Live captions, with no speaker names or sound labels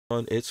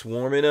It's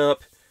warming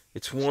up.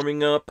 It's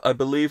warming up. I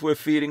believe we're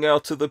feeding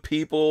out to the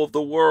people of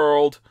the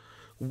world.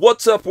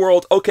 What's up,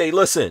 world? Okay,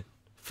 listen.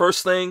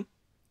 First thing,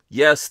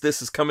 yes,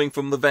 this is coming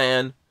from the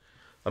van.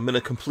 I'm in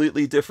a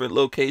completely different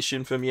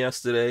location from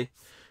yesterday.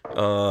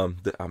 I'm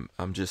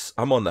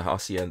on the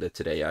hacienda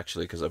today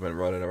actually because I've been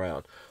running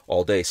around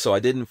all day, so I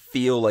didn't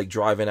feel like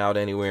driving out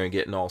anywhere and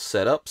getting all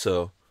set up.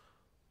 So,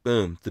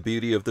 boom, the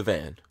beauty of the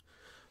van.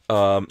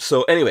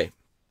 So anyway,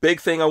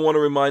 big thing I want to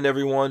remind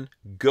everyone,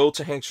 go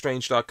to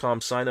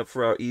hankstrange.com, sign up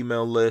for our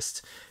email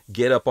list,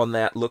 get up on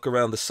that, look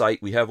around the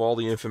site. We have all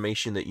the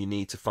information that you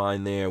need to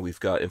find there. We've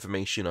got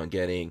information on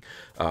getting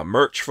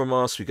merch from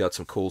us. We got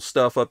some cool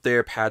stuff up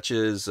there,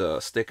 patches,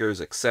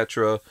 stickers,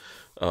 etc.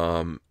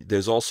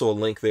 There's also a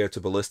link there to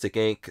Ballistic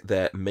Ink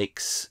that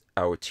makes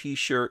our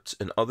t-shirts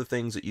and other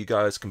things that you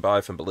guys can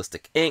buy from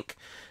Ballistic Ink.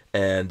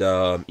 And,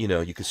 you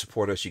know, you can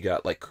support us. You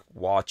got, like,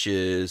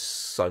 watches,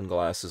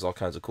 sunglasses, all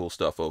kinds of cool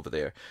stuff over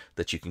there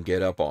that you can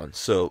get up on.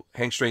 So,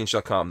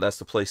 hankstrange.com, that's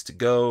the place to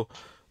go.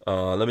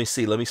 Let me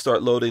see. Let me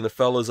start loading the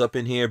fellas up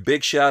in here.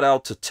 Big shout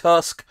out to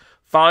TUSC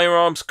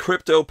Firearms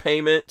Crypto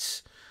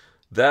Payments.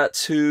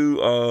 That's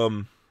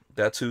who's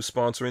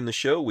sponsoring the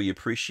show. We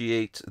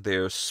appreciate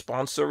their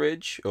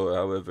sponsorage, or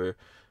however,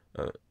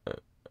 I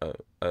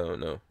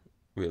don't know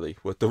really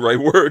what the right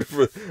word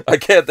for, I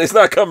can't, it's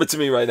not coming to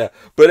me right now,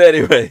 but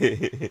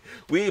anyway,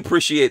 we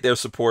appreciate their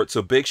support.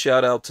 So big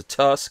shout out to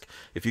TUSC.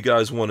 If you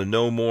guys want to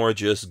know more,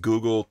 just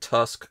Google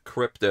TUSC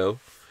Crypto,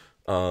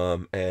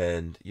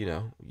 and you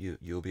know,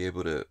 you'll be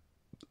able to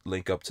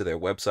link up to their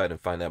website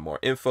and find out more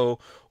info,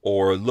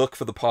 or look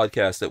for the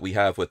podcast that we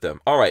have with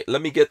them. All right,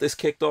 let me get this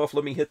kicked off.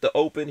 Let me hit the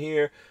open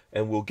here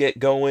and we'll get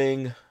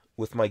going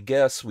with my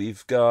guests.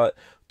 We've got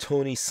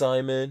Tony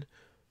Simon,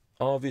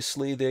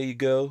 obviously, there you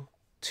go,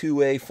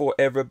 2A for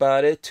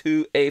everybody,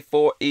 2A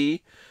for E,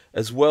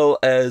 as well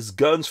as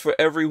Guns for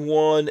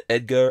Everyone,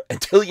 Edgar,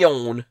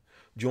 Antillon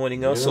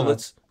joining us. Yeah.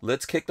 So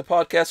let's kick the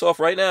podcast off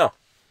right now.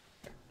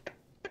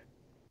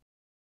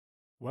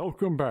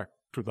 Welcome back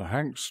to the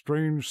Hank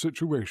Strange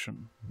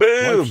Situation.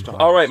 Boom!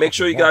 All right, make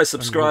sure you guys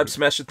subscribe,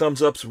 smash the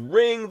thumbs ups,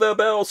 ring the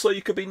bell so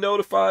you can be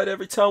notified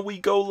every time we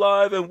go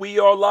live, and we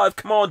are live.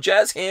 Come on,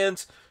 jazz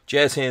hands,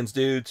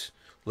 dudes.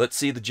 Let's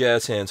see the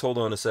jazz hands. Hold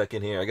on a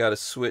second here. I gotta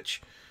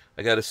switch.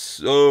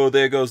 Oh,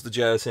 there goes the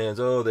jazz hands.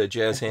 Oh, they're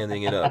jazz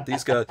handing it up.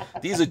 These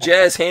are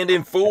jazz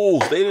handing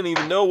fools. They didn't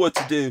even know what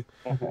to do.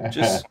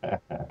 Just,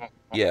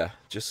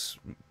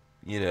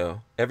 you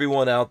know,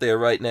 everyone out there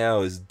right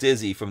now is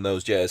dizzy from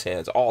those jazz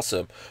hands.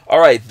 Awesome. All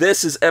right,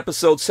 this is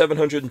episode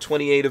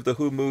 728 of the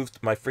Who Moved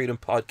My Freedom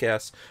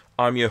podcast.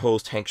 I'm your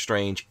host, Hank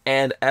Strange.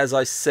 And as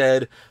I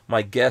said,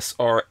 my guests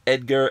are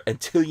Edgar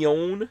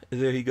Antillon.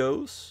 There he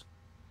goes.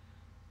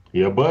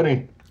 Yeah,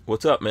 buddy.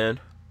 What's up, man?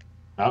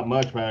 Not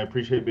much, man. I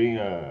appreciate being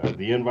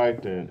the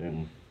invite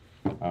and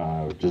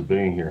just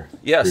being here.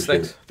 Yes,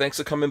 thanks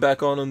for coming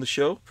back on the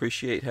show.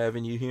 Appreciate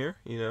having you here.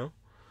 You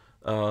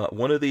know,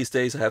 one of these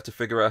days I have to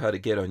figure out how to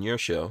get on your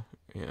show.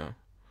 You know.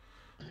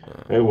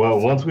 Hey,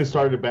 well, once we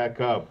started back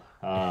up,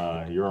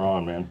 you're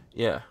on, man.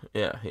 Yeah.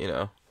 You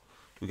know,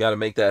 we got to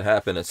make that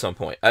happen at some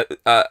point.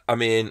 I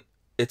mean,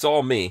 it's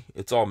all me.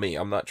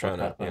 I'm not trying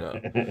to, you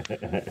know,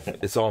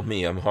 it's all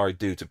me. I'm a hard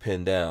dude to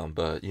pin down,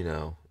 but you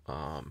know,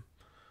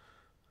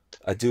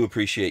 I do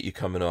appreciate you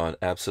coming on,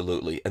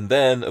 absolutely. And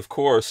then, of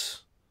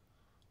course,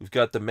 we've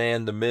got the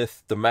man, the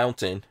myth, the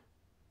mountain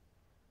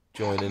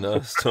joining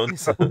us, Tony.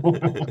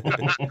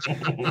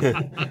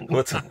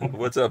 What's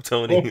up,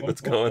 Tony? What's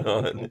going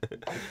on?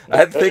 I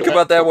had to think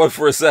about that one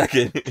for a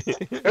second.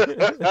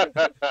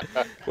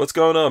 What's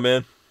going on,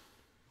 man?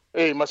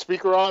 Hey, my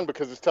speaker on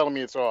because it's telling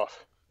me it's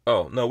off.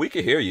 Oh, no, we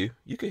can hear you.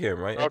 You can hear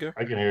him, right, Edgar?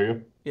 I can hear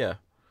you. Yeah.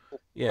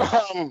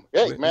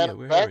 Hey,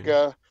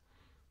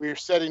 we're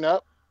setting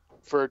up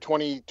for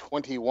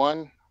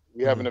 2021.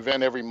 We have an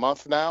event every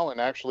month now,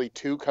 and actually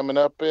 2 coming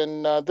up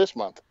in this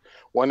month.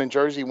 One in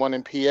Jersey, one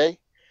in PA,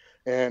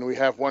 and we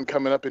have one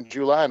coming up in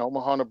July in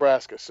Omaha,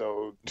 Nebraska.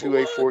 So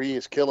 2A4E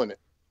is killing it.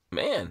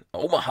 Man,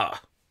 Omaha.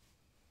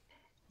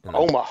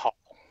 Omaha.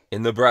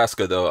 In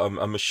Nebraska, though,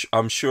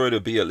 I'm sure it'll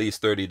be at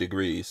least 30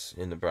 degrees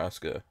in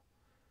Nebraska.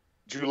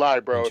 July,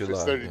 bro. If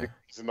it's 30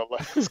 degrees in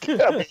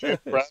Alaska,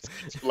 Nebraska,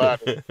 July.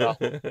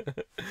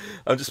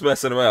 I'm just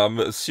messing around.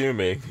 I'm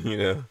assuming, you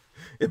know.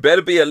 It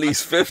better be at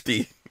least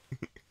 50.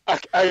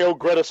 I owe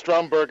Greta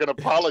Stromberg an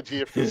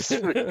apology if it's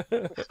 30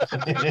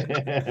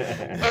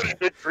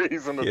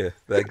 degrees in the yeah,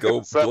 that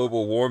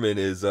global warming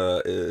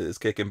is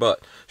kicking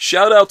butt.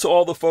 Shout out to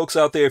all the folks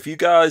out there. If you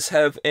guys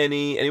have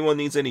anyone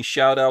needs any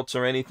shout outs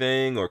or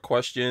anything or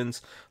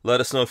questions,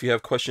 let us know. If you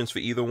have questions for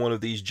either one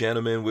of these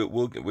gentlemen,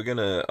 we're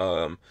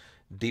gonna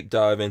deep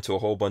dive into a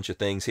whole bunch of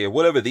things here.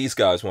 Whatever these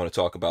guys want to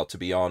talk about, to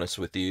be honest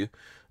with you.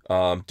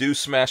 Do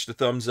smash the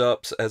thumbs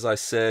ups. As I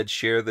said,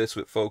 share this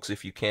with folks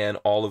if you can.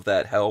 All of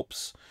that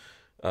helps.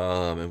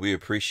 And we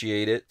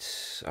appreciate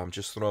it. I'm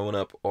just throwing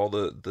up all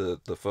the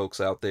folks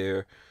out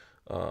there.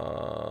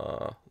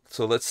 So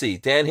let's see.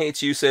 Dan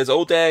Hates You says,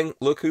 "Oh dang,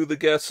 look who the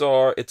guests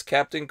are. It's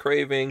Captain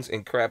Cravings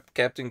and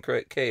Captain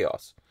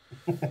Chaos."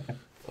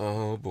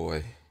 Oh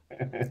boy.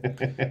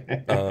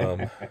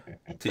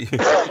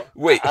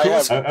 Wait, I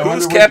have I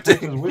who's wonder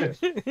Captain? which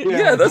is which. Yeah,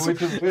 Yeah, that's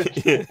which is which.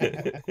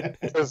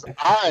 because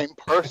I'm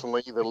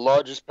personally the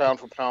largest pound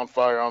for pound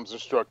firearms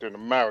instructor in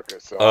America,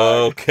 so I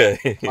might okay.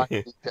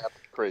 be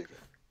Captain Craven.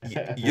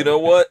 You know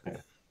what?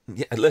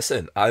 Yeah,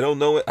 listen, I don't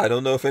know it. I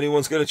don't know if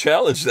anyone's going to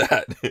challenge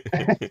that.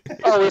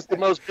 Oh, it's the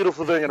most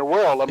beautiful thing in the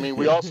world. I mean,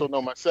 we also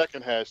know my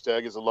second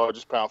hashtag is the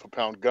largest pound for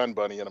pound gun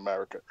bunny in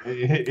America.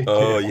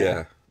 Oh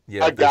yeah,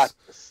 yeah. I got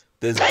this.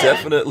 There's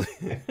definitely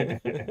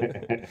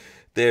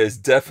there's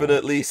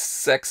definitely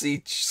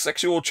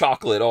sexual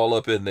chocolate all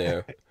up in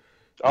there.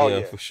 Oh Yeah,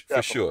 yeah,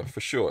 for sure, for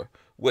sure.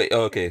 Wait,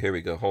 okay, here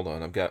we go. Hold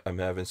on, I'm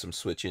having some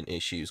switching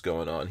issues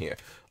going on here.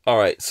 All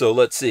right, so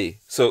let's see.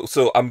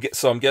 So I'm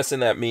guessing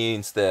that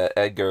means that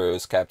Edgar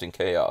is Captain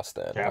Chaos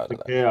then. Captain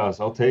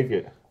Chaos, I'll take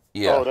it.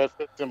 Yeah. Oh, that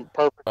fits him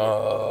perfectly.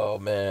 Oh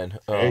man.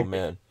 Oh Hey.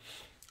 man.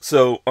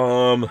 So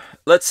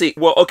let's see.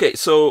 Well, okay.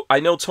 So I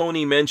know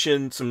Tony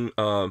mentioned some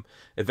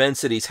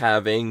events that he's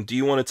having. Do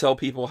you want to tell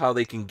people how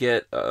they can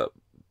get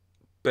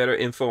better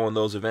info on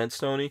those events,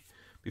 Tony,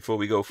 before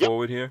we go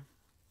forward here?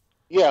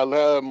 Yeah,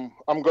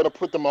 I'm going to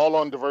put them all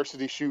on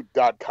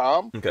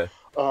diversityshoot.com. Okay.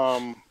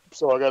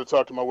 So I got to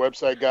talk to my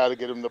website guy to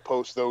get him to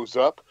post those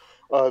up.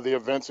 The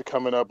events are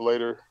coming up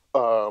later.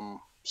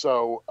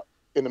 So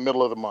in the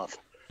middle of the month.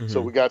 So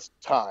we got some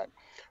time.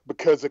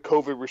 Because of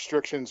COVID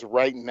restrictions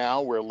right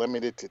now, we're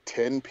limited to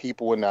 10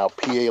 people in our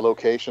PA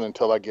location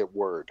until I get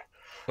word.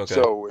 Okay.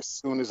 So as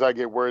soon as I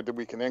get word that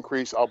we can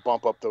increase, I'll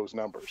bump up those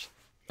numbers.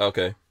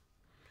 Okay.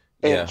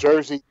 In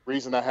Jersey, the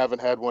reason I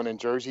haven't had one in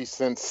Jersey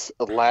since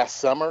last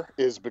summer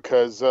is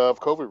because of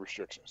COVID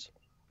restrictions.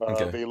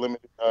 They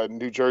limited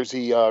New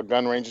Jersey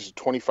gun ranges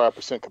to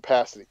 25%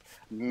 capacity.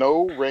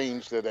 No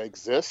range that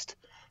exists,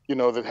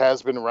 that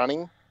has been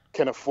running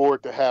can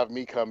afford to have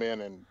me come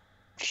in and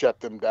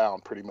shut them down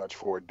pretty much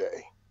for a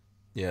day.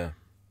 Yeah.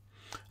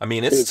 I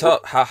mean, it's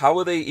tough. How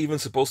are they even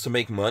supposed to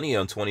make money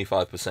on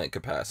 25%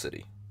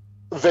 capacity?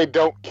 They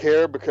don't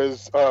care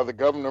because the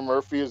Governor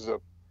Murphy is a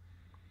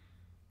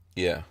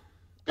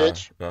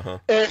bitch.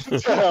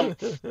 And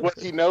what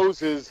he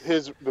knows is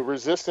the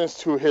resistance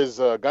to his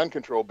gun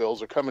control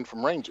bills are coming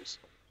from ranges.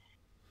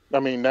 I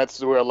mean, that's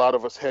where a lot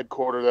of us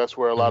headquarter. That's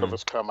where a lot of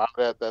us come out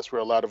at. That's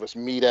where a lot of us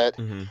meet at.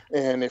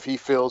 And if he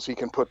feels he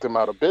can put them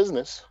out of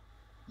business,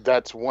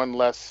 that's one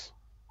less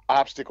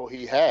obstacle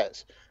he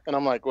has. And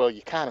I'm like, well,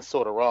 you're kind of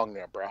sort of wrong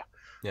there, bro.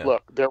 Yeah.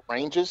 Look, they're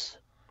ranges,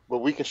 but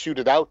we can shoot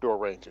at outdoor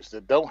ranges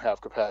that don't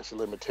have capacity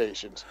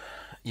limitations.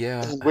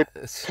 Yeah. And we're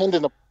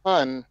dependent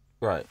upon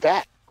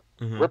that.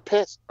 We're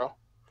pissed, bro.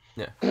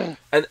 Yeah.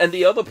 And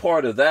the other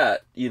part of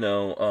that,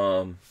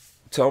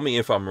 tell me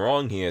if I'm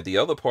wrong here. The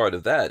other part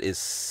of that is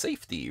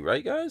safety,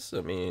 right, guys?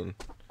 I mean,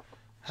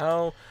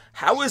 how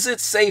is it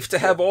safe to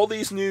have all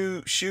these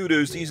new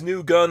shooters, these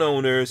new gun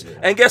owners?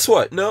 And guess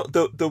what? No,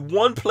 the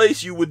one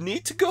place you would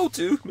need to go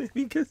to,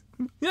 maybe get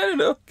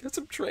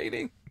some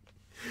training.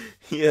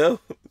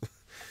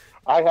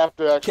 I have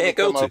to actually can't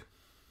go to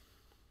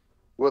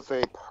with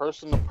a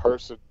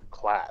person-to-person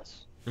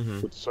class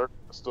with certain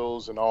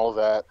pistols and all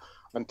that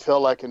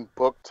until I can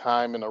book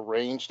time and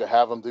arrange to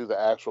have them do the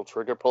actual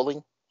trigger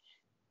pulling.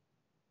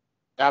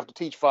 I have to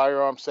teach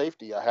firearm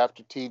safety. I have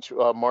to teach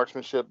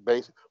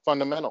marksmanship-based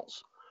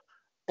fundamentals.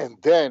 And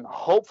then,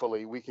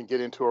 hopefully, we can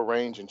get into a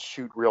range and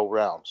shoot real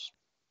rounds.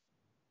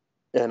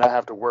 And I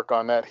have to work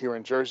on that here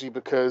in Jersey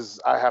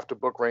because I have to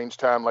book range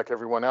time like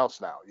everyone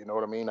else now. You know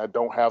what I mean? I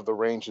don't have the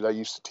range that I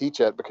used to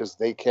teach at because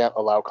they can't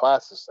allow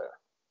classes there.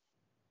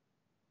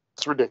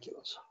 It's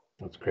ridiculous.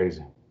 That's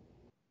crazy.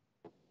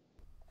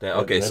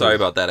 Okay, sorry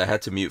about that. I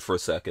had to mute for a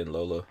second.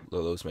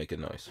 Lola's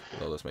making noise.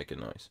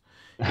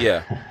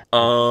 Yeah.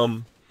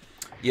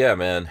 Yeah,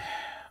 man.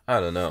 I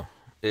don't know.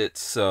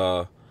 It's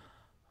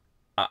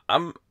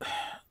I'm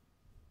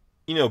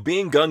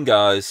being gun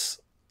guys,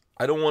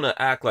 I don't want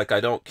to act like I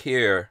don't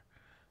care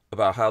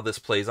about how this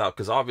plays out,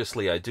 because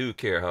obviously I do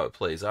care how it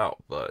plays out,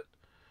 but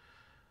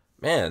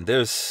man,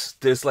 there's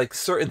like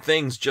certain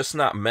things just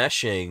not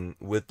meshing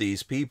with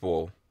these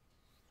people.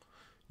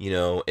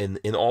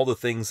 In all the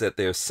things that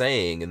they're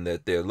saying and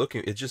that they're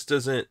looking, it just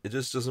doesn't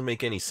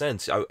make any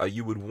sense.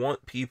 You would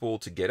want people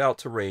to get out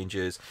to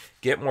ranges,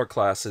 get more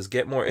classes,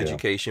 get more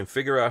education,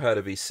 figure out how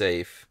to be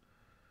safe.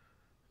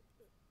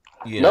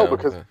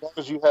 Because as long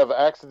as you have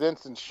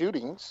accidents and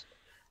shootings,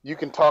 you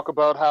can talk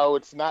about how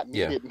it's not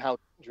needed and how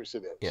dangerous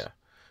it is. Yeah.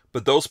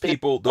 But those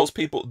people,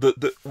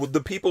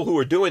 the people who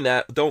are doing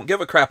that don't give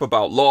a crap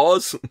about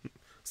laws,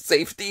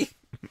 safety,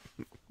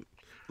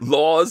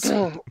 laws.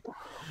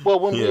 Well,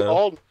 when we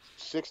all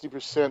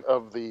 60%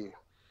 of the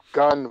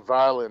gun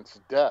violence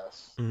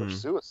deaths are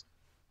suicide,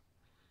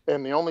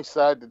 and the only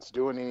side that's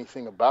doing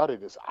anything about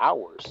it is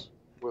ours,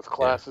 with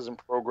classes and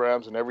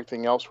programs and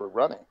everything else we're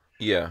running.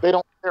 Yeah, they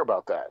don't care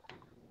about that.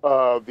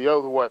 The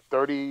other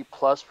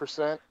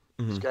 30+%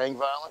 is gang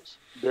violence.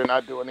 They're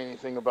not doing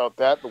anything about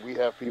that. But we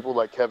have people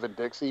like Kevin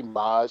Dixie,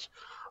 Maj,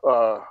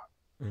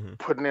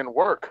 putting in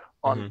work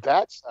on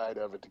that side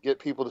of it to get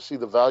people to see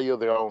the value of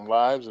their own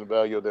lives and the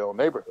value of their own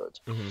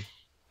neighborhoods.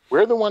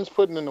 We're the ones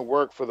putting in the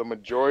work for the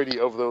majority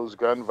of those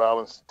gun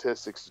violence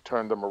statistics to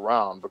turn them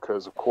around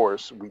because, of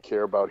course, we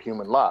care about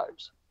human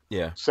lives.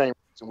 Yeah. Same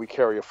reason we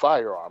carry a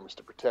firearm is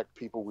to protect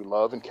people we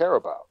love and care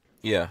about.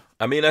 Yeah.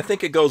 I mean, I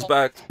think it goes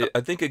back.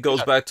 I think it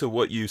goes back to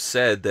what you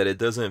said, that it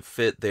doesn't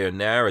fit their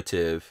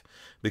narrative,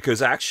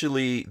 because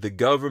actually the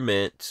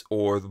government,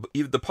 or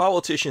even the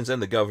politicians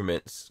and the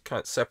government, is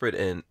kind of separate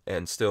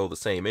and still the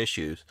same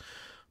issues,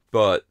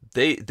 but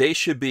they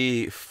should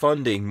be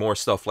funding more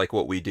stuff like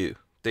what we do.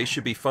 They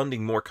should be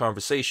funding more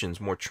conversations,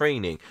 more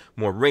training,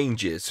 more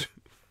ranges.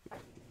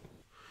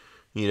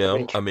 You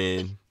know, I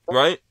mean,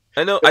 right?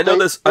 I know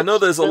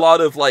there's a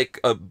lot of like,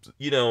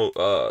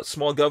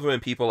 small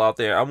government people out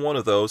there. I'm one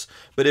of those.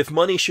 But if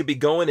money should be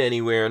going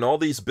anywhere, and all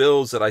these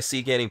bills that I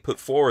see getting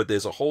put forward,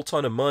 there's a whole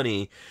ton of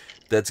money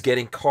that's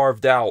getting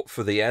carved out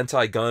for the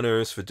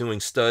anti-gunners, for doing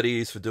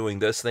studies, for doing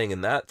this thing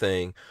and that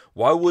thing.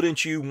 Why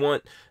wouldn't you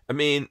want? I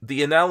mean,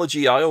 the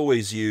analogy I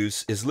always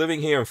use is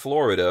living here in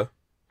Florida.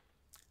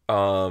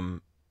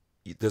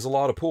 There's a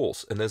lot of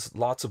pools and there's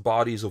lots of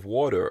bodies of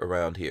water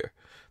around here.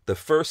 The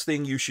first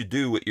thing you should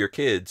do with your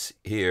kids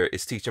here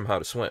is teach them how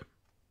to swim.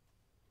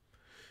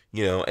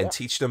 You know, and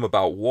teach them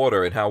about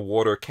water and how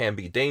water can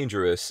be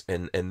dangerous,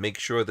 and make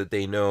sure that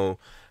they know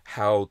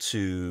how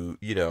to,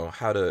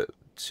 how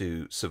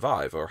to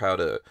survive, or how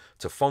to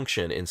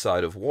function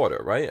inside of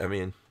water, right? I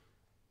mean,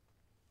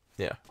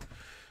 yeah.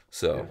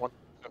 So,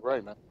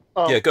 right, man.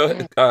 Yeah, go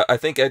ahead. I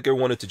think Edgar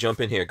wanted to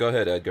jump in here. Go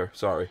ahead, Edgar.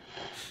 Sorry.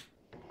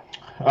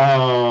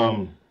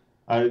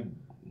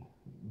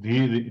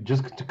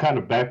 Just to kind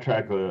of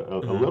backtrack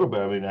a little bit.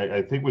 I mean,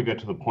 I think we got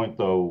to the point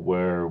though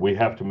where we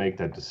have to make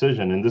that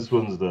decision, and this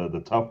one's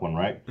the tough one,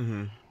 right?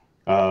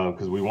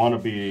 Because we don't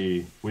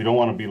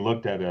want to be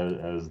looked at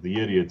as the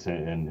idiots,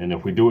 and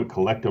if we do it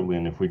collectively,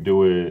 and if we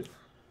do it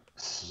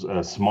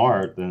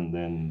smart,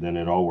 then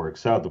it all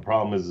works out. The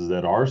problem is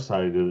that our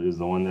side is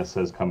the one that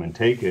says come and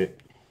take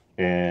it,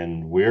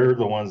 and we're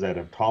the ones that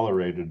have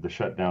tolerated the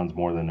shutdowns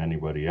more than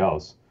anybody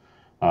else.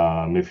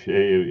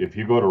 If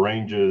you go to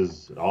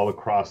ranges all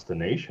across the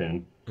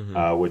nation,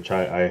 which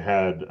I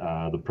had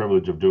the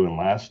privilege of doing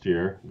last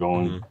year,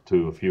 going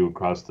to a few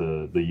across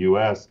the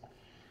U.S.,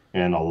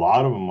 and a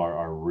lot of them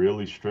are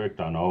really strict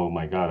on, oh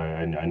my God,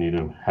 I need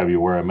to have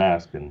you wear a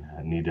mask, and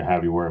I need to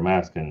have you wear a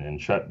mask, and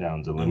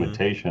shutdowns and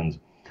limitations.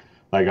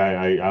 Like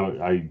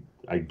I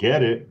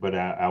get it, but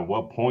at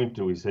what point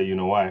do we say, you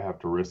know what, I have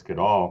to risk it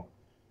all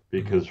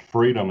because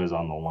freedom is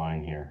on the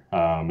line here?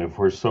 If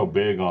we're so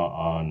big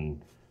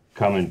on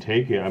come and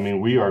take it. I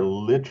mean, we are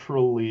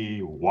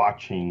literally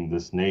watching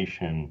this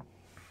nation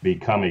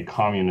become a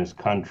communist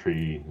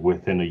country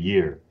within a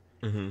year.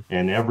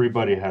 And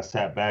everybody has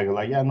sat back and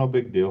like, yeah, no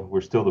big deal.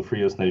 We're still the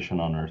freest nation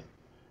on earth.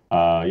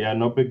 Yeah,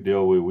 no big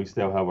deal. We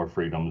still have our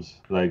freedoms.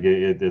 Like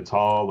it's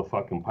all the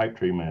fucking pipe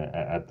treatment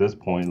at this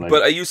point. Like,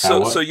 but are you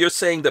so you're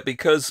saying that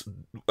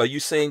are you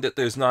saying that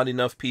there's not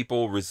enough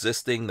people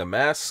resisting the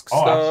mask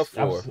stuff?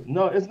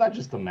 No, it's not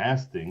just the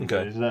mask thing.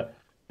 Okay.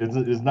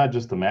 It's not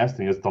just the mask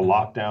thing. It's the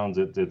lockdowns.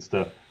 It's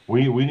the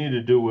we need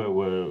to do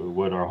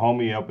what our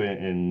homie up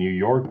in New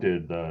York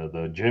did.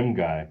 The gym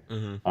guy.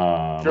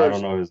 I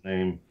don't know his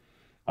name,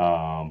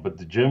 but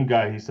the gym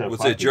guy. He said,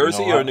 was it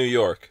Jersey or New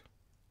York?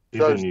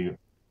 He's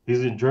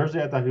in Jersey.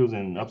 I thought he was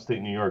in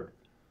upstate New York.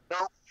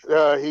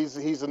 No,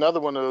 he's another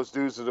one of those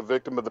dudes that's a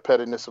victim of the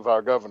pettiness of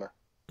our governor.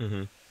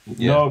 Yeah.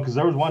 No, because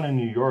there was one in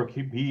New York.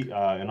 He beat,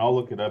 and I'll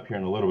look it up here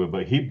in a little bit.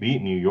 But he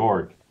beat New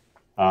York.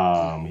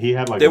 He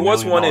had like there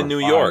was one in New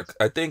York.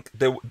 I think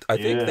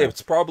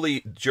there's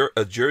probably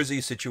a Jersey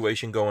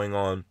situation going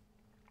on,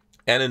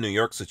 and a New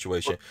York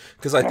situation,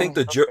 because I think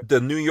the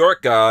New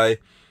York guy.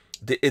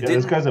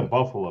 This guy's in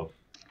Buffalo.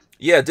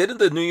 Yeah, didn't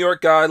the New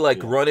York guy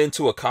run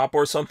into a cop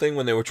or something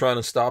when they were trying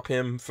to stop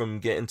him from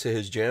getting to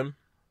his gym?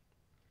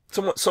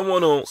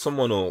 Someone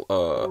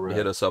will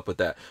hit us up with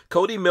that.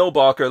 Cody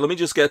Milbacher. Let me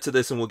just get to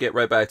this, and we'll get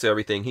right back to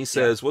everything. He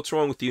says, "What's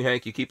wrong with you,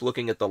 Hank? You keep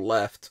looking at the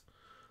left."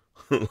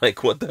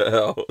 Like, what the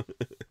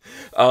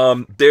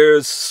hell?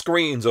 There's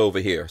screens over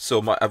here,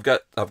 so I've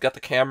got the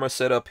camera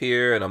set up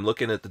here, and I'm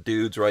looking at the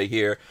dudes right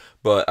here,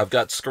 but I've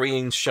got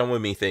screens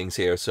showing me things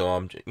here, so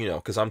I'm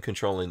because I'm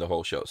controlling the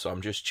whole show, so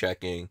I'm just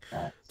checking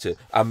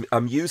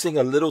I'm using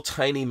a little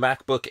tiny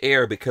MacBook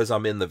Air because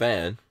I'm in the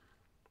van,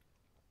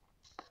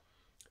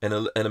 and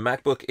a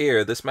MacBook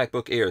Air. This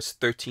MacBook Air is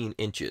 13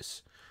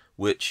 inches,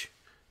 which,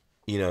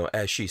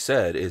 as she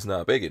said, is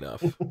not big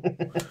enough. You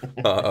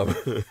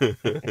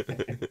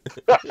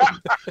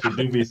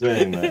do be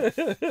saying that.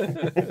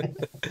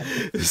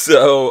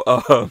 So,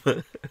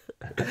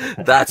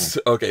 that's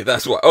okay.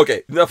 That's why.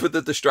 Okay, enough with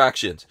the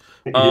distractions.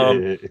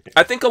 I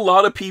think a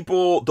lot of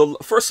people.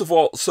 First of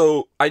all,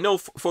 so I know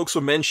folks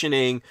were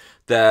mentioning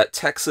that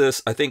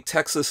Texas. I think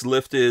Texas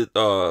lifted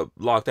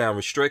lockdown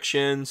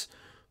restrictions.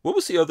 What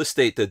was the other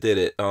state that did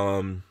it?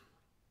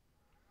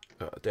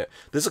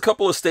 There's a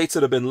couple of states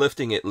that have been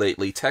lifting it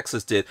lately.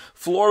 Texas did.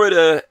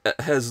 Florida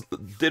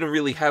didn't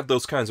really have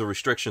those kinds of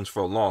restrictions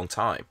for a long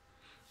time.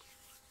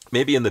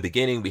 maybe in the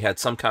beginning we had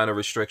some kind of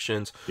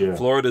restrictions. Yeah.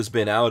 Florida's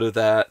been out of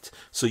that,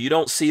 so you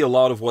don't see a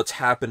lot of what's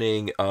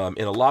happening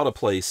in a lot of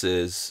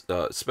places,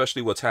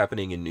 especially what's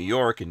happening in New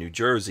York and New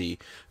Jersey,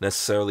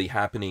 necessarily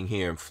happening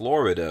here in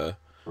Florida.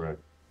 Right.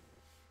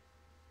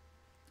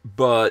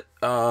 But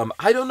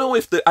I don't know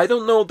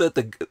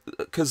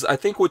because I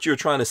think what you're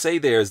trying to say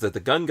there is that the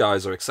gun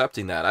guys are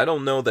accepting that. I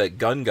don't know that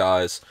gun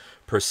guys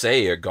per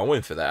se are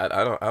going for that.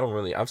 I don't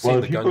really. I've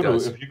seen the gun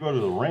guys. If you go to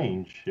the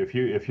range, if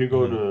you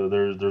go to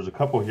there's a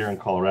couple here in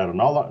Colorado,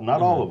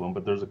 not all of them,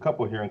 but there's a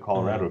couple here in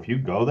Colorado. If you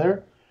go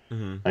there,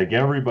 like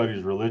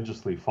everybody's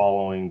religiously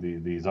following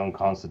these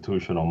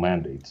unconstitutional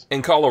mandates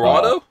In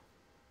Colorado?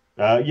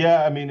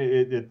 Yeah, I mean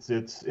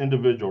it's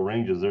individual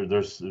ranges.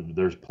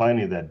 There's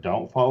plenty that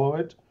don't follow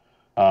it,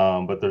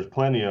 but there's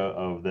plenty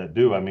of that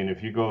do. I mean,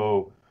 if you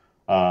go,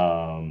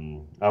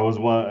 I was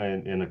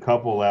in a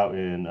couple out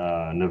in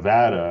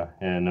Nevada,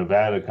 and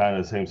Nevada kind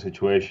of the same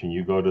situation.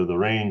 You go to the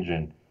range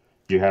and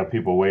you have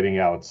people waiting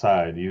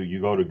outside. You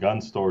go to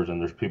gun stores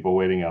and there's people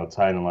waiting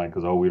outside in line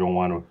because we don't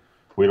want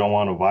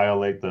to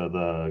violate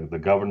the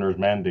governor's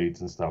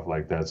mandates and stuff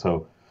like that.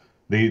 So.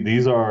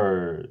 These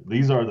are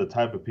the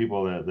type of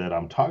people that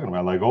I'm talking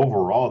about. Like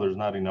overall, there's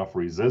not enough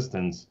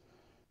resistance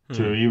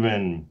to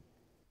even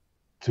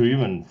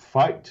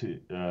fight to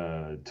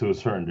a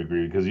certain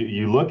degree. Because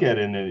you look at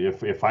it, and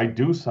if I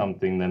do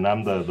something, then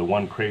I'm the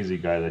one crazy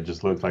guy that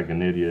just looks like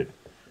an idiot,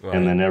 right.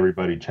 And then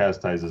everybody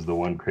chastises the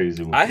one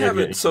crazy one. I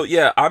haven't. So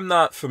yeah, I'm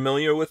not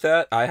familiar with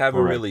that. I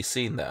haven't Correct. really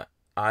seen that.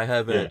 I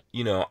haven't,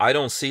 I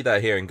don't see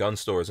that here in gun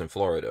stores in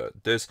Florida.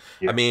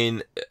 I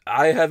mean,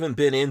 I haven't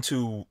been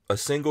into a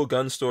single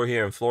gun store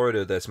here in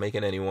Florida that's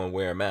making anyone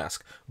wear a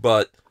mask.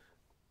 But,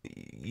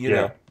 you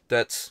know,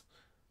 that's,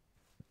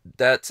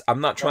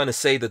 I'm not trying to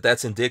say that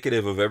that's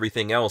indicative of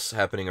everything else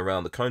happening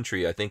around the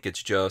country. I think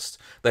it's just,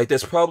 like,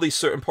 there's probably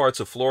certain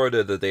parts of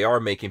Florida that they are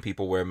making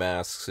people wear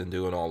masks and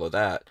doing all of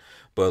that.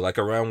 But, like,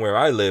 around where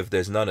I live,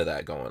 there's none of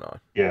that going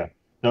on. Yeah.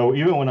 No,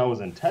 even when I was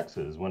in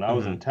Texas,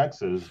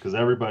 because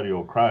everybody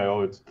will cry,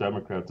 oh, it's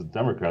Democrats.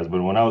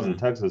 But when I was in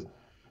Texas,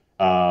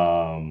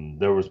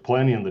 there was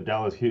plenty in the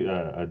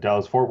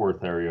Dallas-Fort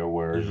Worth area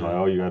where it's like,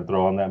 oh, you got to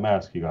throw on that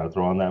mask.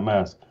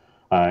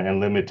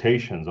 And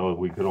limitations. Oh,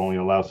 we could only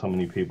allow so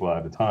many people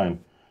at a time.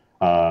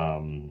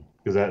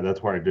 Because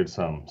that's where I did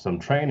some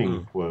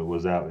training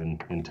was out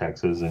in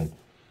Texas. And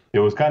it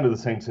was kind of the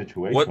same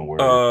situation.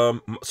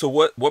 So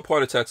what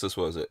part of Texas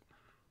was it?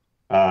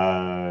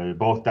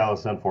 Both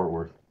Dallas and Fort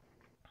Worth.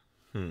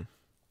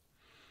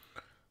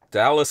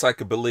 Dallas, I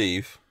could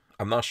believe.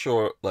 I'm not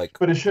sure, like.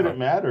 But it shouldn't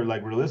matter.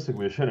 Like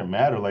realistically, it shouldn't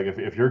matter. Like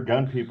if you're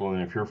gun people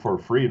and if you're for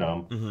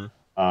freedom,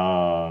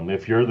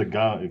 if you're the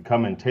gun,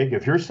 come and take it.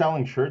 If you're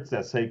selling shirts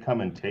that say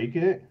 "come and take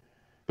it,"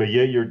 but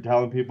yet you're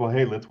telling people,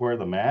 "Hey, let's wear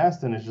the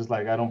mask," and it's just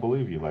like I don't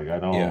believe you. Like I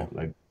don't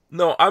like.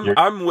 No,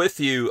 I'm with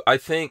you. I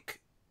think.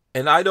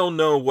 And I don't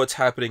know what's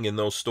happening in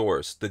those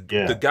stores. The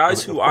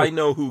guys who I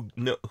know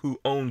who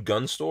own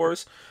gun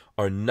stores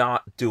are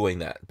not doing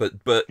that. But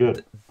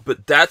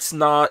that's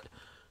not.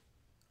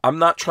 I'm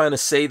not trying to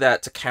say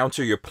that to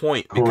counter your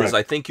point because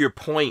I think your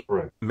point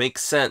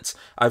makes sense.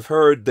 I've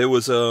heard there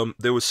was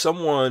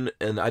someone,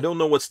 and I don't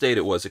know what state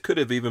it was. It could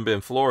have even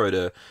been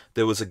Florida.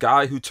 There was a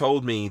guy who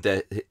told me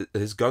that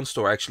his gun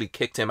store actually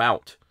kicked him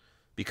out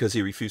because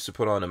he refused to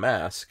put on a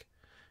mask.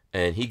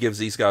 And he gives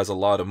these guys a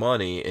lot of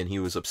money, and he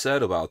was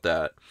upset about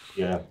that.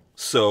 Yeah.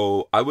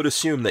 So I would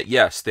assume that,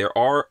 yes, there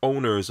are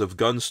owners of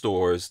gun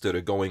stores that are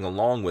going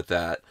along with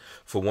that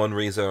for one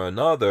reason or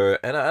another.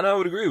 And I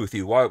would agree with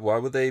you. Why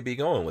would they be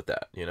going with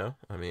that, you know?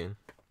 I mean...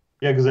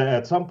 Yeah, because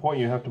at some point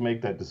you have to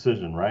make that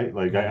decision, right?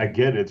 Like, I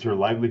get it. It's your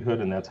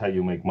livelihood, and that's how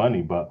you make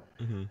money. But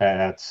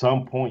at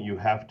some point you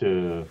have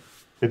to...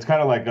 It's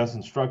kind of like us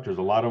instructors.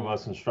 A lot of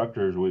us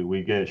instructors,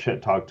 we get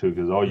shit talked to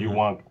because, oh, you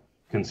want...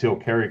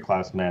 concealed carry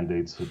class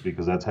mandates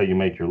because that's how you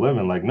make your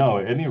living. Like, no,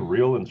 any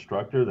real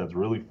instructor that's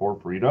really for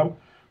freedom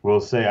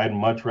will say, I'd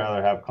much rather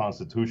have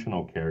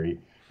constitutional carry,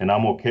 and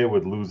I'm okay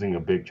with losing a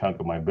big chunk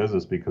of my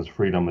business because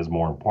freedom is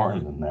more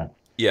important than that.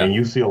 Yeah. And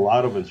you see a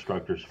lot of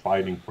instructors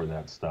fighting for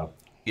that stuff.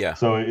 Yeah.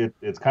 So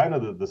it's kind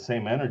of the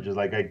same energy.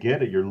 Like, I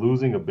get it. You're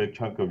losing a big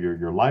chunk of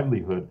your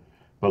livelihood,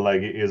 but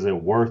like, is it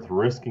worth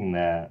risking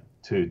that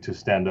to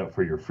stand up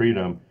for your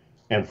freedom?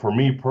 And for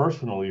me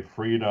personally,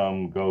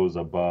 freedom goes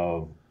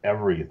above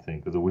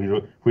everything, because if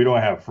we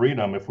don't have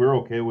freedom, if we're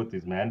okay with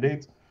these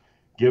mandates,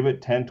 give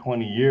it 10,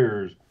 20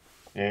 years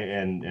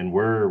and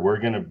we're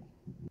going to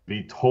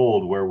be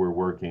told where we're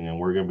working, and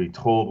we're going to be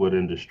told what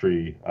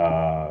industry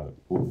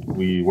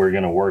we're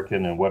going to work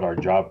in and what our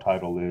job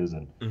title is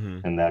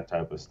and that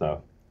type of stuff.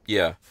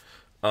 Yeah.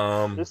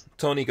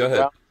 Tony, go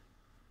ahead.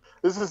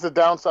 This is the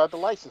downside to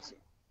licensing.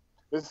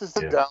 This is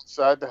the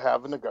downside to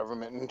having the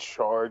government in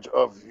charge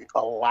of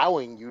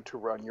allowing you to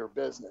run your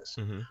business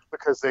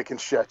because they can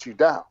shut you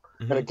down.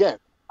 And again,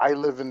 I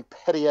live in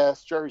petty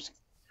ass Jersey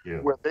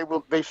where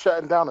they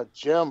shutting down a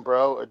gym,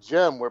 bro, a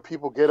gym where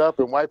people get up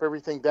and wipe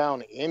everything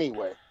down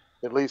anyway.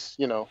 At least,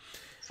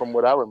 from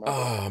what I remember.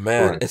 Oh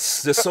man, there's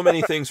so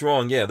many things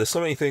wrong. Yeah, there's so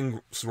many things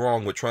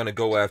wrong with trying to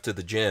go after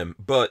the gym.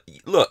 But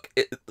look,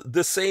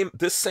 this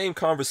same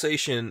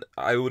conversation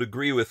I would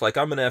agree with. Like,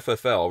 I'm an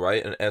FFL,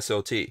 right, an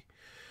SOT.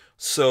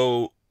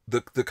 So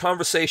the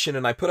conversation,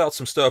 and I put out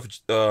some stuff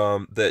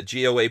that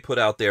GOA put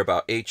out there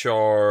about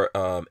HR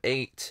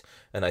 8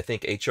 and I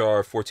think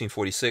HR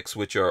 1446,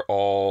 which are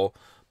all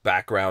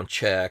background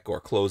check or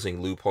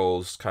closing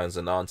loopholes kinds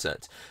of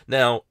nonsense.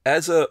 Now,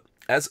 as a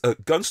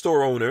gun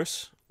store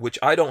owners, which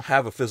I don't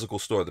have a physical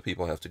store that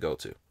people have to go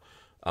to.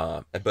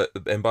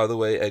 And by the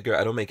way, Edgar,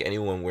 I don't make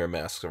anyone wear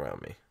masks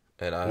around me.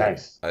 And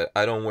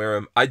I don't wear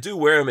them. I do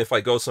wear them if I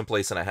go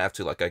someplace and I have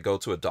to. Like, I go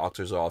to a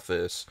doctor's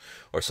office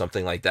or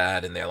something like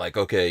that, and they're like,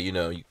 okay,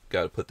 you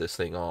got to put this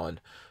thing on.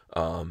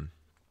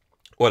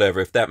 Whatever,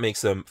 if that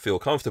makes them feel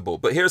comfortable.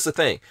 But here's the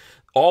thing.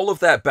 All of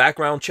that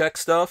background check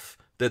stuff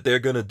that they're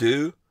going to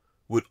do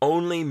would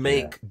only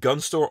make gun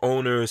store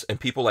owners and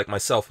people like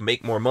myself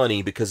make more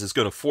money, because it's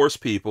going to force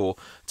people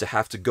to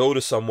have to go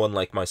to someone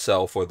like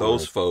myself or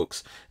those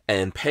folks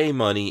and pay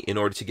money in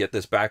order to get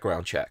this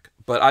background check.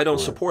 But I don't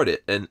support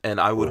it, and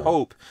I would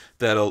hope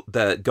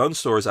that gun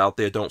stores out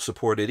there don't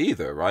support it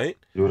either, right?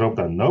 You would hope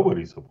that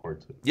nobody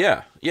supports it.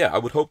 Yeah, I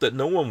would hope that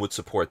no one would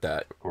support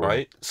that,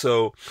 right?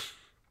 So,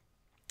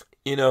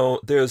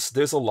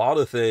 there's a lot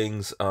of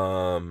things.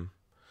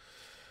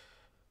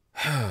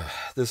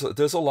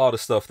 There's a lot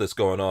of stuff that's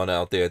going on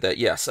out there that,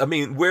 yes, I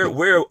mean,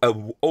 we're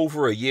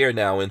over a year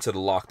now into the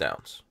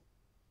lockdowns.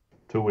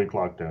 2-week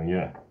lockdown,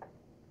 yeah.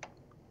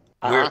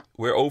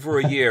 We're over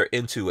a year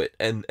into it,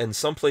 and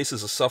some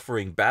places are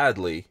suffering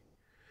badly.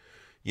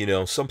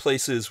 Some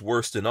places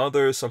worse than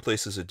others. Some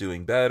places are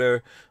doing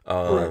better.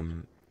 But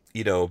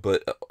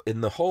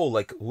in the whole,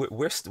 like,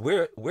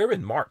 we're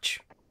in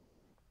March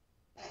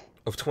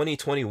of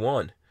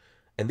 2021.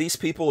 And these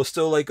people are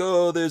still like,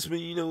 oh, there's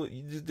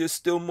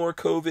still more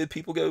COVID.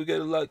 People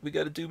we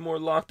got to do more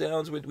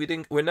lockdowns.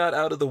 We're not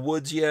out of the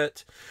woods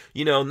yet.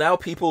 Now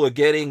people are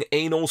getting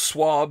anal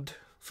swabbed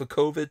for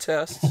COVID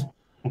tests.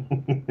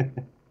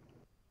 And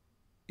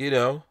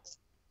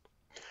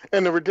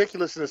the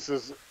ridiculousness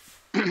is,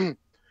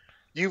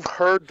 you've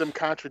heard them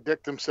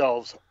contradict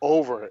themselves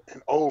over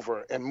and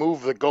over and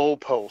move the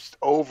goalpost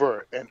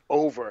over and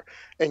over,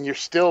 and you're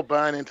still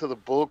buying into the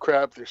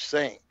bullcrap they're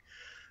saying.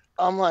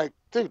 I'm like,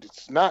 dude,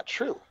 it's not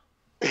true.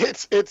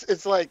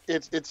 It's like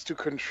it's to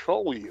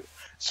control you.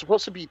 It's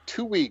supposed to be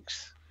 2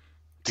 weeks.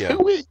 2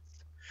 weeks.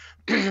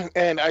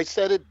 And I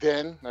said it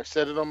then. I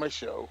said it on my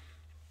show.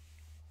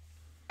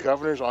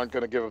 Governors aren't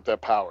going to give up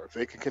that power. If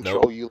they can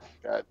control you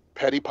like that,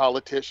 petty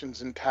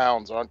politicians in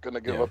towns aren't going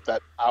to give up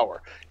that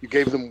power. You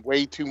gave them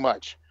way too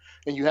much,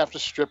 and you have to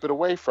strip it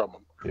away from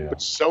them. Yeah. But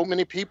so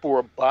many people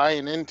are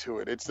buying into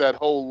it. It's that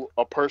whole,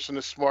 a person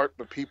is smart,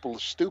 but people are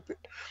stupid.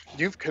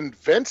 You've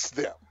convinced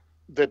them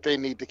that they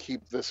need to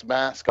keep this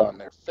mask on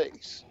their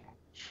face.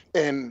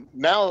 And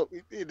now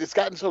it's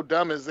gotten so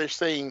dumb as they're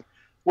saying,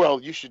 well,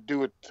 you should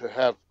do it to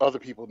have other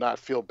people not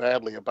feel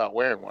badly about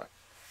wearing one.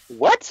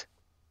 What?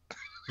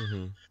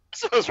 Mm-hmm.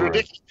 So it's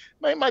ridiculous.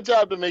 Ain't my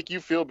job to make you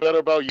feel better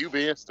about you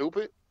being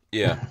stupid?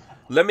 Yeah.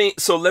 Let me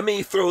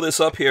throw this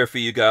up here for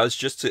you guys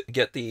just to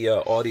get the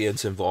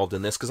audience involved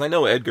in this, because I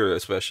know Edgar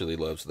especially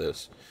loves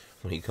this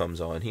when he comes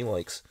on. He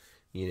likes,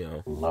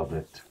 love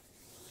it.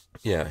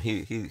 Yeah,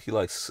 he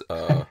likes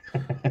the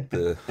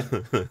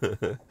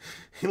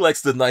he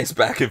likes the nice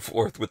back and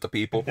forth with the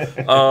people.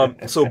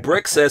 So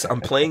Brick says,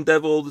 I'm playing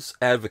devil's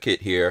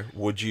advocate here.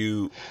 Would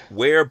you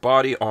wear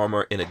body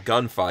armor in a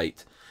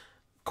gunfight? ?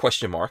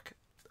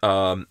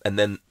 And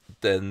then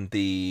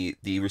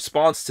the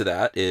response to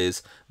that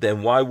is,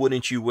 then why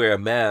wouldn't you wear a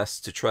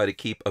mask to try to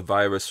keep a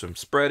virus from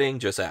spreading?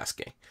 Just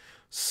asking.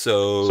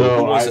 So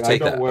who wants to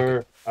take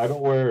that? I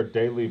don't wear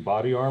daily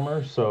body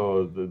armor,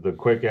 so the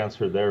quick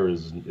answer there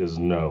is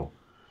no.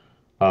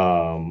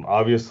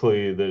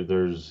 Obviously,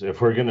 there's,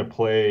 if we're gonna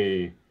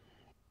play,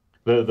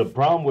 the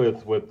problem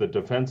with the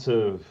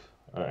defensive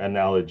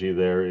analogy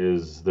there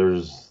is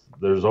there's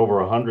over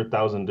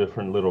 100,000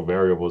 different little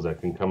variables that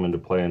can come into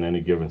play in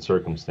any given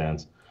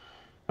circumstance.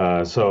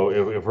 So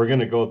if we're going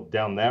to go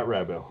down that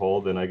rabbit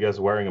hole, then I guess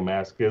wearing a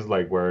mask is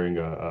like wearing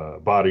a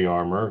body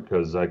armor,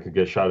 because I could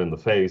get shot in the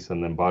face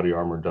and then body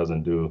armor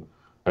doesn't do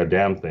a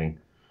damn thing.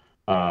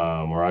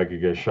 Or I could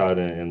get shot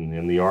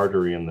in the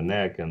artery in the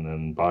neck and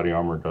then body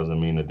armor doesn't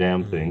mean a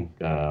damn thing.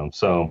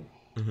 So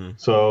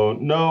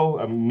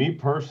no, me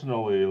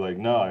personally, like,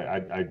 no,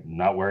 I'm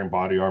not wearing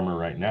body armor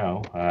right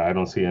now. I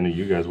don't see any of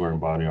you guys wearing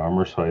body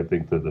armor, so I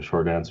think that the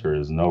short answer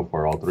is no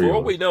for all three. For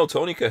all we know,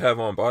 Tony could have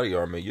on body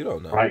armor. You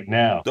don't know. Right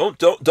now.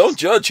 Don't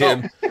judge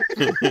him.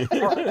 My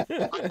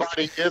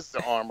body is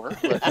the armor.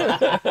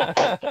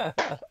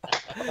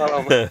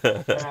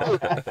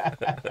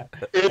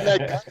 In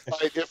that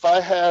gunfight, if I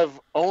have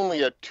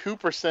only a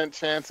 2%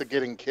 chance of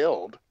getting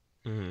killed,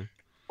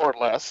 or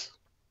less,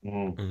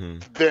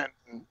 then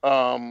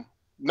no,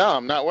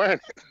 I'm not wearing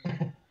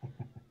it.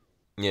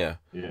 Yeah.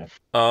 Yeah.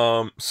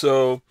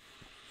 So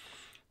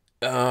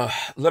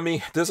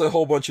There's a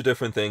whole bunch of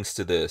different things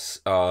to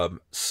this.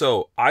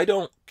 So I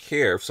don't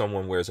care if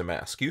someone wears a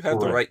mask. You have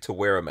the Correct. right to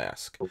wear a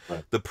mask.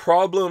 Correct. The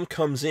problem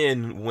comes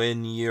in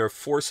when you're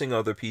forcing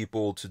other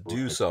people to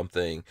do Right.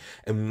 something,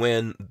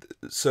 and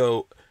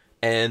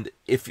and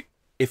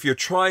if you're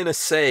trying to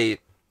say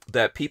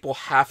that people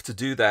have to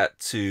do that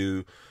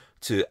to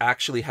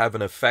actually have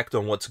an effect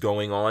on what's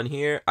going on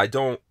here, I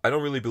don't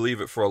really believe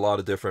it for a lot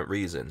of different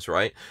reasons,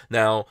 right?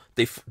 Now,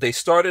 they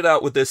started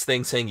out with this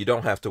thing saying you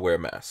don't have to wear a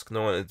mask.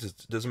 No, it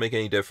just doesn't make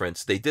any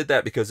difference. They did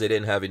that because they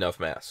didn't have enough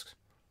masks.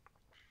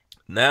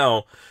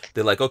 Now,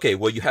 they're like, okay,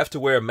 well, you have to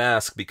wear a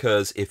mask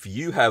because if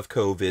you have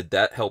COVID,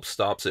 that helps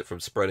stops it from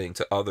spreading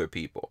to other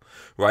people,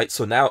 right?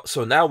 So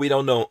now we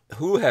don't know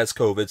who has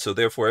COVID, so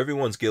therefore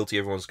everyone's guilty,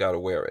 everyone's got to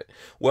wear it.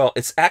 Well,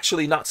 it's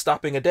actually not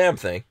stopping a damn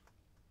thing,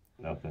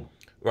 Nothing.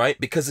 right?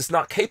 Because it's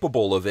not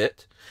capable of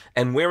it,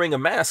 and wearing a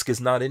mask is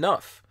not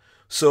enough.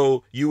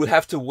 So you would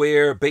have to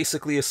wear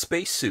basically a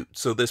spacesuit.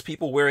 So there's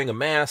people wearing a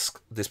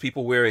mask, there's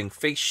people wearing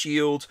face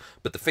shields,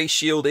 but the face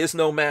shield is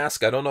no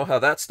mask. I don't know how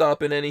that's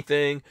stopping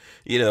anything,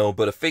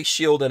 but a face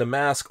shield and a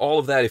mask, all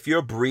of that, if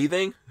you're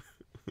breathing,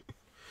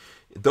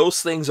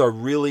 those things are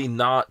really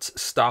not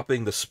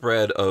stopping the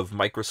spread of a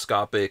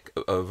microscopic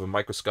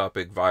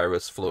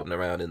virus floating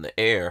around in the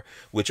air,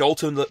 which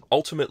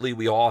ultimately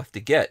we all have to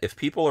get. If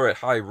people are at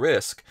high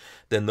risk,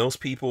 then those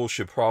people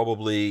should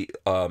probably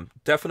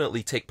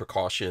definitely take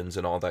precautions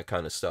and all that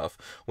kind of stuff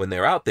when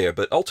they're out there.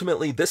 But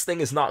ultimately, this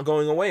thing is not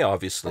going away,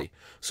 obviously.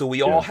 So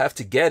we all have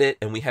to get it,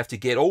 and we have to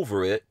get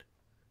over it,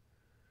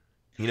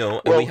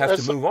 and we have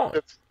to move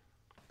on.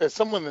 As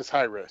someone that's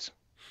high risk,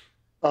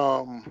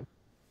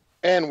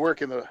 and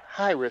work in a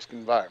high risk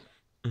environment.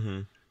 Mm-hmm.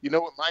 You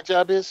know what my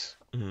job is?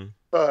 Mm-hmm.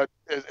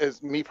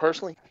 As me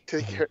personally,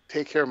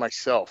 take care of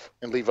myself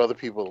and leave other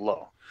people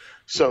alone.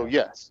 So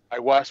yes, I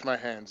wash my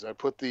hands. I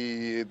put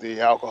the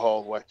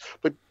alcohol away.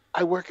 But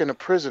I work in a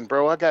prison,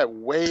 bro. I got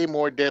way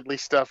more deadly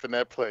stuff in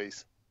that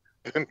place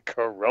than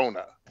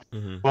Corona.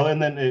 Mm-hmm. Well,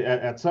 and then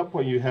at some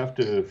point you have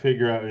to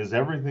figure out, is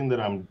everything that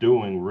I'm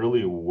doing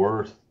really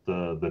worth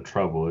the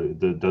trouble?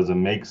 Does it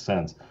make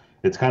sense?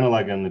 It's kind of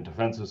like in a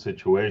defensive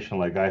situation,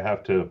 like I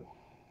have to,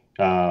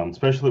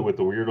 especially with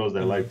the weirdos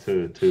that like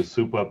to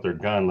soup up their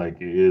gun, like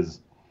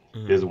is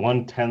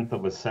 1/10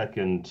 of a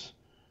second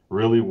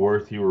really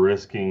worth you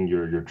risking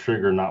your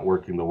trigger not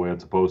working the way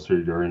it's supposed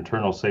to, your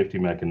internal safety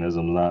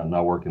mechanism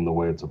not working the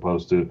way it's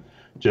supposed to,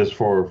 just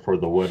for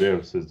the what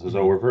ifs? So if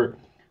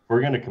we're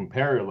going to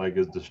compare it, like,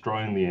 is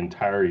destroying the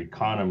entire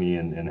economy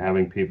and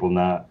having people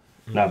not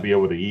be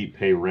able to eat,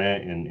 pay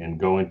rent, and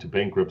go into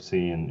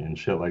bankruptcy and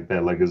shit like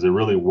that. Like, is it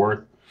really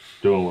worth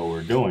doing what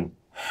we're doing?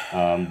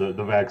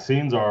 The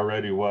vaccines are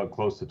already,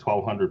 close to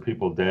 1,200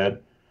 people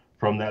dead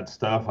from that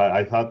stuff.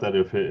 I thought that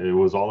if it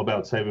was all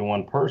about saving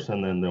one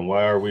person, then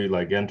why are we,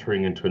 like,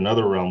 entering into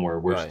another realm where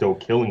we're still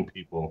killing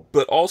people?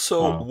 But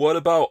also, what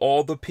about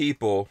all the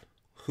people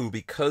who,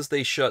 because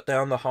they shut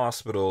down the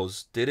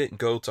hospitals, didn't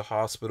go to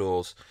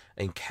hospitals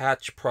and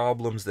catch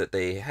problems that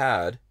they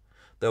had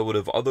that would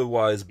have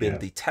otherwise been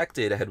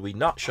detected had we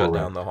not shut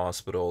down the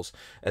hospitals,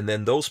 and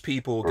then those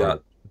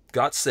people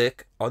got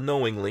sick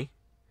unknowingly,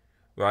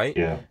 right?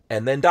 Yeah.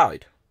 And then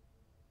died.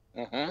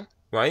 Mm-hmm.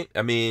 Right?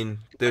 I mean,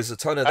 there's a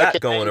ton of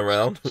that going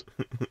around.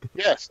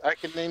 Yes, I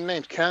can name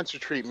names. Cancer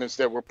treatments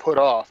that were put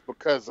off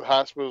because the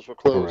hospitals were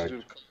closed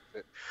due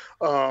to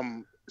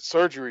COVID.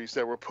 Surgeries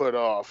that were put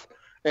off.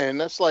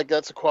 And that's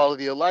a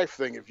quality of life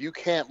thing. If you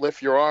can't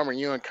lift your arm and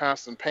you're in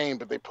constant pain,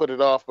 but they put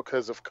it off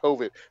because of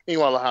COVID,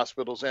 meanwhile the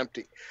hospital's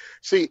empty.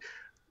 See,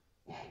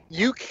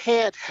 you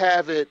can't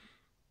have it.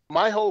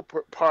 My whole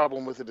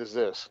problem with it is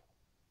this.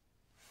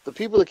 The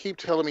people that keep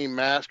telling me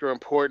masks are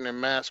important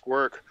and masks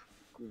work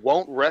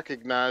won't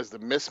recognize the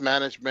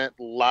mismanagement,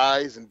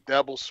 lies, and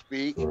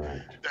doublespeak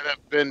that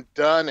have been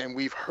done and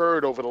we've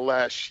heard over the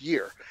last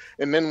year.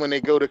 And then when they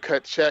go to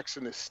cut checks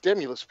in the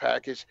stimulus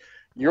package,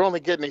 you're only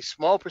getting a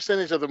small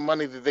percentage of the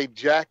money that they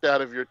jacked out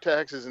of your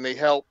taxes, and they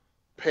help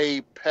pay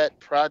pet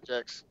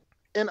projects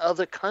in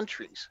other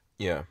countries.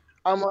 Yeah.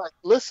 I'm like,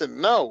 listen,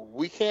 no,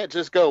 we can't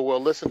just go,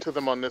 well, listen to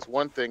them on this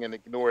one thing and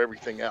ignore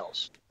everything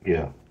else.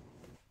 Yeah.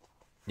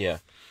 Yeah.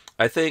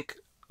 I think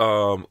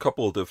a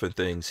couple of different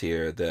things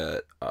here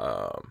that,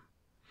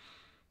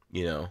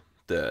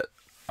 that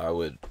I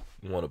would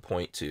want to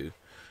point to.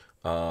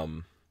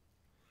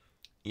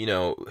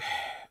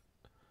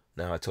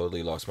 Now I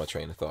totally lost my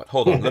train of thought.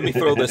 Hold on, let me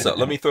throw this up.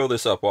 Let me throw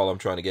this up while I'm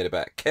trying to get it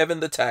back. Kevin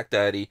the Tack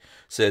Daddy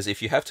says,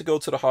 if you have to go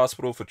to the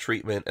hospital for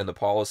treatment and the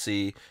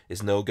policy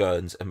is no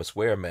guns and must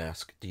wear a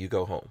mask, do you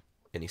go home?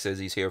 And he says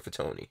he's here for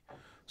Tony.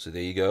 So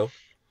there you go.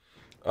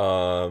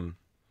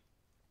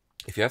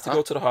 If you have to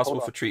go to the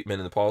hospital for treatment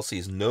and the policy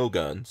is no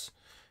guns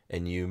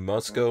and you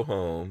must go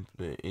home,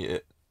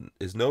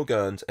 is no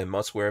guns and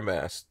must wear a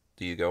mask,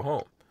 do you go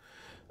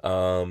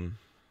home?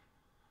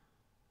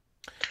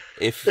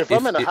 If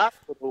I'm in a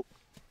hospital,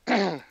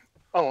 oh,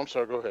 I'm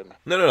sorry. Go ahead.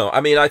 No.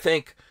 I mean, I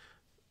think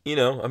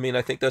I mean,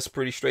 I think that's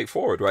pretty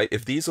straightforward, right?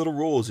 If these are the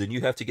rules and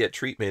you have to get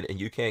treatment and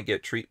you can't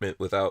get treatment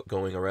without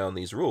going around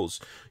these rules,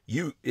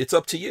 it's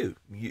up to you.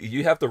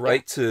 You have the Yeah.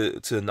 right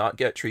to not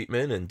get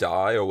treatment and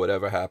die or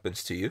whatever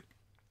happens to you,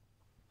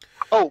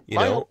 Oh,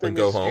 my whole and thing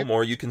go is home,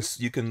 or you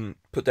can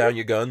put down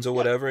your guns or yeah,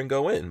 whatever and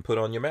go in, put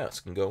on your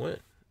mask and go in.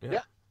 Yeah.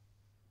 yeah,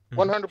 Hmm.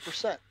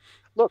 100%.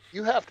 Look,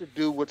 you have to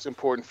do what's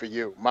important for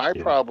you. My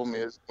Yeah. problem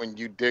is when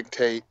you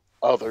dictate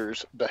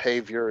others'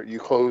 behavior, you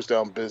close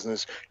down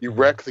business, you Hmm.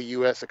 wreck the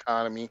U.S.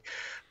 economy.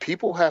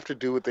 People have to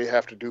do what they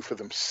have to do for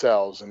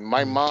themselves. And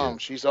my Hmm. Yeah. mom,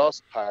 she's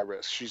also high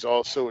risk. She's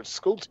also a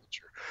school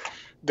teacher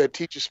that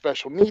teaches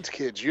special needs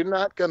kids. You're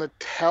not going to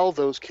tell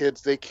those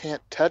kids they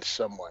can't touch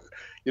someone.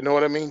 You know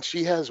what I mean?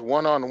 She has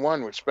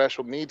one-on-one with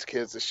special needs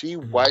kids that she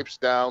Hmm. wipes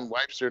down,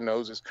 wipes their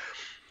noses.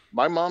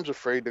 My mom's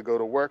afraid to go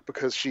to work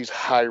because she's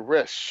high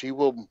risk. She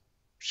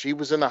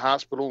was in the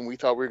hospital and we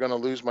thought we were going to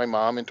lose my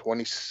mom in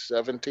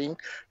 2017.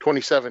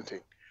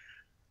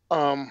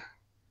 Um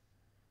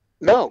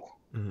no.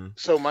 Hmm.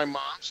 So my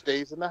mom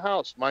stays in the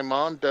house. My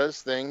mom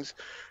does things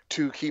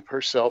to keep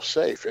herself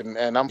safe, and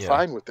I'm Yeah.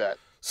 fine with that.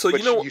 So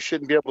But you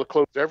shouldn't be able to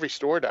close every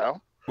store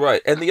down.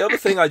 right. And the other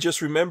thing I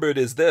just remembered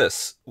is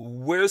this.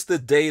 Where's the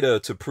data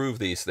to prove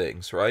these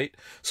things, right?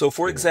 So,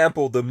 for Yeah.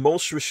 example, the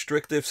most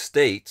restrictive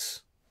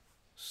states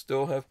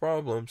still have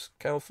problems.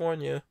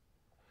 California,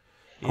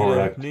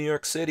 Correct. New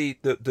York City,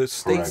 the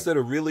states Correct. that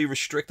are really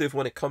restrictive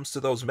when it comes to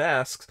those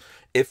masks,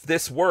 if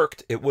this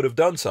worked, it would have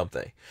done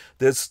something.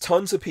 There's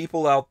tons of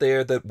people out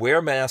there that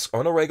wear masks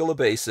on a regular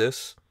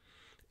basis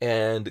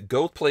and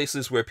go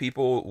places where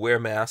people wear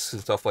masks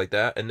and stuff like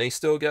that, and they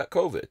still get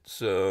COVID.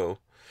 So,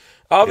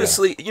 Yeah.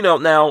 obviously,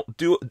 now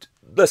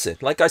listen,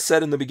 like I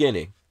said in the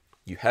beginning,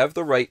 you have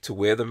the right to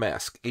wear the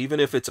mask, even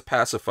if it's a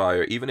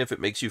pacifier, even if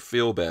it makes you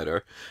feel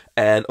better.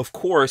 And of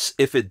course,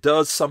 if it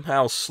does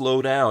somehow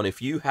slow down,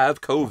 if you have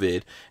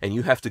COVID and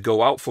you have to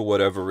go out for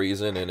whatever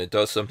reason and it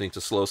does something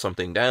to slow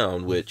something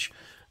down, which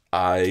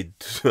I,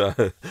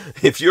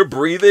 if you're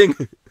breathing,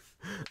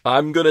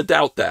 I'm gonna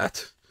doubt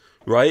that,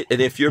 right?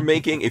 And if you're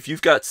making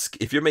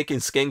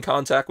skin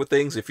contact with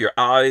things, if your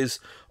eyes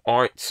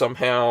aren't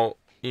somehow,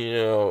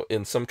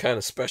 in some kind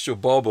of special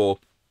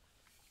bubble,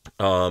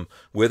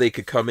 where they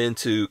could come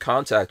into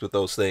contact with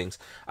those things,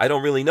 I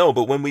don't really know.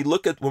 But when we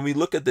look at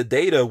the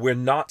data, we're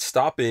not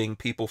stopping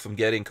people from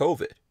getting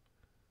COVID.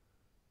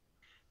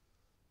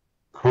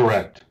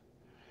 Correct.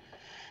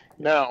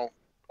 Now,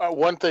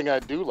 one thing I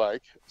do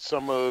like,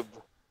 some of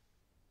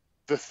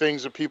the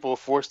things that people are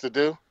forced to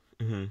do,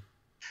 Hmm.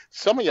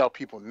 some of y'all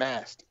people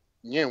nasty.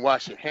 You didn't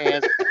wash your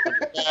hands in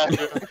the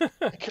bathroom.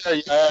 You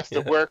carry your ass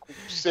to Yeah. work when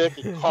you're sick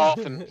and cough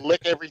and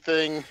lick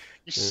everything.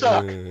 You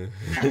suck.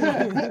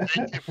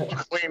 Make people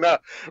clean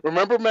up.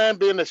 Remember, man,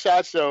 being the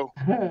SHOT Show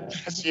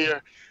last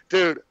year?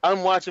 Dude,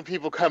 I'm watching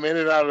people come in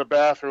and out of the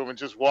bathroom and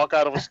just walk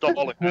out of a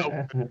stall and out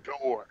the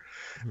door.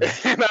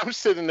 And I'm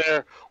sitting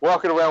there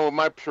walking around with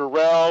my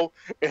Purell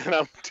and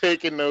I'm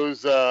taking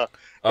those airborne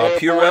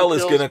Purell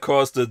is pills. gonna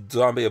cause the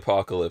zombie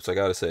apocalypse. I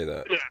gotta say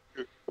that.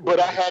 But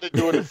I had it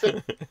doing the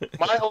thing.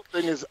 My whole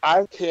thing is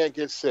I can't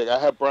get sick. I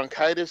have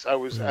bronchitis. I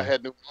Hmm.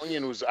 had pneumonia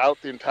and was out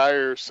the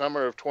entire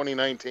summer of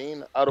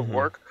 2019 out of Hmm.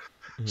 work.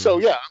 Hmm. So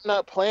yeah, I'm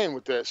not playing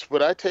with this,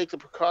 but I take the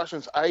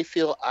precautions I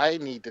feel I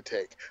need to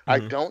take. I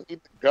Hmm. don't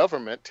need the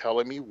government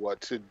telling me what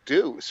to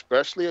do,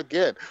 especially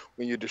again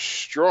when you're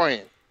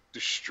destroying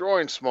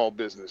small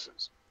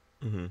businesses.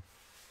 Hmm.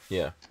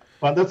 Yeah.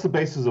 Well, that's the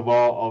basis of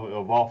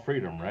all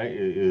freedom, right?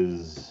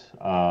 Is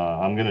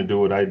I'm going to do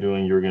what I do,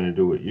 and you're going to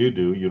do what you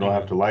do. You don't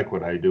have Hmm. to like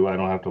what I do. I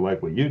don't have to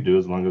like what you do,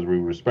 as long as we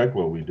respect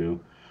what we do,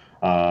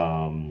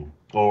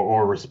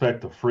 or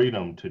respect the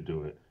freedom to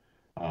do it.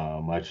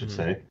 I should Hmm.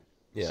 say.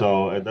 Yeah.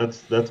 So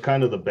that's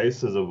kind of the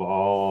basis of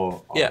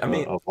all Yeah. I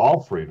mean, of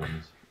all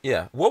freedoms.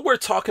 yeah. What we're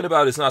talking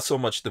about is not so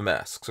much the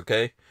masks,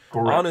 okay?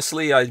 Correct.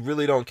 Honestly, I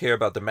really don't care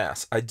about the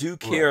masks. I do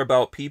care Right.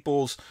 about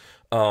people's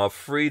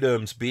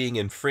freedoms being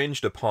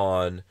infringed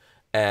upon,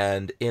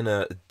 and in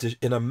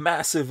a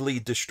massively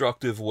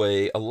destructive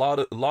way.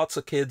 Lots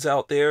of kids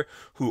out there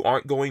who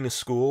aren't going to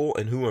school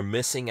and who are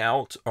missing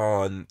out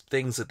on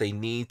things that they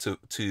need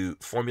to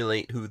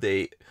formulate who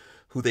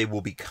they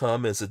will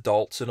become as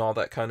adults and all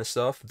that kind of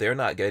stuff. They're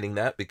not getting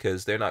that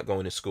because they're not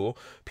going to school.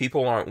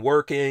 People aren't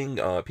working.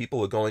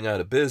 People are going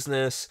out of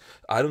business.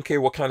 I don't care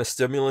what kind of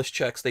stimulus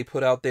checks they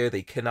put out there.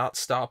 They cannot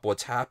stop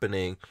what's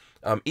happening.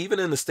 Even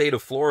in the state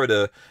of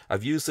Florida,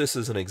 I've used this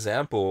as an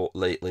example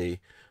lately.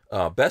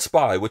 Best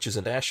Buy, which is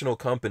a national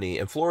company,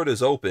 and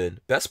Florida's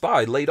open, Best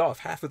Buy laid off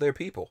half of their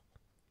people.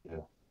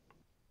 Yeah.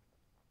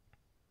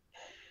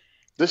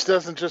 This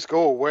doesn't just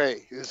go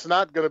away. It's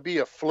not going to be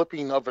a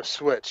flipping of a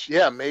switch.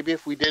 Yeah, maybe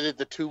if we did it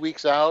the 2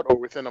 weeks out or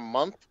within a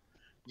month,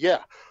 yeah.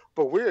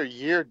 But we're a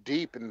year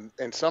deep, and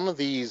some of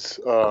these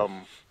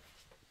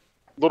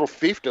little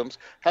fiefdoms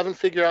haven't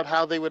figured out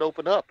how they would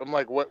open up. I'm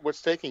like,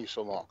 what's taking you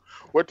so long?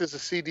 What does the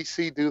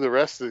CDC do the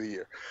rest of the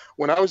year?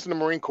 When I was in the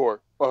Marine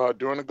Corps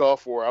during the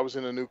Gulf War, I was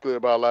in the nuclear,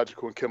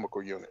 biological, and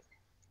chemical unit.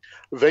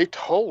 They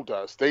told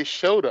us, they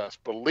showed us.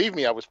 Believe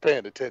me, I was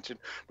paying attention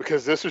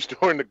because this was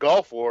during the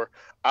Gulf War.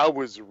 I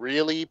was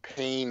really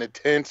paying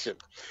attention.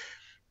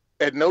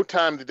 At no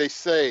time did they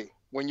say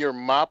when your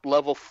MOP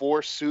level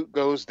 4 suit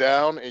goes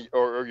down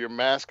or your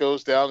mask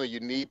goes down and you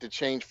need to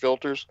change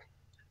filters,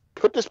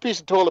 put this piece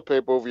of toilet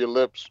paper over your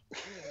lips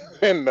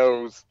and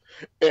nose,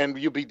 and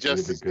you'll be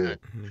just as good.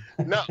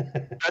 No,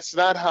 that's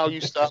not how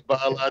you stop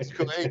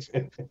biological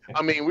aging.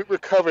 I mean, we were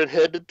covered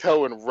head to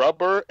toe in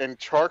rubber and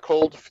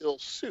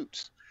charcoal-filled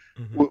suits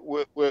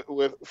with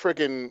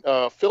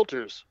freaking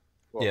filters.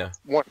 Well,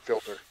 one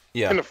filter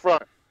in the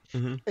front.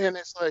 And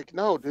it's like,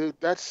 no, dude,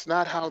 that's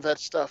not how that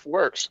stuff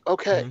works.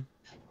 Okay,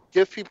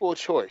 give people a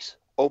choice.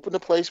 Open the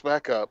place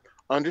back up.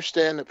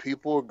 Understand that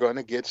people are going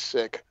to get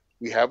sick.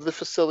 We have the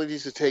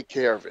facilities to take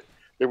care of it.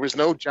 There was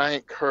no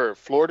giant curve.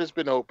 Florida's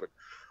been open.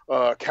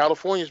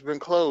 California's been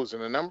closed,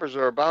 and the numbers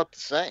are about the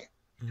same.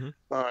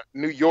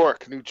 New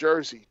York, New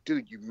Jersey,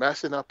 dude, you're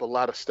messing up a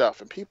lot of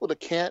stuff. And people that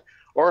can't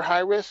or are high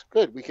risk,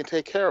 good, we can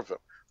take care of them.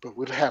 But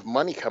we'll have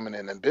money coming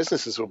in, and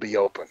businesses will be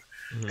open.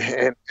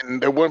 And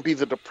there won't be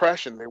the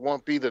depression. There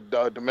won't be the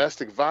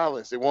domestic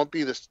violence. There won't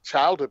be this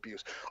child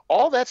abuse.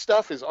 All that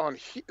stuff is on.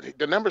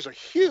 The numbers are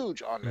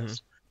huge on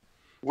this.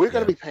 We're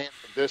going to be paying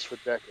for this for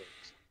decades.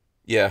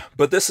 Yeah,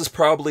 but this is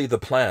probably the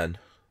plan.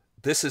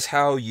 This is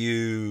how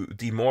you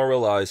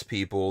demoralize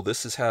people.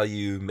 This is how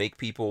you make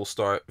people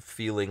start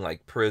feeling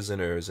like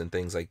prisoners and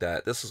things like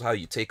that. This is how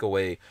you take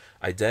away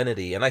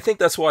identity. And I think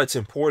that's why it's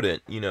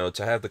important, you know,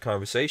 to have the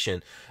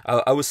conversation.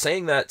 I was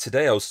saying that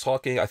today. I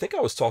think I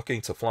was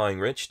talking to Flying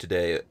Rich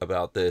today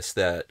about this,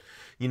 that,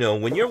 you know,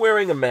 when you're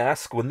wearing a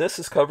mask, when this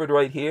is covered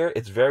right here,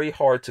 it's very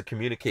hard to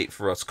communicate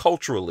for us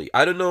culturally.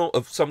 I don't know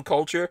of some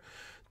culture.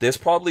 There's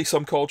probably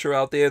some culture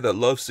out there that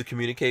loves to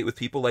communicate with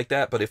people like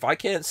that, but if I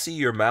can't see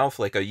your mouth,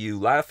 like, are you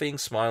laughing,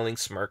 smiling,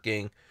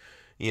 smirking,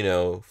 you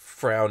know,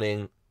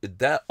 frowning,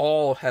 that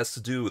all has to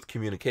do with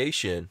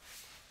communication.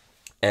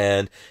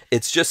 And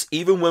it's just,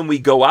 even when we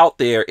go out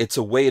there, it's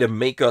a way to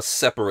make us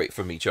separate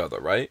from each other,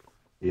 right?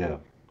 Yeah.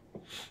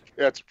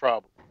 That's a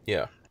problem.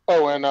 Yeah.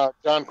 Oh, and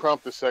John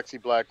Crump, the sexy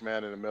black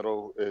man in the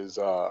middle, is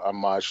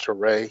homage to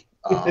Ray.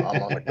 I'm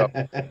on the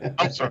cover.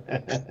 I'm sorry.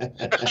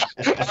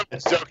 I'm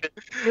just joking.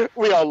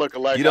 We all look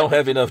alike. You don't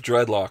have enough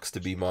dreadlocks to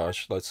be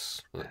Maj.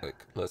 Let's. There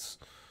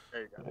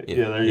you go.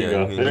 Yeah, there you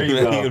go. There you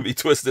go. You're gonna be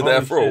twisting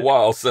that for a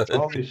while, son.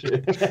 Holy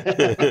shit.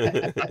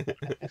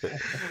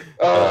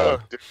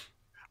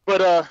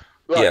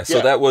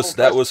 So that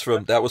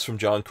was from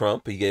John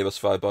Crump. He gave us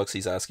 $5.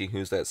 He's asking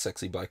who's that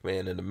sexy black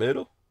man in the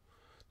middle.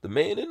 The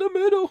man in the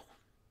middle.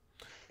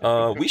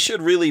 We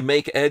should really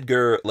make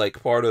Edgar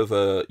like part of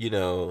a, you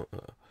know,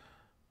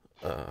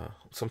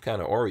 some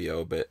kind of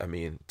Oreo, but I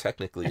mean,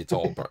 technically,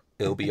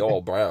 it'll be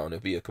all brown.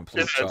 It'll be a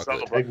complete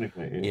chocolate.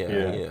 Technically,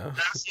 yeah.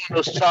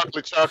 Those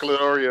chocolate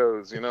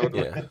Oreos, you know.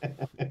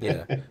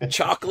 Yeah.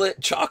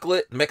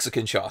 Chocolate,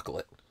 Mexican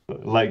chocolate.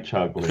 Light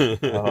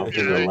chocolate.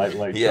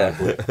 Light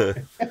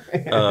chocolate.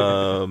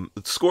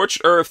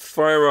 Scorched Earth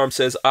Firearm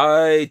says,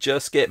 I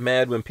just get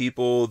mad when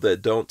people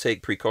that don't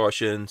take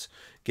precautions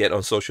get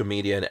on social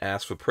media and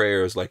ask for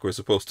prayers like we're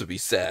supposed to be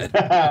sad.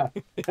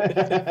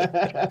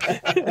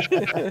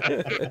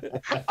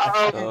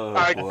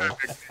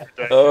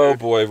 Oh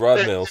boy,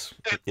 Rod Mills.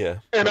 Yeah.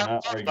 And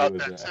I'm talking about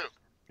that too.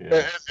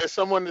 Yeah. As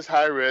someone that's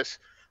high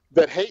risk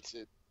that hates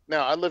it.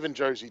 Now, I live in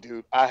Jersey,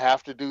 dude. I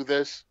have to do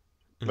this.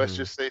 Let's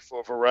just say for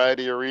a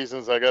variety of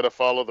reasons, I got to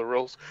follow the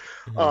rules.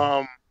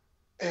 And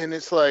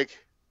it's like,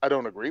 I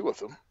don't agree with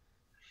them.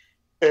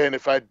 And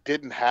if I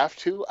didn't have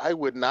to, I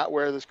would not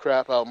wear this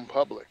crap out in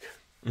public.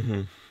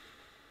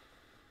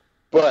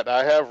 But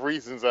I have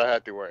reasons I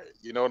had to wear it.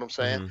 You know what I'm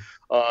saying?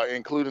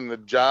 Including the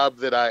job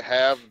that I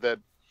have that,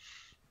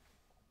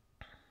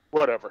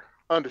 whatever,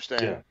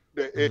 understand. Yeah.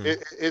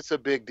 It's a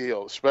big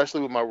deal,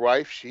 especially with my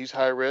wife. She's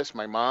high risk.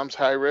 My mom's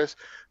high risk.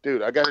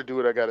 Dude, I got to do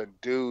what I got to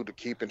do to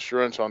keep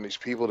insurance on these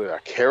people that I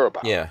care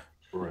about. Yeah.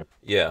 Right.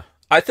 Yeah.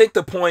 I think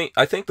the point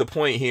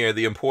here,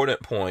 the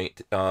important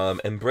point,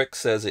 and Brick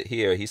says it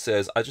here. He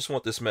says, I just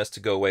want this mess to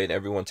go away and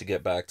everyone to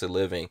get back to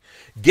living.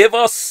 Give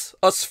us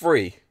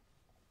free.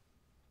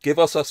 Give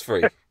us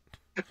free.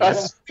 A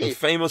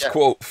famous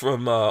quote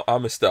from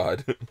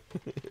Amistad.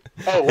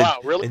 Oh, wow,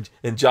 really?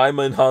 and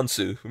Jaima and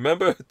Hansu.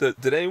 Remember,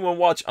 did anyone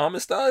watch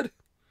Amistad?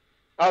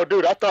 Oh,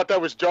 dude, I thought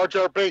that was Jar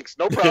Jar Binks.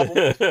 No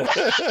problem.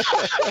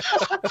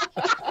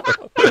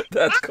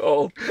 That's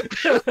cold.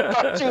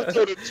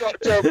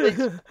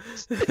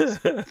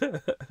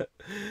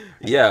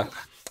 Yeah.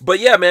 But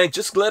yeah, man,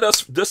 just let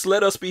us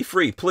be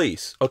free,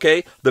 please.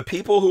 Okay? The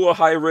people who are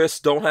high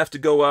risk don't have to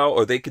go out,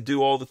 or they could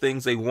do all the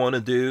things they want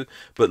to do,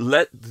 but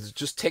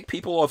just take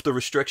people off the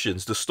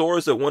restrictions. The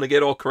stores that want to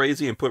get all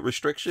crazy and put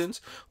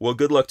restrictions, well,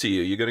 good luck to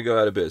you. You're going to go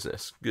out of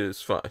business.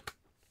 It's fine.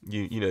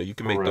 You know, you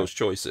can make those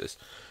choices.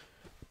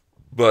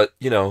 But,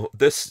 you know,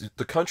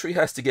 the country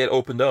has to get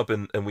opened up,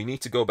 and we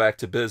need to go back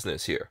to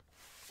business here.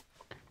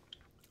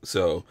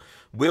 So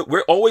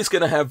we're always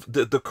going to have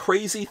the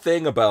crazy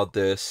thing about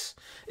this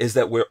is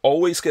that we're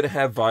always going to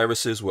have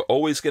viruses. We're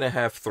always going to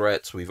have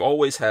threats. We've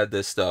always had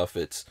this stuff.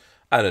 It's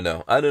I don't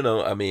know.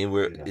 I mean,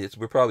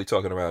 we're probably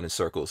talking around in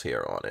circles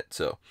here on it.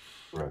 So,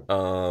 Right.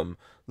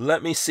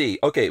 let me see.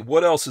 Okay,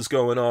 what else is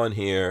going on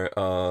here?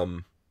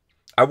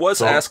 I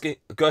was asking.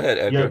 Go ahead,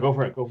 Edgar. Yeah, go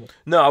for it. Go for it.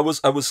 No, I was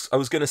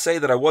going to say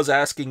that I was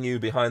asking you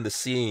behind the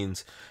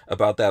scenes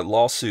about that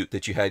lawsuit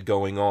that you had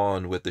going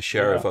on with the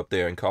sheriff up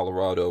there in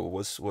Colorado.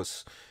 What's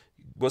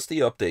the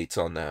updates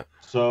on that?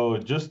 So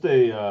just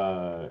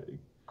a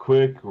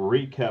quick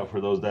recap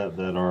for those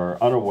that are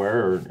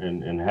unaware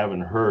and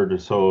haven't heard.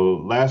 So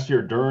last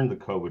year during the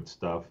COVID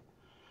stuff,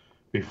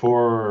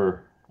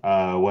 before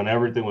when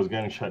everything was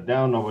getting shut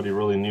down, nobody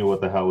really knew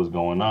what the hell was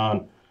going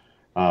on.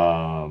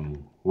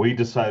 We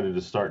decided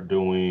to start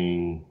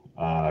doing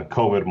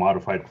COVID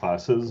modified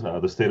classes.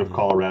 The state of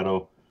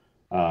Colorado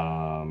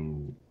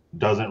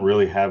doesn't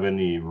really have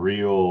any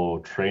real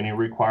training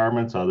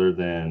requirements other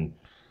than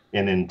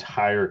an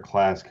entire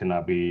class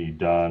cannot be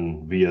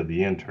done via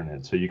the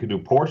internet. So you could do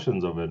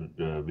portions of it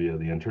via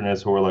the internet.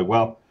 So we're like,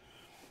 well,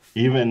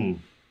 even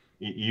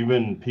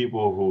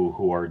people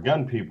who are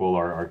gun people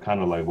are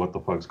kind of like, what the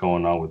fuck's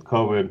going on with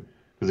COVID?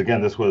 Because again,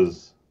 this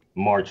was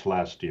March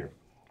last year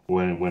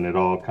when it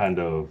all kind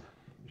of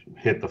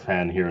hit the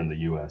fan here in the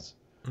U.S.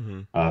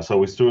 So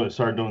we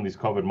started doing these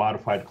COVID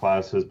modified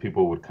classes.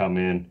 People would come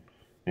in,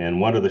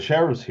 and one of the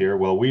sheriffs here,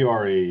 well, we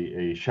are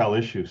a shall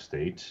issue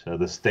state.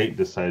 The state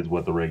decides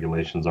what the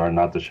regulations are,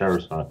 not the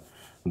sheriff's.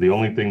 The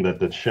only thing that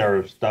the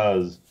sheriffs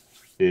does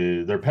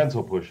is they're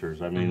pencil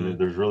pushers. I mean,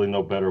 there's really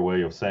no better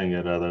way of saying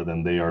it other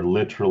than they are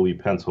literally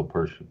pencil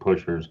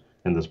pushers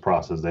in this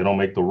process. They don't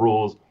make the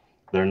rules.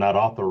 They're not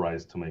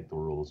authorized to make the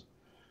rules.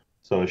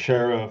 So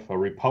a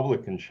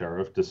Republican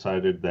sheriff,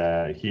 decided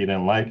that he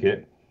didn't like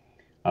it,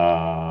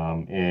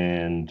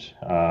 and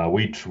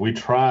we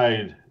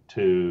tried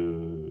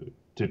to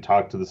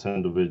talk to this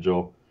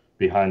individual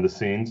behind the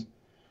scenes,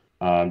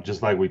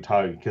 just like we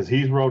talked, because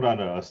he wrote on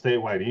a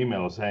statewide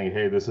email saying,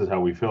 "Hey, this is how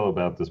we feel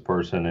about this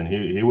person," and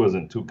he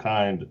wasn't too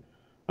kind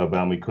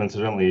about me.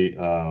 Coincidentally,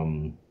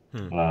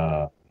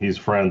 he's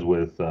friends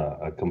with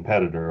a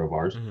competitor of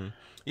ours.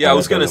 Yeah, I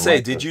was gonna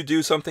say, did you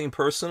do something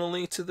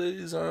personally to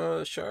these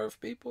sheriff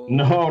people?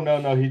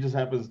 No. He just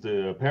happens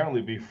to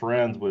apparently be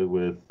friends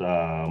with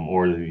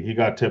or he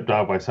got tipped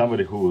off by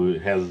somebody who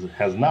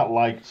has not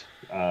liked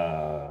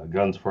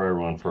Guns for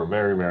Everyone for a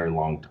very, very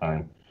long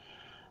time.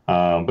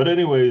 But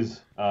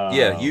anyways,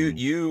 yeah,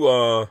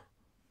 you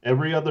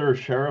every other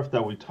sheriff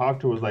that we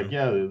talked to was like,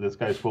 yeah, this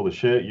guy's full of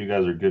shit. You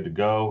guys are good to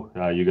go.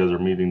 You guys are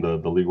meeting the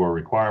legal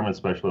requirements,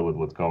 especially with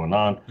what's going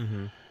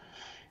on.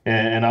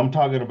 And I'm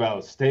talking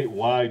about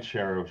statewide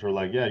sheriffs who are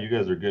like, yeah, you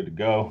guys are good to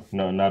go.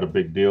 No, not a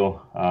big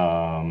deal.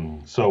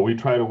 So we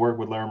try to work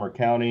with Larimer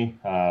County.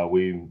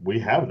 We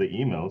have the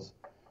emails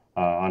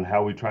on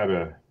how we try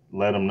to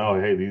let them know,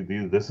 hey,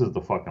 this is the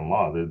fucking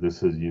law.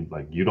 This is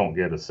you don't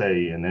get a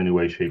say in any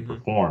way, shape, or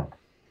form.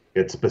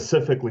 It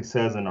specifically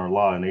says in our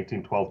law in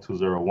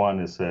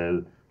 1812-201, it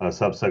says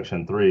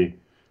subsection 3,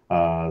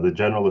 the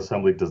General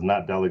Assembly does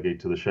not delegate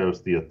to the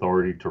sheriffs the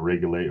authority to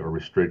regulate or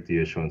restrict the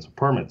issuance of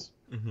permits.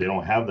 They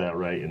don't have that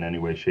right in any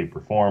way, shape,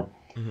 or form.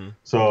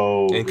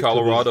 So in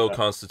Colorado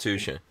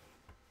Constitution,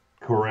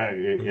 correct.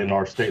 In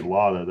our state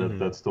law,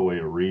 that's the way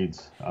it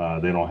reads.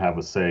 They don't have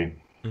a say,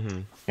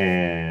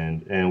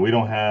 and we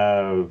don't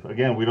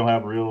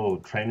have real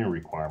training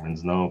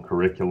requirements. No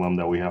curriculum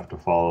that we have to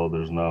follow.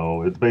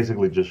 It's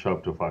basically just show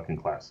up to a fucking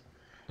class.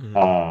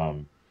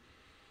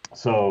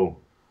 So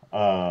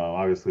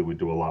obviously we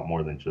do a lot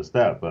more than just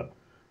that, but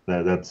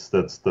that's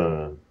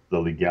the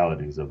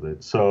legalities of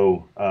it.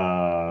 So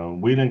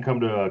we didn't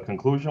come to a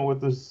conclusion with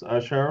this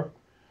sheriff,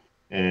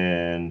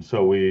 and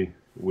so we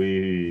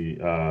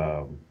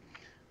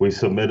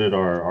submitted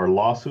our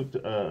lawsuit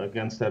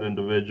against that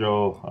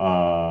individual.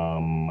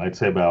 I'd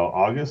say about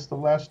August of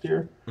last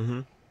year,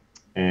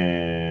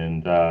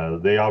 and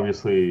they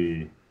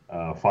obviously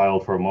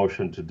filed for a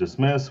motion to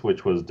dismiss,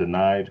 which was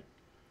denied.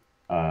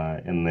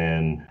 And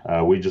then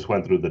we just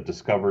went through the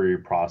discovery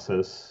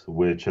process,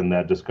 which in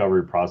that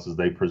discovery process,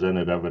 they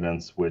presented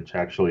evidence which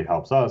actually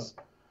helps us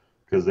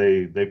because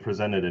they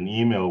presented an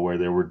email where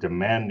they were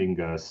demanding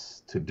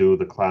us to do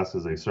the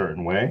classes a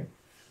certain way,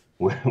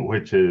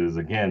 which is,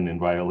 again, in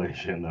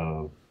violation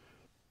of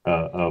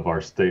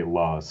our state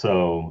law.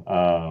 So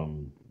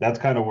that's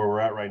kind of where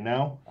we're at right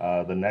now.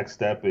 The next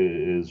step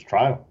is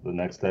trial. The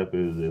next step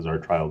is our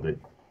trial date.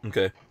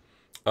 Okay.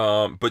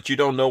 But you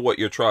don't know what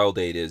your trial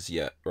date is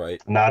yet,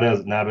 right? Not as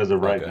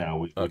of right now.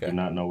 We do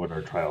not know what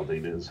our trial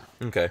date is.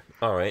 Okay.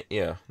 All right.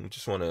 Yeah. We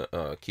just want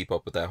to keep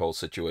up with that whole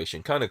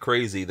situation. Kind of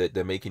crazy that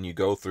they're making you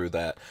go through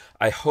that.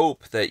 I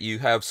hope that you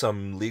have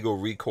some legal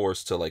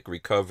recourse to like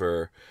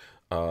recover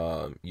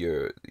the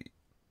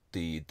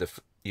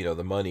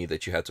money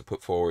that you had to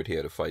put forward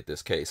here to fight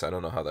this case. I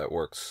don't know how that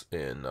works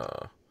in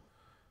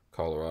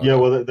Colorado. Yeah,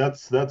 well,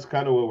 that's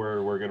kind of what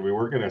we're going to be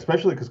working at,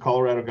 especially because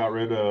Colorado got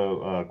rid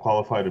of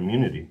qualified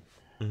immunity.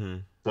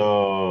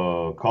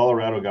 So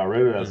Colorado got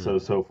rid of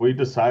that. So if we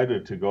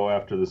decided to go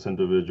after this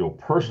individual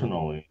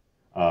personally,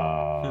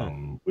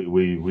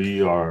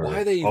 we are.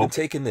 Why are they even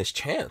taking this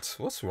chance?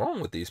 What's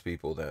wrong with these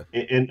people then?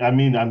 And I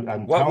mean, I'm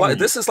telling you,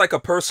 this is like a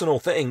personal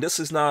thing. This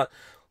is not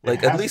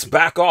like, at least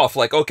back off.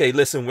 Like, okay,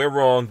 listen, we're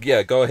wrong.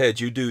 Yeah, go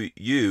ahead, you do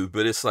you.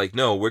 But it's like,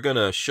 no, we're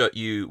gonna shut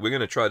you. We're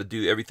gonna try to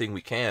do everything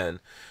we can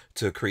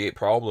to create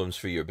problems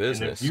for your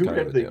business. And if you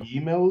read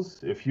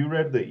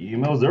the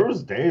emails, there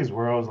was days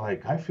where I was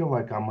like, I feel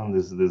like I'm on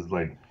this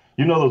like,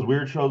 you know, those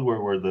weird shows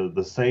where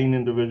the sane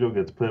individual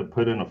gets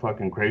put in a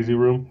fucking crazy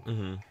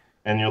room,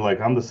 and you're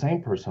like, I'm the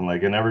same person,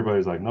 like, and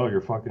everybody's like, no,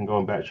 you're fucking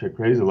going batshit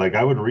crazy. Like,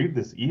 I would read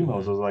this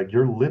emails, I was like,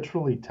 you're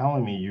literally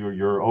telling me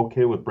you're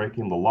okay with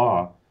breaking the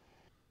law,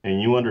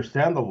 and you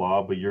understand the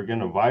law, but you're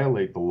gonna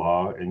violate the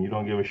law, and you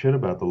don't give a shit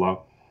about the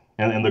law.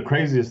 And the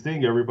craziest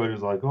thing, everybody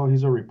was like, "Oh,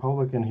 he's a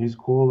Republican. He's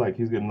cool. Like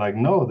he's getting like,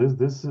 no,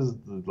 this is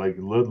like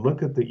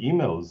look at the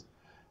emails.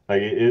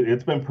 Like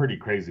it's been pretty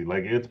crazy.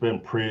 Like it's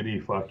been pretty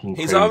fucking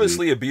crazy. He's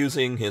obviously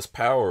abusing his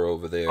power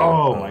over there.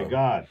 Oh my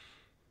God.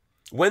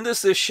 When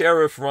does this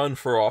sheriff run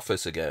for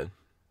office again?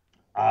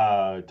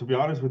 To be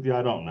honest with you,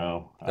 I don't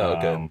know.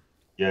 Okay.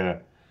 Yeah.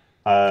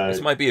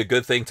 This might be a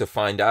good thing to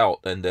find out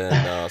and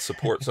then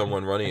support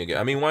someone running again.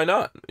 I mean, why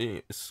not?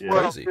 It's crazy.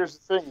 Well, here's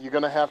the thing: you're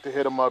gonna have to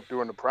hit him up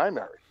during the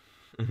primary.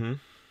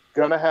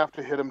 Gonna have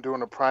to hit him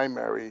during a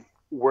primary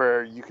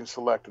where you can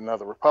select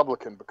another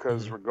Republican,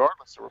 because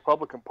regardless, the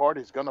Republican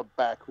Party is gonna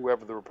back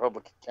whoever the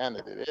Republican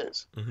candidate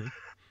is.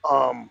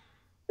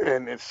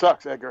 And it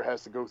sucks Edgar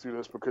has to go through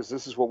this, because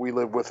this is what we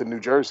live with in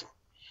New Jersey.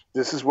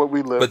 This is what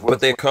we live with.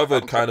 But they're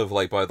covered kind of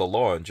like by the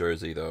law in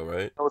Jersey, though,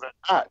 right? No, they're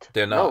not.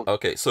 They're not? No.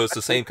 Okay, so it's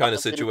the same kind of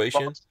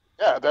situation?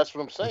 Yeah, that's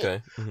what I'm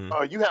saying.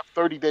 Okay. You have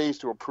 30 days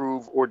to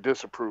approve or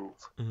disapprove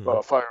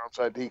a firearms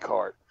ID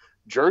card.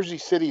 Jersey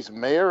City's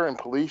mayor and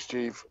police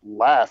chief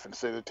laugh and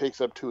say that it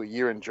takes up to a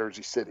year in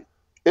Jersey City.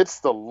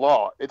 It's the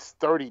law. It's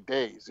 30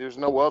 days. There's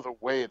no other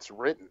way it's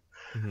written.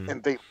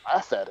 And they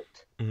laugh at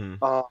it.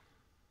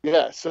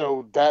 Yeah,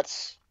 so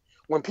that's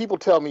when people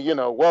tell me, you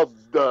know, well,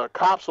 the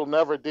cops will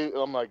never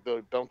do. I'm like,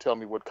 don't tell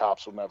me what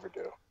cops will never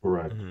do.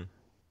 Right.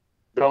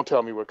 Don't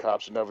tell me what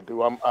cops will never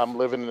do. I'm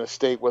living in a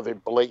state where they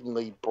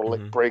blatantly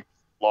break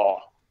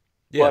law.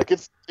 Yeah. Like,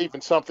 it's even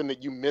something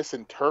that you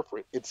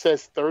misinterpret. It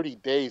says 30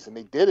 days, and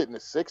they did it in the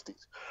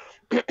 60s.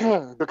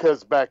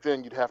 Because back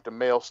then you'd have to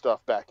mail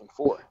stuff back and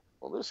forth.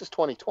 Well, this is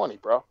 2020,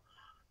 bro.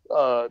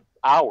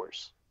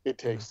 Hours it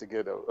takes to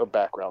get a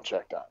background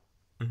check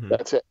done.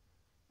 That's it.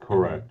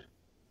 Correct.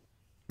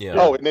 Yeah.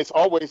 Oh, and it's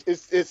always,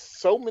 it's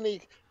so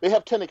many, they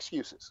have 10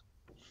 excuses.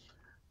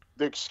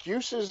 The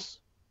excuses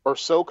are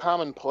so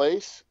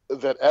commonplace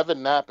that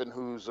Evan Nappen,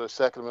 who's a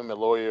Second Amendment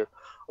lawyer,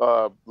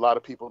 a lot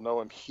of people know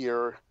him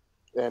here,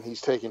 and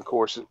he's taking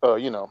courses,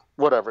 you know,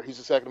 whatever. He's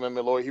a Second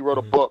Amendment lawyer. He wrote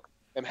a book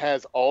and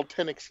has all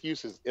 10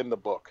 excuses in the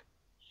book.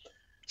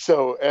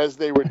 So as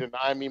they were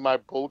denying me my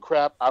bull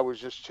crap, I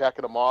was just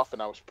checking them off,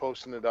 and I was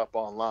posting it up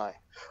online.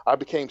 I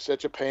became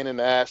such a pain in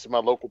the ass to my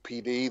local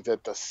PD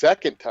that the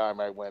second time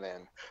I went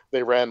in,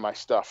 they ran my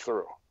stuff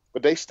through.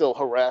 But they still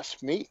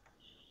harassed me.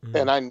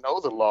 And I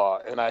know the law,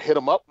 and I hit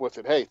them up with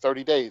it. Hey,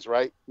 30 days,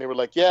 right? And they were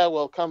like, yeah,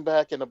 well, come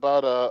back in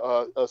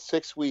about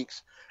 6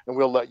 weeks, and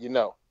we'll let you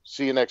know.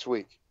 See you next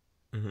week.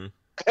 And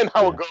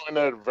I would go in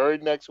there the very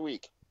next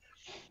week.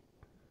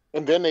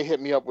 And then they hit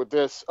me up with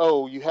this.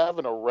 Oh, you have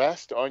an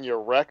arrest on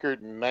your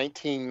record in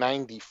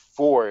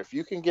 1994. If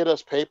you can get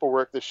us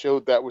paperwork that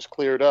showed that was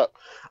cleared up.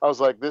 I was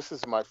like, this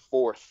is my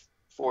fourth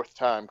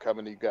time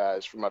coming to you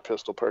guys for my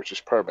pistol purchase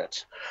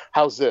permits.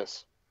 How's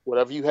this?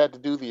 Whatever you had to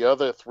do the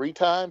other 3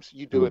 times,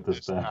 you do it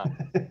this time.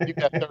 You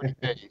got 30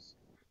 days.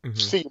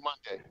 See you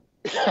Monday.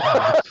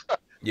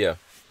 Yeah.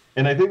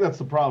 And I think that's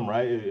the problem,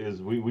 right?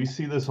 Is we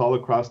see this all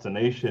across the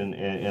nation,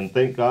 and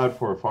thank God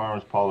for a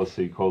Firearms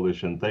Policy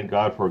Coalition. Thank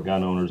God for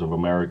Gun Owners of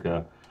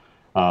America,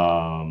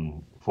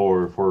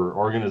 for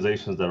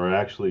organizations that are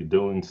actually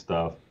doing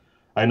stuff.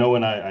 I know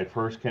when I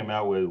first came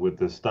out with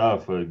this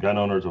stuff, Gun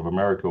Owners of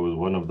America was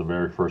one of the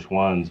very first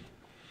ones.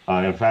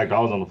 In fact, I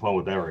was on the phone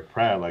with Eric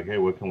Pratt, like, hey,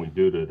 what can we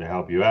do to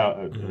help you out?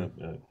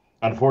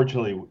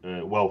 Unfortunately,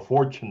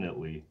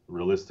 fortunately,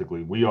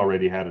 realistically, we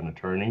already had an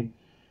attorney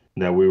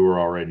that we were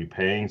already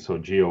paying, so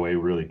GOA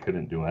really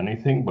couldn't do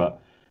anything.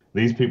 But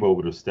these people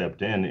would have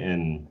stepped in,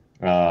 and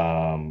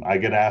I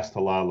get asked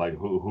a lot, like,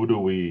 who do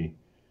we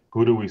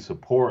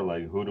support?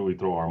 Like, who do we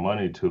throw our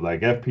money to? Like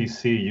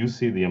FPC, you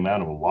see the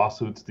amount of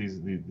lawsuits these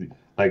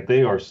like,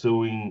 they are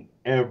suing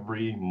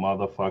every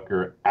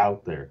motherfucker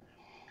out there.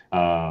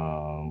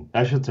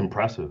 That shit's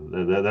impressive.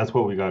 That's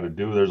what we got to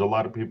do. There's a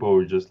lot of people who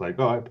are just like,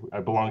 oh,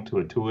 I belong to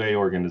a 2A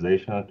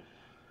organization.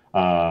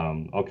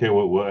 Okay,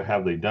 what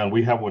have they done?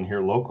 We have one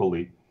here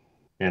locally,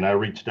 and I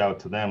reached out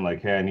to them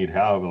like, hey, I need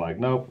help. And like,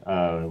 nope,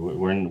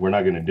 we're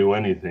not going to do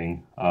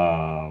anything.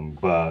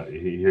 But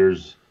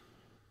here's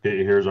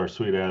here's our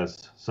sweet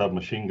ass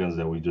submachine guns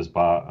that we just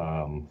bought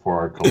for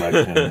our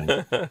collection.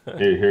 And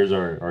here's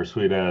our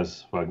sweet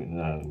ass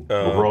fucking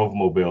Rove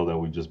mobile that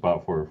we just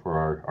bought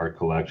for our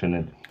collection.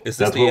 And is this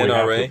that's the what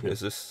NRA? we have to. Is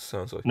this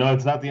sounds like? No,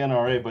 it's not the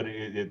NRA, but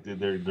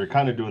they're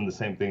kind of doing the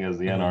same thing as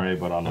the NRA,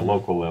 but on a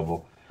local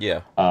level.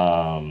 Yeah.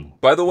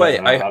 By the way,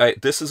 I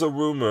this is a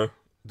rumor.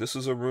 This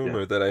is a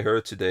rumor that I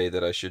heard today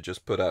that I should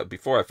just put out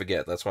before I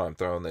forget. That's why I'm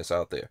throwing this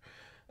out there.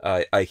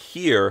 I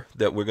hear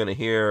that we're gonna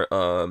hear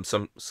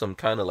some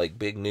kind of like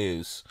big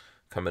news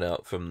coming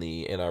out from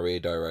the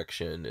NRA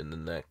direction in the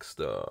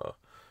next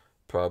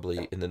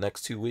probably in the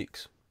next 2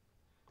 weeks.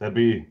 That'd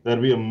be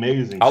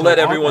amazing. I'll let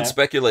everyone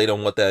speculate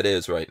on what that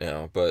is right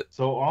now, but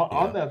so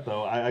on that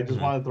though, I just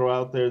want to throw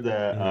out there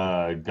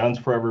that Guns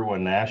for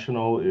Everyone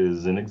National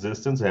is in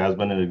existence. It has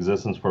been in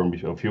existence for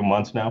a few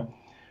months now.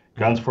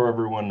 Guns for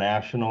Everyone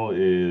National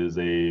is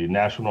a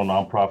national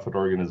nonprofit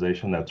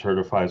organization that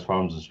certifies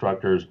firearms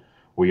instructors.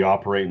 We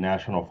operate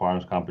national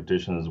firearms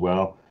competition as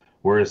well.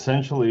 We're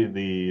essentially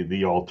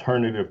the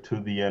alternative to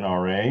the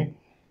NRA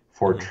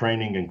for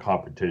training and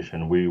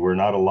competition. We're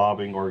not a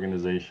lobbying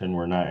organization.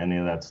 We're not any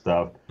of that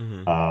stuff.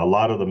 A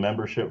lot of the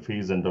membership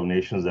fees and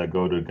donations that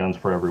go to Guns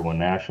for Everyone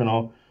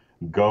National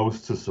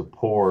goes to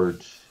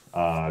support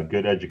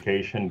good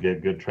education,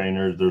 get good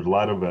trainers. There's a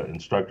lot of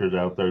instructors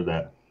out there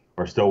that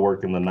are still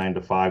working the 9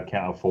 to 5,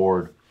 can't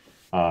afford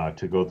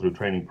to go through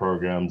training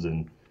programs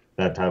and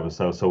that type of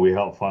stuff. So we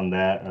help fund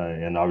that,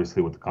 and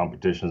obviously with the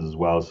competitions as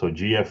well. So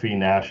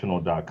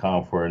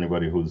gfenational.com for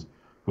anybody who's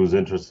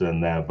interested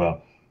in that.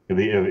 But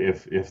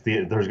if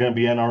there's going to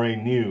be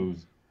NRA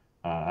news,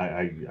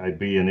 I'd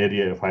be an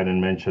idiot if I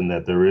didn't mention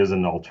that there is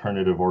an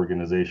alternative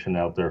organization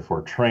out there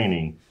for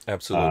training.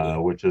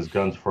 Absolutely. Which is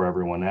Guns for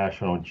Everyone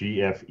National.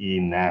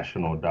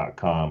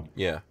 gfenational.com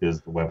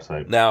is the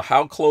website. Now,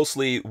 how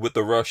closely with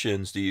the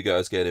Russians do you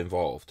guys get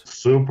involved?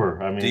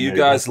 Super. I mean, do you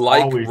guys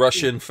like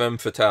Russian femme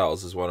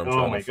fatales is what I'm trying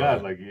to find.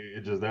 Oh my God, like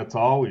that's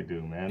all we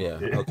do, man. Yeah,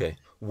 okay.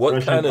 What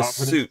Russian kind of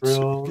suits?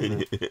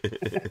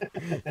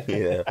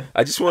 Yeah,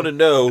 I just want to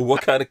know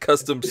what kind of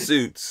custom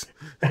suits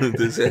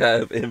does it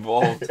have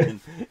involved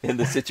in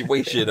the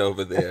situation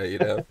over there, you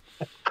know?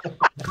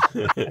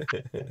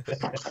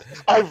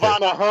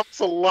 Ivana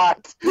humps a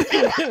lot.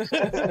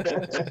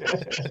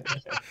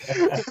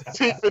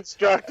 Chief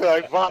instructor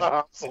Ivana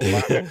humps a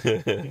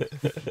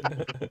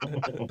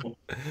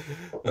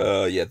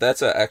lot. Yeah,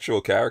 that's an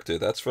actual character.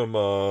 That's from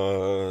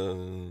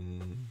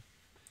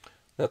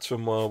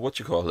what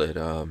you call it?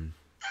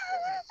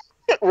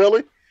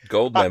 Really?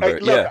 Gold member.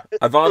 Yeah.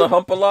 Ivana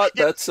Humpalot.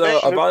 That's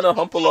Ivana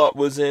Humpalot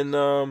was in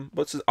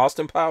what's his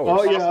Austin Powers.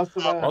 Oh yeah,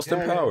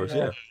 Austin Powers,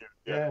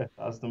 yeah.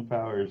 Austin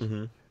Powers.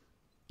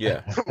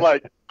 Yeah.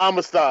 Like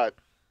Amistad.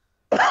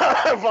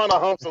 Ivana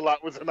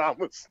Humpalot was in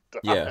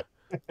Amistad. Yeah.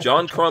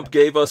 John Crump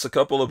gave us a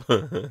couple of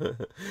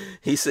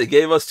he said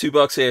gave us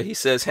 $2 here. He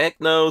says, Hank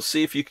knows,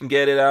 see if you can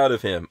get it out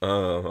of him.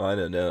 Oh, I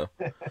don't know.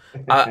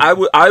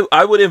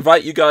 I would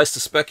invite you guys to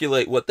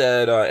speculate what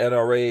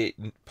that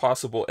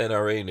possible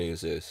NRA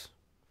news is.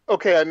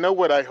 Okay, I know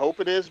what I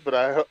hope it is, but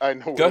I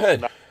know. Go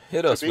ahead,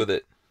 hit us with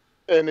it.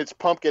 And it's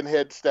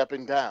Pumpkinhead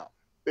stepping down.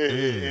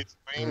 It's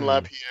Wayne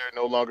LaPierre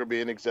no longer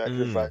being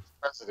executive vice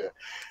president.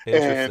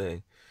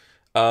 Interesting.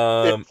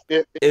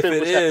 If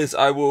it is,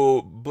 I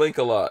will blink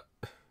a lot.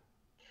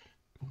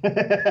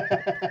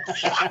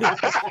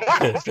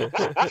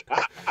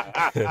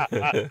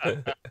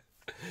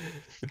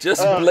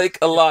 Just blink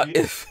a lot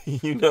if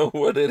you know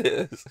what it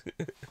is.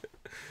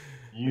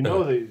 You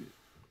know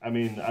I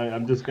mean,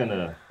 I'm just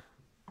gonna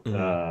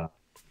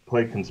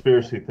play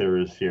conspiracy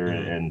theorist here,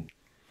 and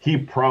he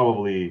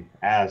probably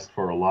asked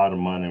for a lot of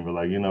money. And we're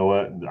like, you know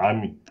what?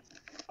 I'm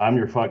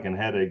your fucking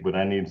headache, but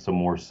I need some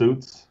more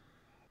suits.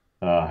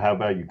 How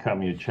about you cut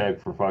me a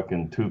check for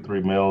fucking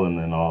 $2-3 mil, and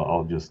then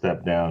I'll just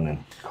step down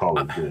and call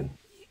it good.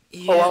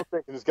 Yeah. Oh, I'm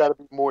thinking it's got to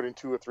be more than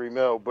 $2 or $3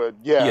 mil, but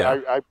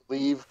I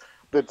believe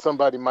that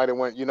somebody might have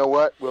went, you know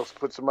what? We'll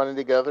put some money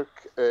together,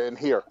 and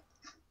here,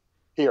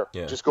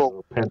 just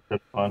go.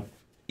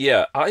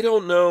 Yeah, I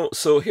don't know.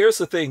 So here's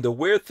the thing: the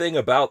weird thing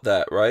about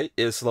that, right,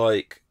 is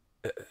like,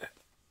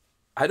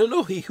 I don't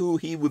know who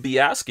he would be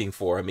asking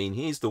for. I mean,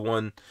 he's the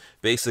one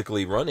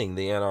basically running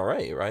the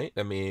NRA, right?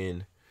 I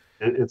mean.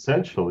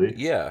 Essentially,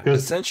 yeah.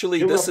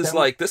 Essentially, this is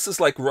like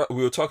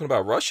we were talking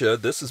about Russia.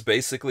 This is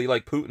basically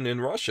like Putin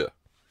in Russia.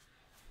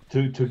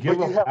 To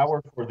give up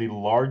power for the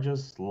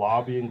largest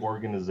lobbying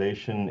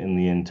organization in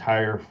the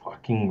entire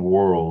fucking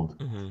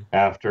world.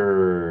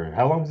 After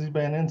how long has he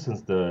been in?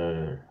 Since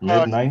the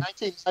mid-90s?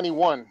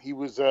 1991. He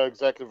was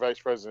executive vice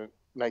president.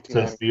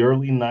 Since the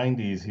early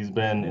 90s, he's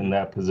been in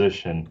that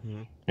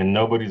position, and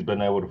nobody's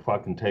been able to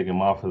fucking take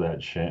him off of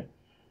that shit.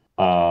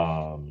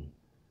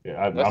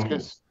 That's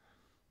because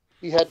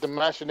he had the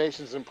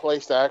machinations in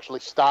place to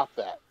actually stop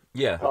that.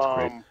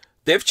 Yeah,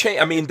 they've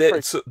changed. I mean,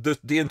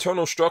 the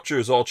internal structure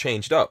is all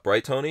changed up,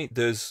 right, Tony?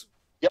 There's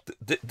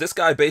this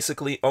guy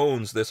basically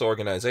owns this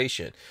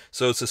organization,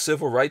 so it's a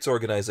civil rights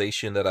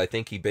organization that I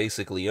think he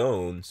basically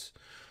owns.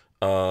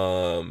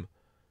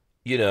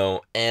 You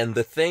know, and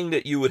the thing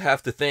that you would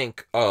have to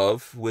think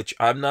of, which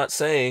I'm not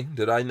saying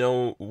that I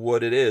know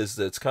what it is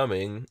that's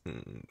coming,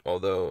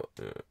 although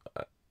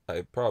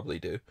I probably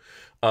do.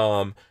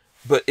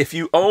 But if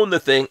you own the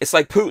thing, it's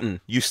like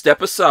Putin. You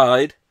step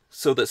aside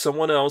so that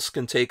someone else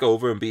can take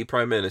over and be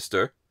prime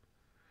minister,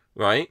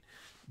 right?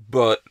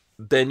 But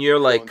then you're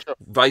like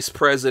vice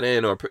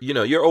president, or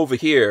you're over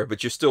here,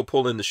 but you're still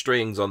pulling the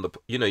strings on the,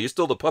 you're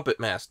still the puppet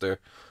master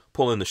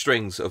pulling the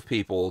strings of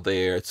people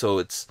there. So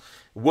it's,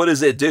 what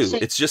does it do?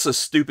 It's just a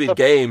stupid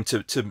game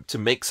to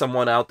make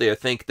someone out there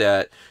think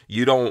that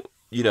you don't,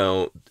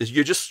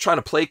 you're just trying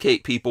to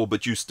placate people,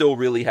 but you still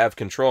really have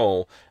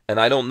control. And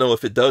I don't know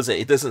if it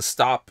doesn't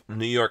stop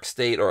New York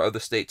State or other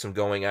states from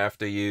going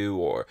after you,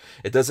 or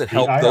it doesn't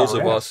help those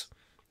of us.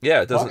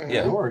 Yeah, it doesn't. New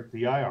York,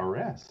 the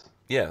IRS.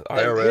 Yeah,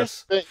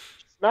 IRS. It's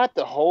not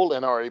the whole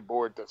NRA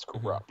board that's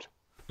corrupt,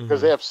 because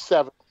they have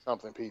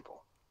 70-something people.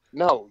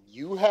 No,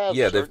 you have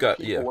they've got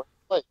people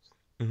in place.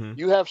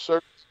 You have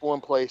certain people in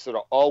place that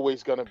are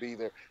always going to be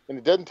there, and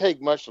it doesn't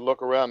take much to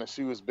look around and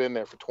see who's been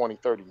there for 20,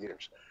 30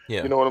 years.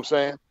 You know what I'm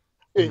saying?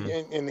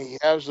 And he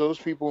has those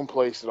people in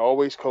place that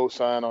always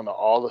co-sign on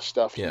all the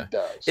stuff he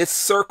does. It's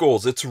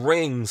circles, it's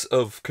rings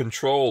of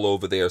control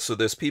over there. So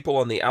there's people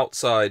on the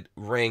outside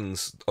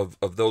rings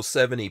of those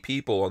 70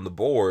 people on the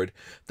board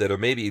that are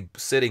maybe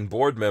sitting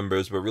board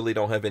members but really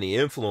don't have any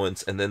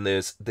influence. And then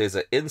there's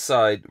an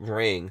inside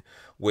ring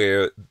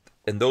where,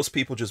 and those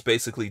people just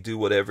basically do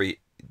whatever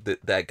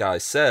that guy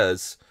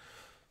says.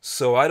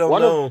 So I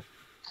don't know.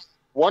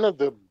 One of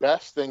the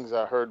best things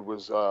I heard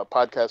was a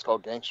podcast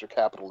called Gangster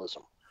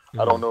Capitalism.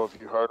 I don't know if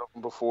you heard of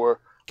them before.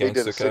 They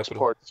did a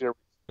 6-part series.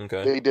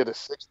 Okay. They did a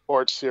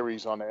 6-part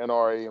series on the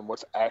NRA and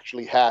what's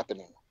actually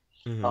happening.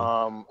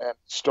 And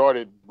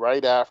started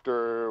right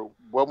after,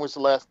 when was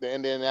the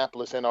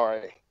Indianapolis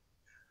NRA?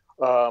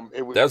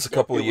 That was a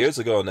couple of years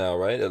ago now,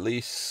 right? At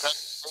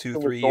least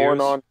 2-3 years.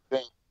 Going on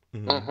then.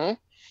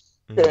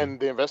 And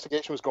the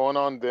investigation was going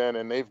on then,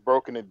 and they've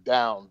broken it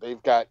down.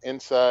 They've got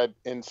inside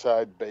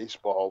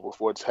baseball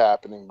with what's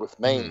happening with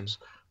names.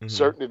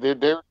 Certainly,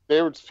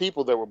 there was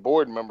people that were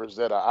board members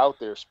that are out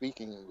there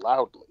speaking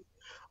loudly.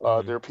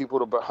 There are people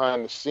that are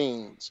behind the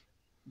scenes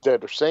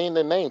that are saying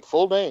their name,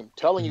 full name,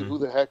 telling you who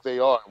the heck they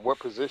are and what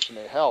position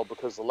they held.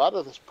 Because a lot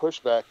of this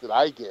pushback that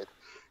I get,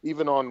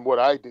 even on what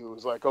I do,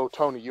 is like, oh,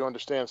 Tony, you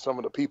understand some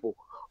of the people,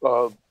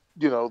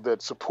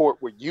 that support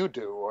what you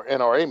do, or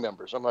NRA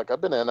members. I'm like,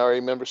 I've been an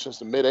NRA member since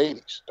the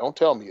mid-'80s. Don't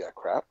tell me that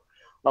crap.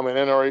 I'm an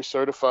NRA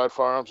certified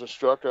firearms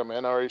instructor. I'm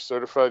an NRA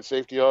certified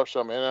safety officer.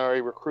 I'm an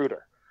NRA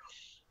recruiter.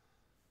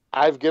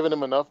 I've given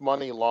them enough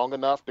money long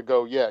enough to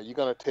go, yeah, you're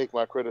going to take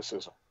my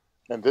criticism.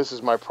 And this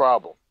is my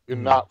problem. You're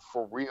not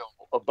for real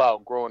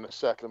about growing the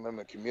Second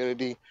Amendment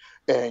community,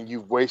 and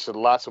you've wasted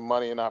lots of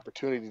money and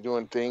opportunity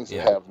doing things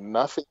that have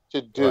nothing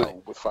to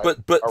do with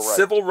fighting. But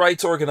civil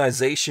rights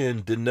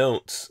organization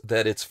denotes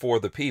that it's for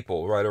the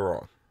people, right or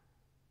wrong?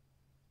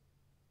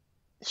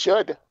 It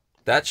should.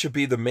 That should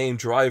be the main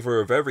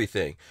driver of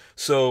everything.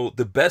 So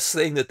the best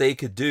thing that they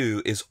could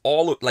do is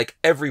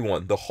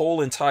everyone, the whole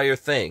entire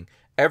thing,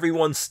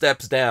 everyone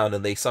steps down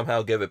and they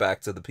somehow give it back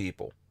to the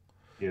people.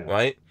 Yeah.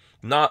 Right?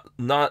 Not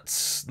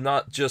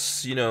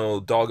just,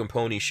 dog and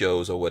pony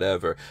shows or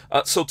whatever.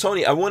 So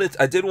Tony,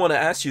 I did want to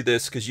ask you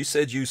this, because you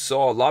said you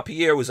saw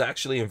LaPierre was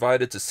actually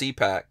invited to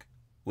CPAC,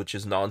 which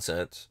is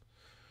nonsense.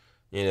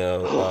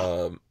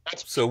 So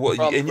what?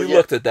 And you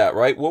looked at that,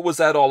 right? What was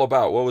that all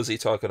about? What was he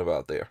talking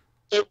about there?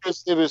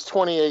 It was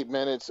 28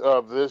 minutes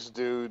of this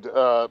dude,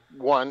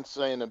 one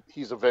saying that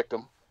he's a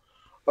victim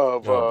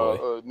of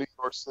New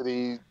York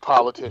City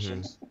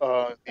politicians.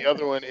 The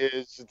other one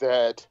is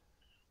that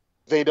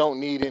they don't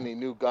need any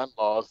new gun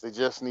laws. They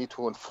just need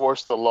to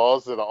enforce the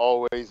laws that are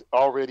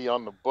already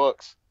on the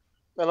books.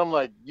 And I'm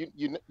like,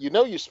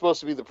 you're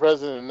supposed to be the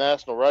president of the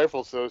National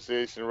Rifle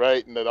Association,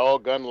 right? And that all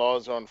gun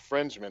laws are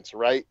infringements,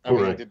 right? I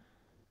mean,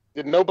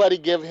 did nobody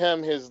give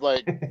him his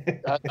what's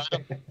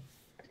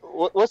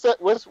that?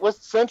 What's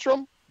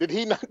Centrum? Did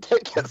he not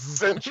take a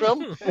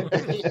Centrum?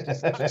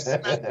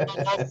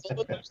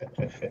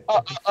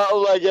 I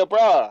was like, yeah,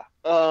 brah.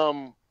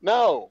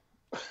 No.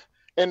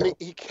 And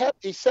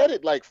he said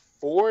it like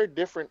 4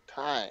 different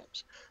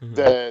times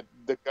that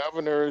the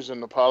governors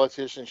and the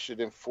politicians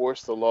should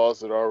enforce the laws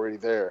that are already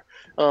there.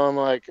 I'm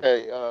like,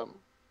 hey,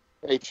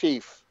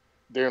 Chief,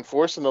 they're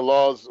enforcing the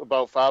laws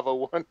about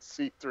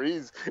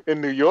 501c3s in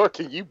New York,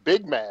 and you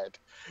big mad.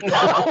 They're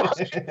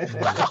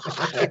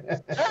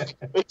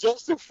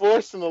just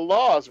enforcing the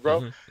laws,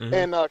 bro.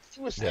 And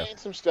he was saying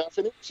some stuff,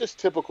 and it was just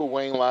typical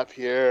Wayne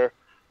LaPierre.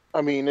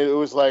 I mean, it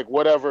was like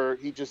whatever.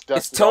 He just does.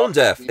 It's tone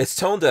deaf. It's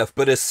tone deaf.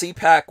 But as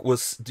CPAC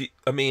was,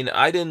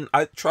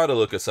 I try to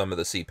look at some of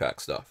the CPAC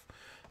stuff.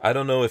 I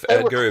don't know if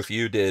Edgar, if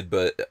you did,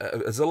 but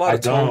there's a lot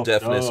of tone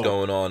deafness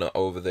going on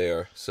over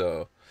there.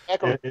 So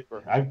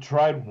I've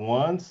tried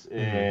once,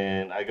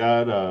 and I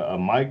got a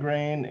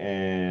migraine,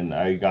 and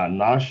I got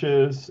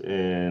nauseous,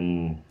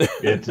 and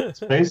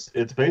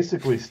it's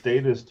basically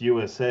statist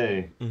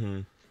USA.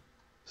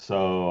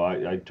 So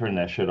I turned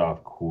that shit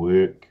off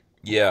quick.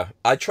 Yeah,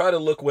 I try to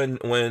look when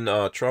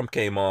Trump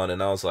came on,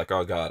 and I was like,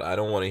 oh God, I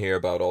don't want to hear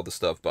about all the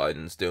stuff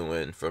Biden's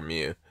doing from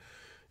you.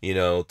 You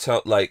know,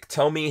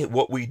 tell me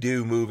what we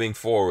do moving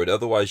forward.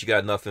 Otherwise, you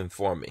got nothing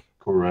for me.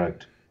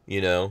 Correct.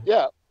 You know.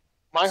 Yeah,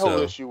 my whole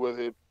So issue with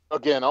it,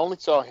 again, I only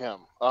saw him.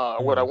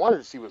 What I wanted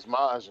to see was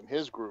Maj and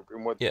his group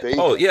and what yeah. they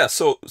Oh think. yeah.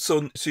 So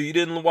you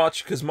didn't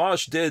watch because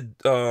Maj did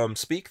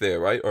speak there,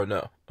 right? Or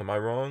no? Am I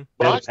wrong?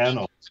 Maj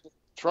Panel.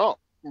 Trump.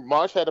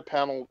 Maj had a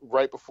panel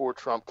right before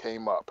Trump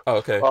came up. Oh,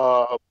 okay.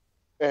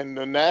 And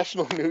the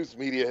national news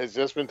media has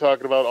just been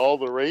talking about all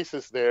the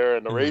racists there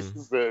and the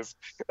racists this.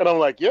 And I'm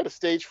like, you had a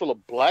stage full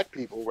of black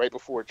people right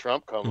before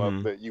Trump come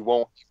up that you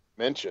won't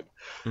mention.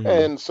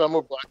 And some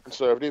are black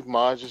conservative.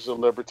 Maj is a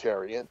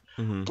libertarian.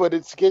 But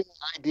it's getting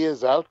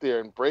ideas out there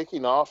and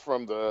breaking off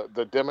from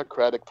the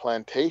Democratic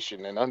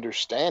plantation and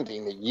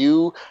understanding that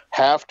you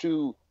have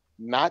to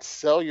not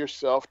sell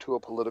yourself to a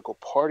political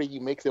party. You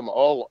make them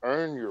all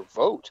earn your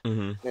vote.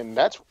 And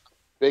that's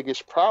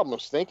biggest problem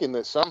is thinking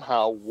that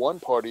somehow one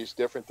party is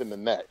different than the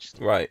next.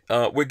 Right.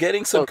 We're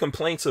getting some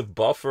complaints of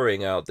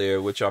buffering out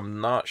there, which I'm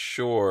not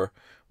sure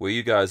where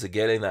you guys are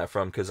getting that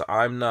from, because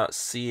I'm not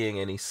seeing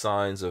any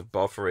signs of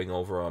buffering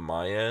over on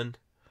my end.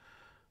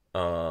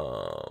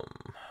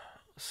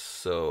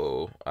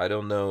 So I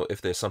don't know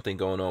if there's something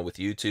going on with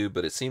YouTube,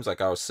 but it seems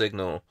like our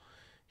signal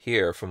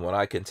here, from what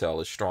I can tell,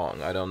 is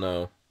strong. I don't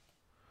know.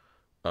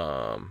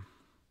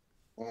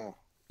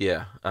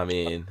 Yeah, I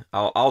mean,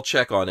 I'll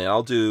check on it.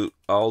 I'll do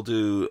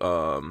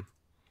a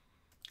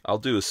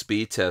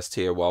speed test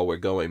here while we're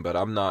going, but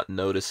I'm not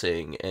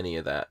noticing any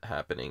of that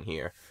happening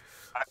here.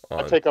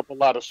 I take up a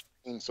lot of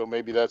screen, so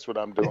maybe that's what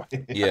I'm doing.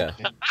 Yeah,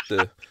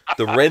 the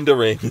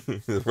rendering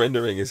the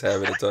rendering is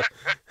having a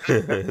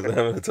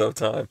tough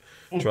time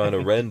trying to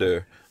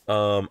render.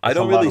 I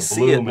don't really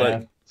see it,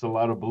 man. It's a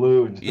lot of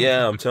blue.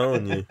 Yeah, I'm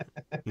telling you,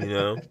 you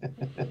know.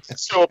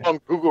 Show up on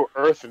Google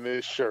Earth in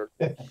this shirt.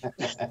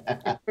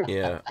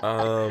 Yeah.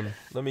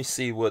 Let me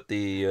see what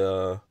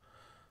the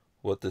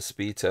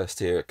speed test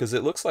here, because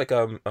it looks like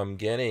I'm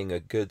getting a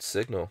good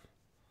signal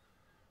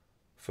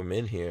from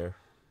in here.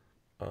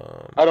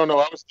 I don't know.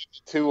 I was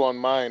getting 2 on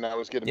mine. I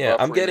was getting. Yeah,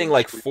 I'm getting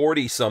like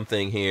 40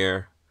 something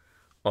here.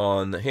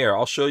 Here,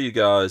 I'll show you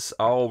guys.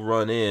 I'll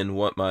run in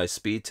what my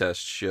speed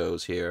test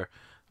shows here.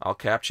 I'll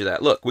capture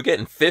that. Look, we're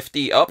getting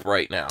 50 up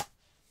right now.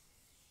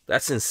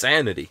 That's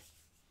insanity.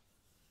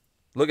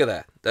 Look at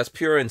that. That's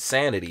pure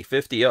insanity.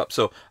 50 up.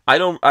 So I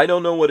don't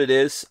know what it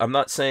is. I'm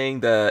not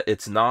saying that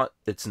it's not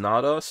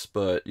us,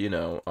 but you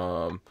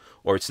know,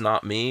 or it's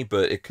not me,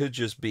 but it could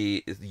just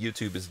be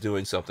YouTube is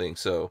doing something.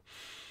 So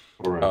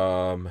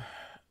I'm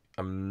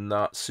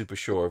not super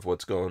sure of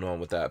what's going on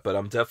with that, but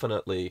I'm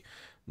definitely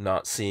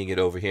not seeing it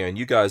over here, and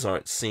you guys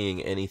aren't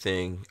seeing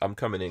anything. I'm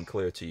coming in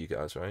clear to you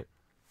guys, right?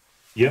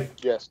 Yep.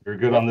 Yes. You're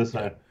good on this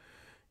side.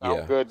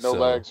 Yeah. Good. No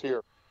lags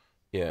here.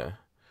 Yeah.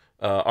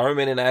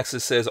 Armin in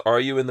Axis says, "Are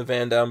you in the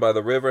van down by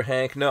the river,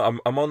 Hank?" No,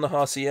 I'm on the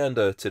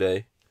hacienda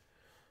today,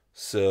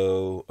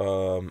 so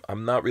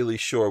I'm not really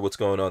sure what's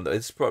going on.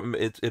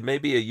 It may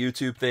be a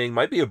YouTube thing,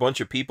 might be a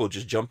bunch of people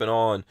just jumping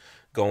on,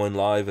 going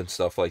live and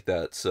stuff like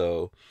that.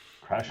 So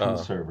crashing the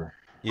server.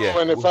 Yeah.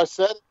 Oh, and if I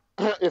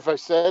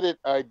said it,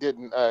 I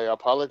didn't. I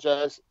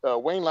apologize.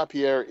 Wayne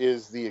LaPierre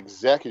is the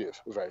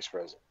executive vice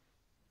president.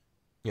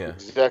 Yeah.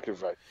 Executive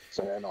vice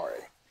president,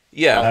 NRA.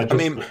 Yeah,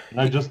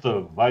 not just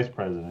the vice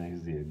president;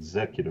 he's the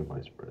executive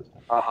vice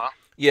president.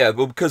 Yeah,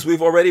 well, because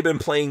we've already been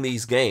playing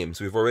these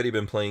games. You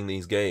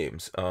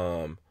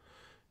know,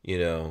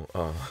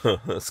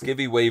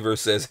 Skivvy Waver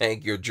says,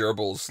 "Hank, your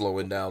gerbil's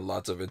slowing down.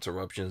 Lots of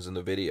interruptions in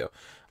the video."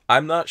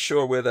 I'm not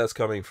sure where that's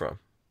coming from.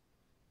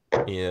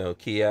 You know,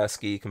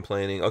 Kiaski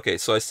complaining. Okay,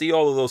 so I see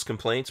all of those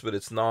complaints, but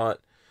it's not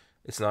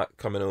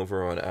coming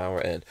over on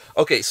our end.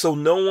 Okay, so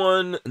no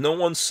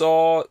one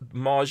saw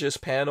Maj's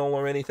panel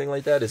or anything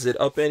like that. Is it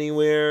up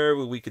anywhere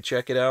we could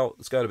check it out?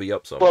 It's got to be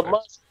up somewhere.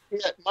 Well,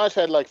 Maj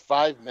had like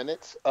 5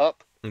 minutes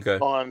up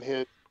on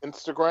his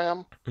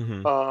Instagram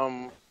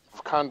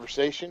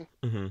conversation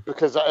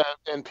because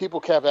and people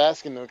kept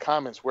asking in the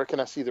comments, "Where can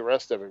I see the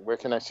rest of it? Where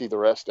can I see the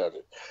rest of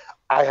it?"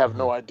 I have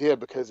no idea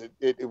because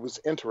it was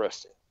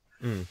interesting.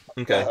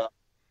 Okay.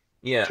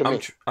 Yeah,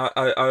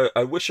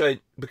 I wish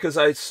because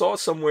I saw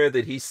somewhere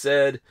that he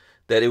said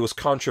that it was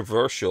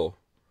controversial.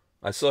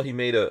 I saw he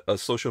made a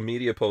social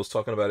media post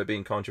talking about it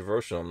being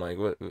controversial. I'm like,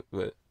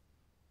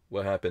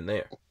 what happened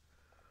there?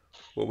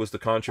 What was the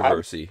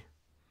controversy?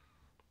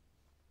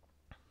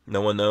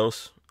 No one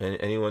knows?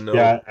 Anyone know?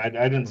 Yeah, I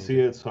didn't see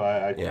it, so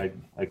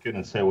I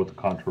couldn't say what the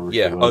controversy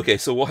was. Yeah, okay,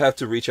 so we'll have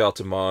to reach out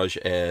to Maj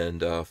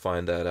and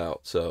find that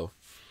out. So,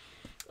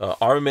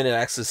 Armin in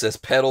Axis says,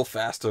 "Pedal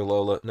faster,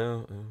 Lola."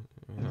 No.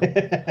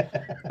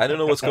 I don't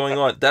know what's going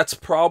on. That's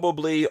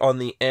probably on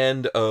the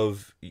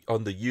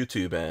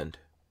YouTube end.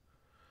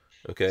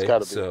 Okay,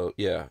 so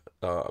yeah,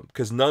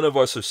 because none of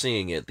us are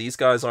seeing it. These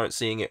guys aren't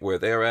seeing it where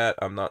they're at.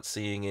 I'm not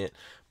seeing it,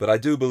 but I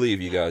do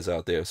believe you guys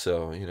out there.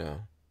 So you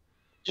know.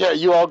 Yeah,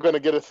 you all going to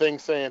get a thing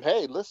saying,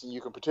 "Hey, listen,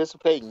 you can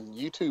participate in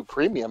YouTube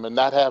Premium and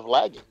not have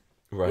lagging."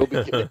 Right.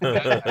 We'll be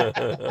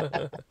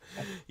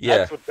Yeah.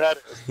 That's what that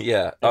is.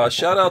 Yeah.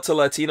 Shout out to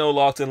Latino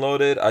Locked and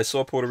Loaded. I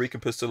saw Puerto Rican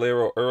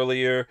Pistolero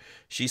earlier.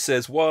 She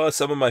says, "What?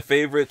 Some of my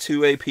favorite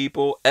 2A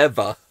people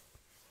ever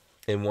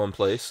in one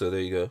place." So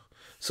there you go.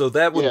 So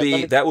that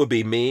would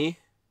be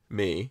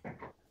me,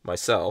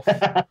 myself,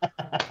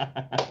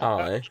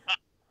 I,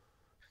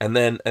 and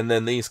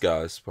then these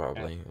guys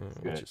probably,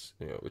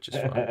 which is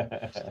fine.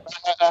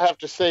 I have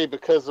to say,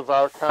 because of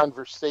our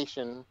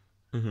conversation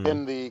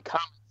in the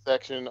comment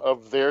section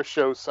of their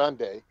show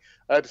Sunday,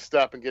 I had to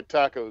stop and get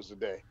tacos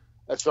today.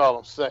 That's all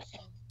I'm saying.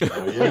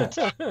 Oh, yeah.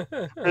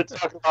 We're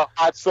talking about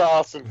hot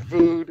sauce and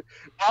food.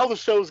 All the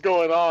show's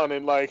going on,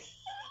 and like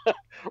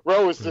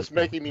Ro is just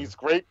making these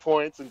great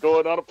points and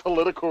going on a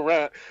political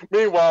rant.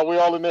 Meanwhile,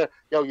 we're all in there.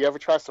 Yo, you ever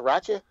try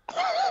sriracha?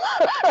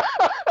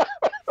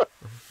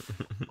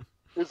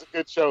 It's a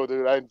good show,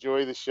 dude. I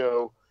enjoy the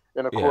show,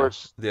 and of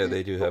course, yeah,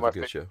 they do have a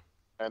good show.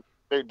 And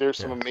there's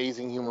some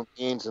amazing human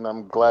beings, and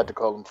I'm glad to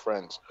call them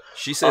friends.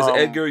 She says,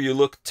 "Edgar, you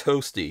look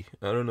toasty."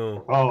 I don't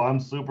know. Oh, I'm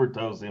super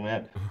toasty,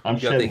 man. I'm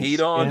got the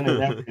heat on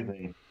and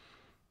everything.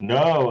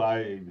 No,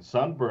 I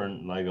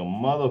sunburned like a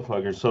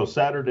motherfucker. So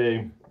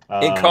Saturday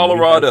in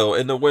Colorado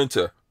in the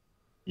winter.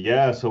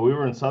 Yeah, so we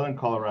were in Southern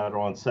Colorado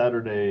on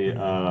Saturday.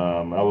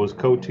 I was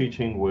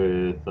co-teaching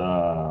with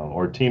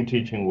or team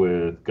teaching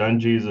with Gun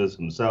Jesus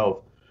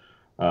himself,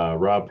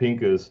 Rob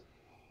Pincus.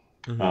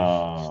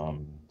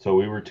 So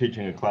we were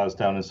teaching a class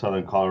down in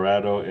Southern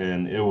Colorado,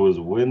 and it was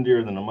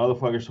windier than a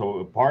motherfucker.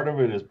 So part of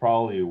it is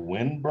probably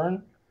wind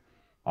burn,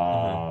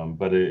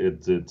 but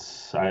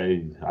it's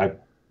I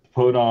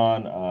put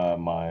on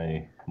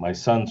my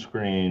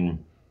sunscreen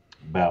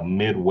about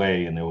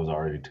midway, and it was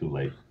already too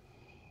late.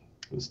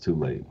 It was too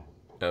late.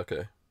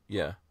 Okay.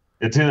 Yeah.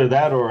 It's either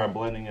that or I'm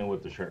blending in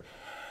with the shirt.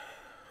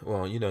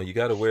 Well, you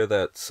got to wear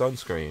that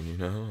sunscreen.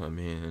 I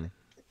mean.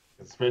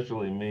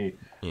 Especially me.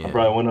 Yeah. I'm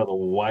probably one of the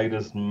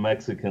whitest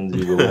Mexicans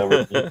you will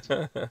ever meet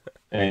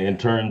in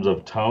terms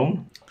of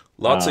tone.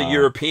 Lots of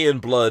European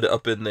blood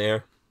up in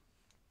there.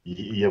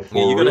 Yeah,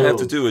 you're gonna have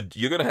to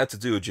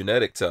do a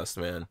genetic test,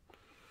 man.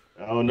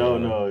 Oh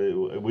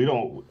no, we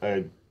don't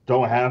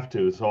have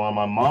to. So on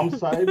my mom's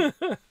side,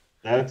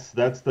 that's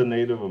the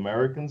Native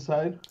American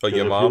side. Oh,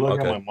 your mom? If you look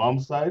Okay. at my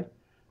mom's side,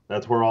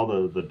 that's where all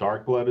the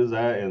dark blood is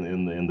at,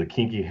 and the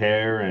kinky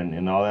hair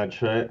and all that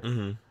shit.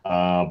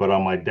 But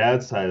on my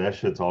dad's side, that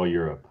shit's all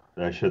Europe.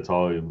 That shit's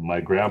all.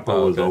 My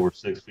grandpa was over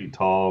 6 feet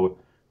tall,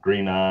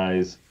 green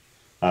eyes,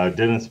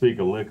 didn't speak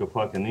a lick of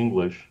fucking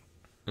English.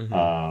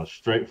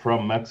 Straight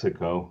from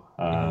Mexico,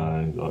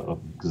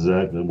 because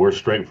we're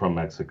straight from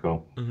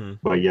Mexico.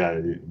 But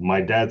yeah,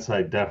 my dad's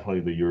side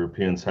definitely the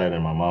European side,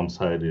 and my mom's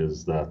side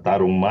is the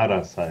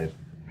Tarahumara side.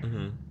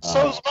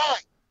 So's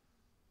mine.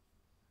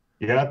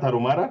 Yeah,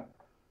 Tarahumara.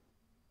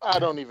 I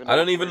don't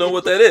even know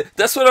what that is.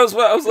 That's what I was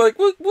like,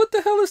 what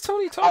the hell is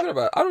Tony talking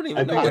about? I don't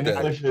even know what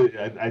that is.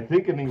 I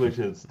think in English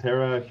it's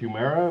Terra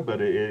Humera, but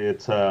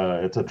it's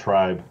a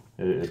tribe.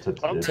 It's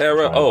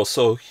Terra. Oh,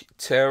 so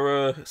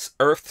Terra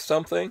Earth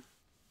something.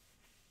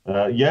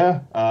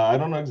 Yeah. I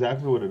don't know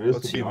exactly what it is.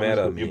 What's to be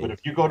honest with you, but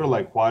if you go to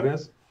like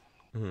Juarez,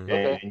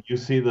 and you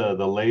see the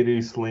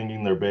ladies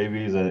slinging their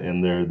babies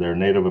in their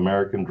Native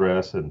American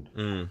dress, and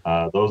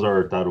those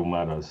are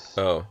Tarumaras.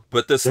 Oh,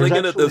 but the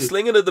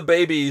slinging of the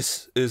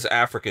babies is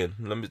African.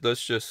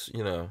 Let's just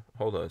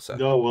hold on a second.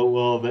 No,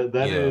 well,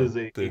 that is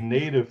a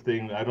native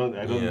thing. I don't.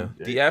 Yeah.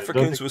 The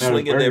Africans were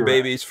slinging their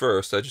babies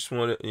first. I just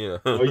wanted,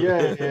 Oh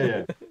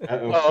yeah.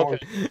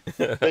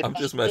 Okay. I'm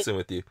just messing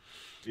with you.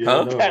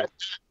 Yeah, huh?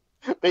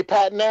 They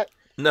patent that.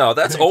 No,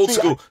 that's old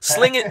school.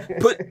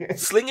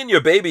 Slinging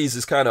your babies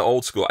is kind of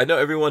old school. I know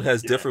everyone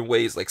has different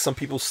ways. Like some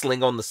people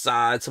sling on the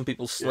side, some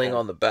people sling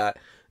on the back.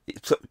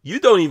 So you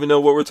don't even know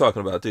what we're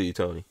talking about, do you,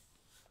 Tony?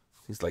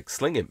 He's like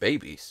slinging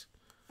babies.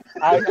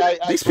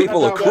 These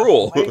people are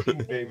cruel.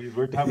 Babies,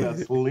 we're talking about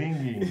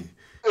slinging.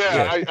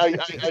 Yeah.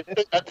 I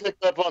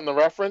picked up on the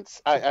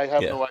reference. I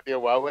have no idea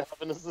why we're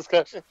having this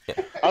discussion.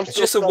 Yeah. It's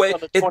just a way.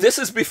 This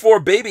is before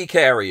baby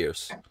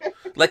carriers.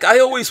 Like I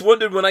always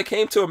wondered when I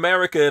came to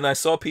America and I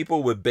saw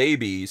people with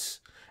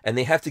babies and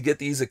they have to get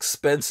these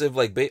expensive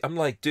I'm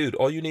like, dude,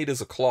 all you need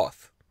is a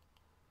cloth.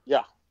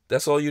 Yeah.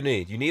 That's all you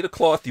need. You need a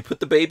cloth. You put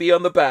the baby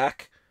on the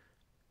back.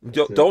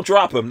 Don't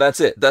drop him.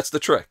 That's it. That's the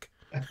trick.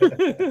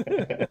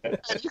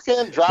 You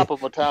can drop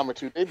them a time or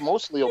two. They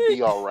mostly will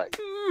be all right.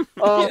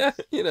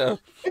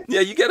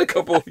 You get a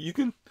couple.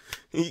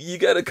 You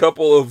get a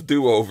couple of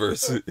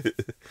do-overs.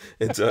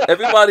 And so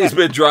everybody's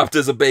been dropped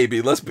as a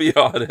baby. Let's be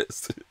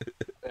honest.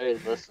 Hey,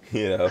 listen.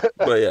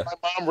 But yeah.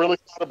 My mom really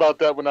thought about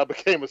that when I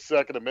became a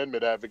Second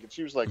Amendment advocate.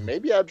 She was like,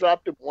 maybe I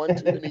dropped him one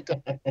too many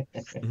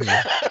times.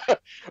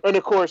 And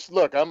of course,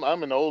 look, I'm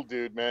an old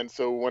dude, man.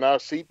 So when our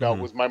seatbelt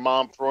was my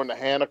mom throwing the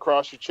hand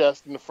across your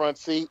chest in the front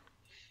seat.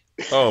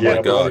 Oh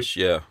my gosh,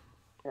 yeah.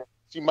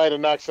 She might have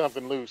knocked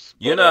something loose.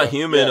 You're not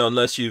human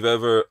unless you've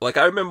ever... Like,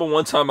 I remember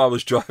one time I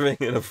was driving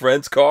in a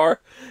friend's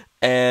car,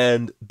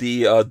 and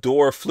the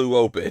door flew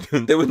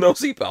open. There was no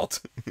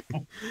seatbelt.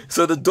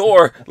 So the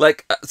door,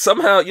 like,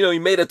 somehow, you know, he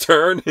made a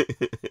turn.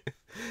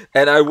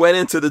 And I went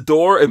into the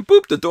door, and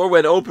boop, the door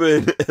went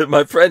open. And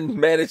my friend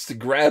managed to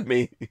grab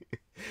me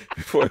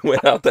before I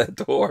went out that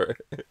door.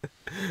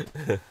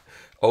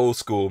 Old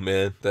school,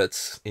 man.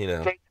 That's, you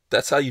know,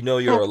 that's how you know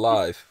you're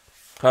alive.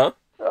 Huh?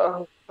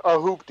 A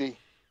hoopty.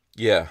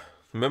 Yeah.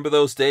 Remember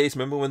those days?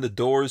 Remember when the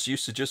doors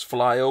used to just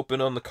fly open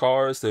on the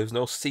cars? There's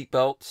no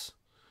seatbelts,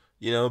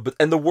 you know.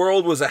 And the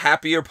world was a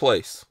happier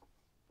place.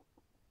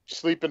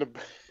 Sleep in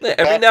Yeah,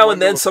 every now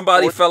and then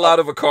somebody fell out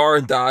of a car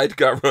and died,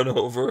 got run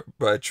over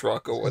by a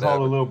truck or whatever. All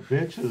the little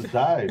bitches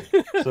died,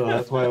 so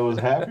that's why I was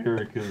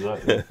happier, because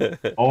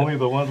only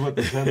the ones with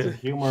the sense of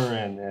humor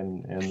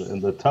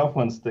and the tough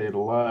ones stayed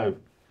alive.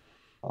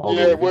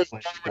 Yeah, it was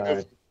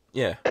died.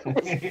 Yeah.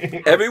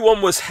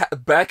 Everyone was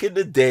back in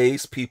the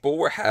days, people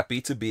were happy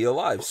to be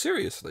alive.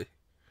 Seriously.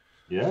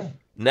 Yeah.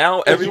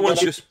 Now everyone's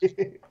just,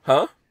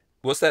 huh?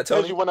 What's that,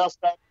 Tony? You went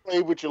outside and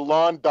played with your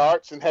lawn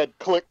darts and had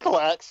click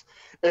clacks.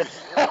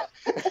 What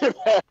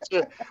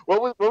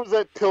was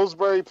that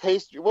Pillsbury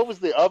pastry? What was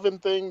the oven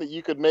thing that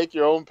you could make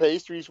your own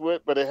pastries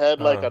with, but it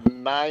had like a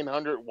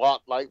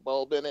 900-watt light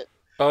bulb in it?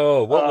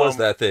 Oh, what was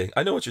that thing?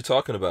 I know what you're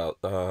talking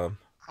about.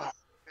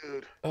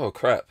 Dude. Oh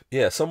crap!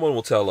 Yeah, someone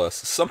will tell us.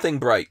 Something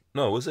bright.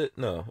 No, was it?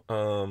 No.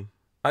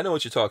 I know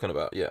what you're talking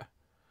about. Yeah.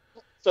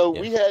 So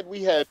yeah.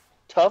 we had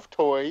tough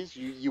toys.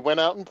 You went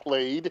out and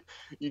played.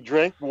 You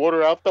drank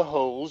water out the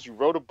hose. You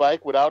rode a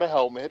bike without a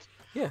helmet.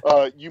 Yeah.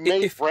 You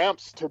made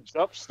ramps to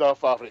jump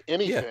stuff off of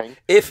anything. Yeah.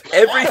 If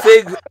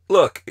everything,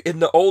 look, in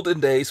the olden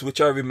days,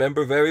 which I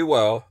remember very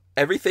well,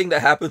 everything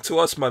that happened to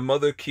us, my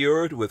mother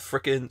cured with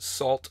frickin'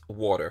 salt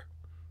water.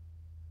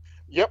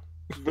 Yep.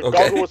 Okay.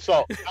 Gargle with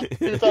salt.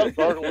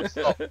 Gargle with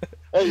salt.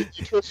 Hey,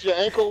 you twist your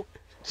ankle,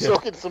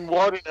 soak in some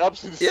water and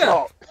Epsom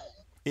salt.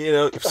 You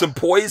know, some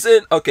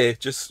poison. Okay,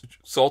 just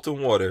salt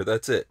and water.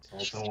 That's it.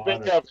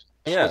 Bake oven.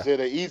 Yeah. Was it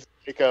an easy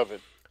bake oven?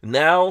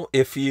 Now,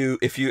 if you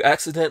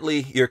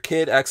accidentally, your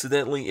kid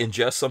accidentally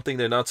ingests something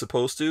they're not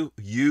supposed to,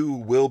 you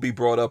will be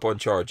brought up on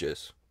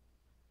charges.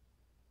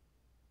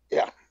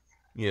 Yeah.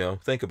 You know,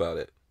 think about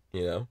it.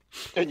 You know.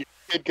 And your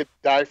kid could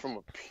die from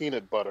a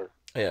peanut butter.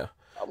 Yeah.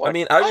 I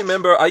mean, I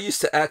remember I used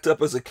to act up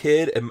as a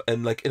kid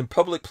and like in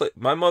public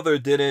my mother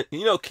didn't,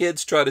 you know,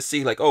 kids try to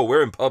see like, oh,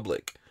 we're in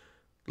public.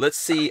 Let's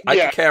see, I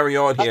can carry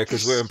on here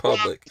because we're in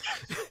public.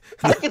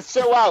 I can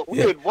show out.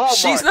 We're in Walmart.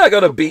 She's not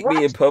going to beat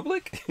me in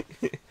public.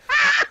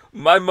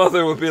 My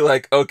mother would be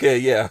like, okay,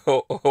 yeah,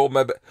 hold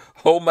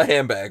my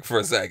handbag for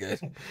a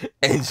second.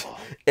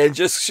 And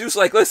just, she was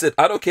like, listen,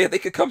 I don't care. They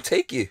could come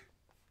take you.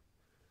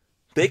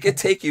 They could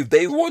take you.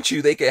 They want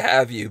you. They could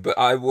have you. But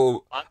I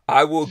will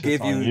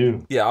give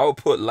you. Yeah, I will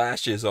put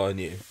lashes on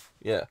you.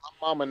 Yeah.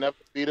 My mama never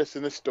beat us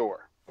in the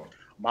store.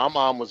 My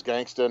mom was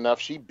gangster enough.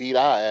 She beat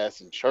our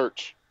ass in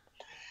church.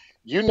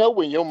 You know,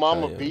 when your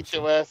mama beat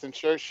your ass in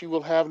church, she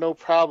will have no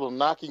problem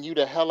knocking you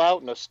the hell out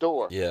in the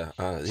store. Yeah.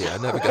 I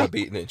never got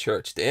beaten in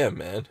church. Damn,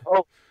 man.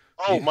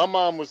 My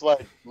mom was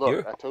like,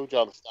 look, I told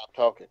y'all to stop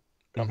talking.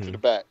 Come to the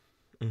back.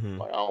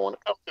 Like, I don't want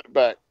to come to the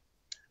back.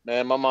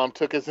 Man, my mom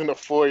took us in the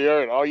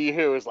foyer, and all you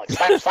hear is like,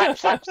 slap, slap,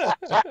 slap, slap,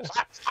 slap,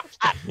 slap, slap,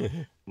 slap.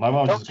 My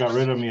mom just got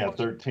rid of me at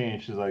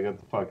 13. She's like, get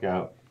the fuck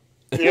out.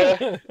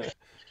 Yeah.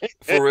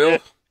 For real?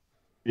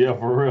 Yeah,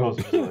 for real.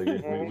 She's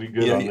like, we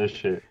good on this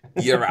shit.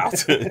 You're out.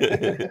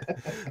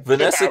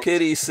 Vanessa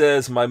Kitty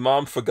says, my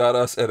mom forgot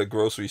us at a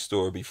grocery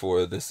store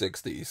before the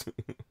 60s.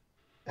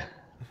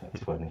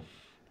 That's funny.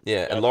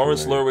 Yeah, and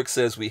Lawrence Lerwick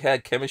says, we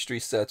had chemistry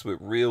sets with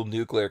real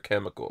nuclear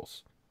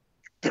chemicals.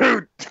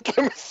 Dude, the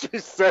chemistry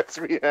sets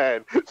we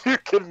had, you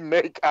can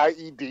make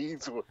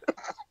IEDs with.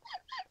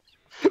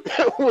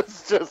 It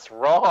was just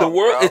wrong. The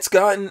world,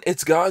 bro.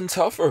 It's gotten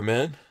tougher,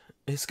 man.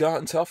 It's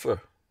gotten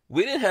tougher.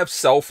 We didn't have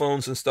cell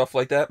phones and stuff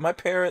like that. My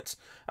parents,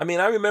 I mean,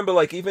 I remember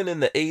like even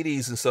in the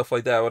 80s and stuff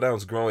like that when I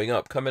was growing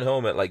up, coming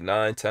home at like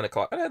 9, 10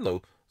 o'clock. I had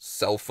no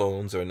cell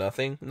phones or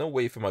nothing. No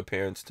way for my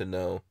parents to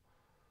know.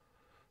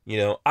 You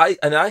know, I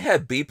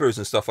had beepers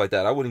and stuff like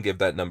that. I wouldn't give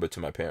that number to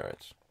my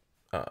parents.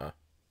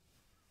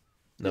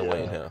 No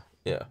way in hell.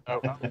 Yeah.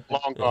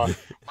 Long gone.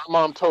 My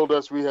mom told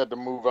us we had to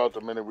move out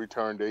the minute we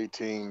turned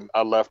 18.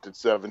 I left at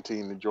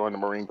 17 to join the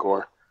Marine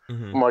Corps.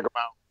 I'm like,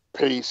 about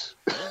peace.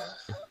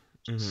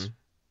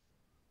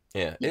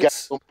 Yeah. You got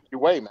to go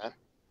your way, man.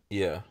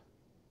 Yeah.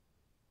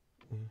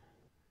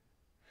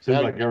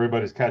 Seems like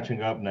everybody's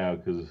catching up now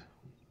because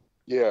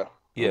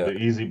the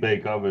Easy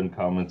Bake Oven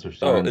comments are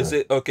starting. Oh, is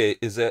it? Okay.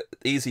 Is that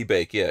Easy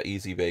Bake? Yeah,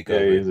 Easy Bake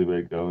Oven. Yeah, Easy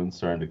Bake Oven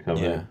starting to come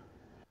in.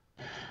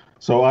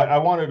 So I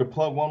wanted to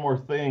plug one more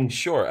thing.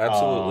 Sure,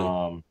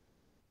 absolutely.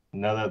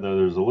 Now that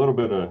there's a little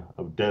bit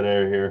of dead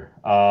air here,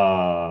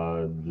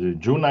 the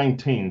June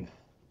 19th,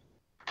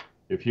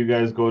 if you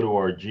guys go to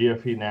our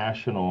GFE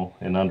National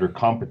and under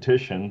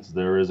competitions,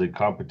 there is a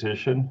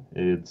competition.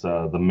 It's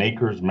the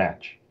Makers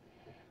Match.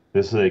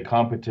 This is a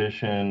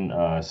competition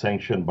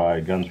sanctioned by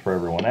Guns for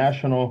Everyone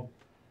National,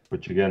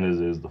 which again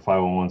is the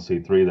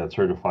 501c3 that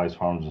certifies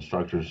firearms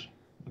instructors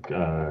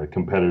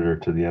competitor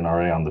to the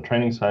NRA on the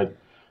training side.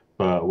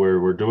 But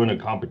we're doing a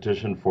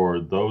competition for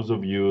those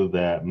of you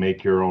that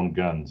make your own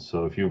guns.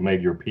 So if you've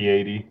made your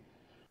P80,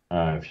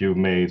 if you've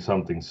made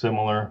something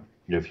similar,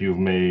 if you've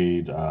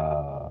made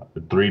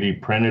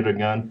 3D printed a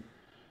gun,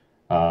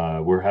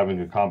 we're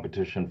having a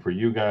competition for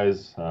you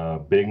guys.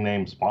 Big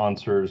name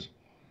sponsors,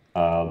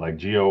 like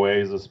GOA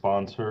is a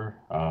sponsor,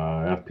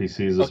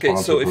 FPC is a sponsor. Okay,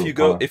 so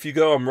if you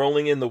go, I'm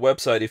rolling in the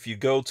website. If you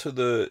go to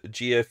the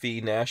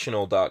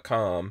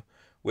gfenational.com,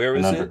 where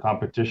is under it?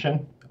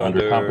 competition,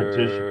 under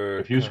competition.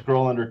 If you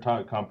scroll under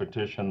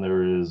competition,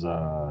 there is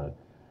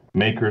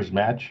Maker's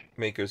Match.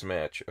 Maker's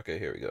Match. Okay,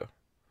 here we go.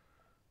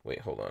 Wait,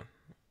 hold on.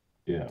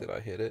 Yeah. Did I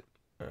hit it?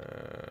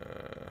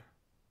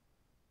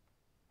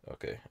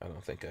 Okay, I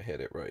don't think I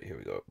hit it right. Here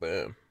we go.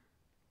 Bam.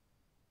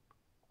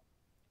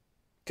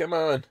 Come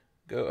on.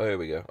 Go. Oh, here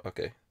we go.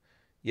 Okay.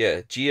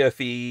 Yeah,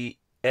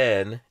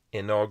 GFEN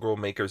inaugural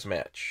Makers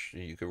Match.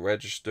 You can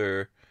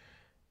register,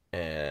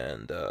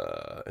 and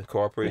in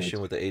cooperation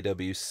with the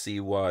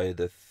AWCY,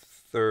 the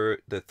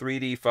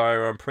 3D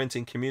firearm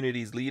printing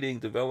community's leading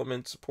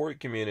development support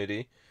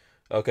community.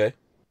 Okay.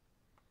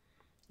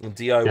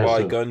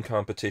 DIY gun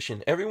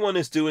competition. Everyone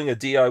is doing a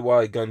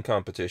DIY gun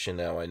competition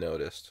now, I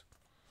noticed.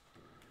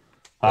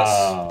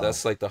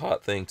 That's like the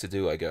hot thing to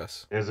do, I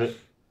guess. Is it?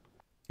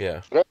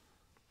 Yeah.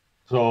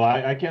 So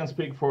I can't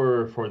speak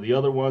for the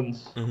other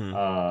ones.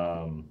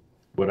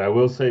 What I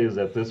will say is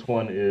that this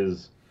one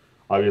is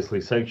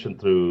obviously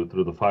sanctioned through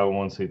the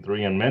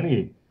 501c3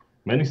 and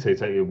many states.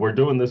 We're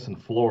doing this in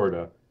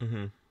Florida,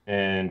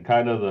 and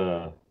kind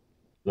of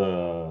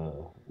the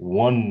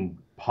one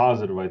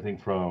positive I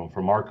think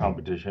from our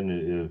competition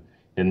is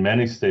in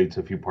many states,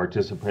 if you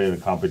participate in a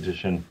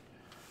competition,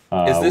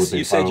 is this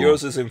you said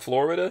yours is in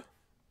Florida?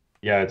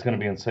 Yeah, it's going to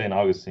be in St.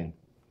 Augustine.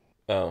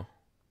 Oh.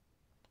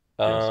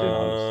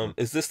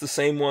 Is this the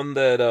same one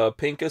that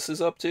Pincus is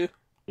up to?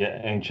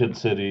 Yeah, Ancient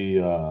City.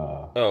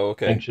 Oh,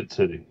 okay. Ancient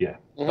City, yeah.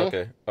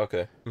 Okay.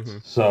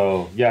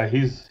 So yeah,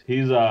 he's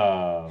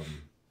going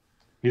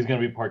to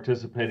be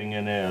participating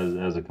in it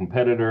as a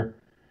competitor.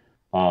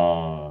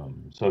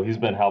 So he's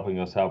been helping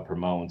us out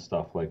promote and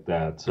stuff like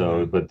that.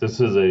 So, but this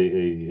is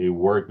a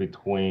work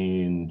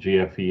between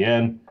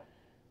GFEN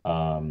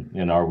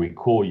and Are We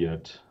Cool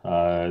Yet?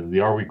 The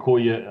Are We Cool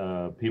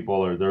Yet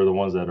people they're the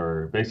ones that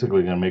are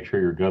basically going to make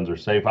sure your guns are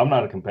safe. I'm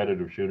not a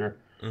competitive shooter.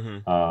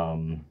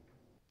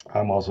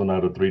 I'm also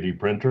not a 3D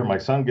printer. My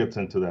son gets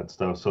into that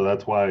stuff, so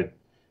that's why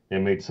it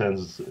made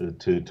sense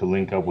to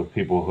link up with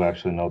people who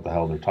actually know what the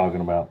hell they're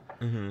talking about.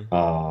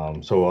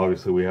 So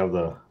obviously we have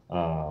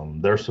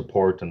their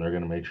support, and they're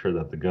going to make sure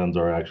that the guns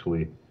are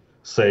actually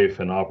safe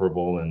and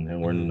operable,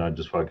 and we're not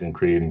just fucking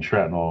creating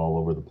shrapnel all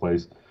over the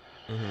place,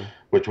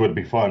 which would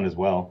be fun as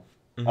well.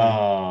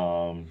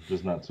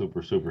 Just not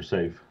super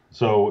safe.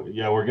 So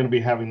yeah, we're going to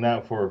be having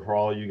that for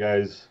all you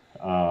guys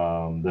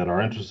that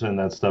are interested in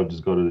that stuff.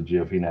 Just go to the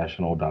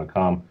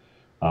gfenational.com,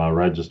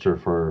 register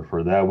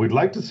for that. We'd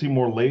like to see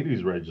more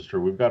ladies register.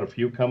 We've got a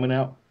few coming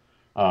out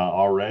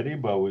already,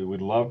 but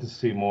we'd love to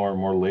see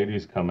more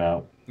ladies come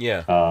out.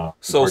 Yeah.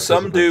 So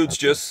some dudes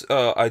just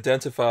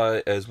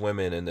identify as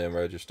women and then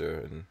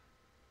register.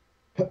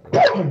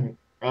 And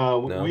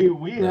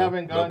we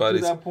haven't gotten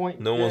to that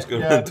point. No one's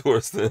going to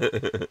endorse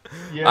that.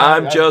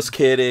 I'm just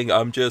kidding.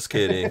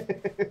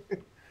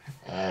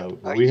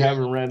 We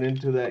haven't ran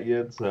into that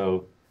yet,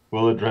 so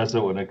we'll address it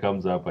when it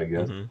comes up, I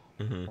guess.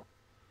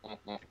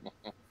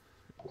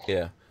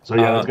 Yeah. So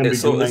yeah, it's gonna be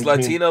so is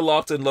Latina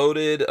locked and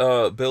loaded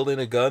building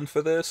a gun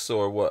for this,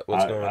 or what's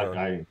going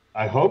on?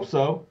 I hope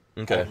so.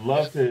 Okay. I'd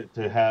love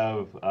to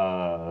have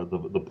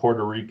the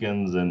Puerto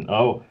Ricans and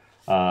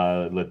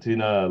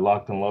Latina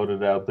locked and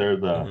loaded out there,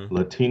 the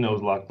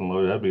Latinos locked and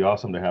loaded. That'd be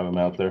awesome to have them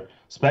out there.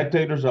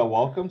 Spectators are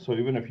welcome, so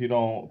even if you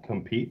don't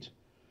compete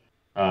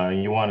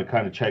and you want to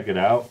kind of check it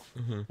out,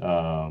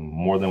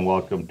 more than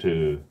welcome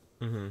to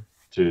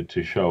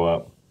show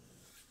up.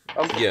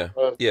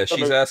 Yeah,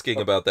 she's asking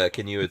about that.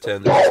 Can you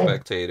attend as a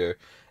spectator?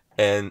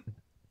 And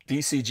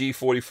DCG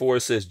 44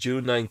 says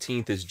June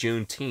 19th is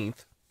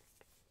Juneteenth.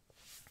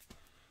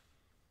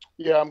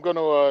 Yeah, I'm going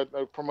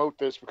to promote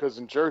this because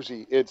in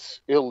Jersey,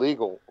 it's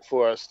illegal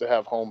for us to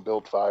have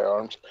home-built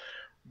firearms.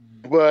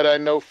 But I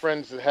know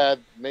friends that had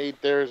made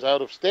theirs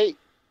out of state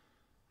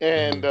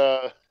and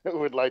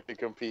would like to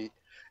compete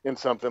in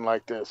something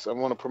like this. I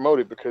want to promote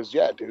it because,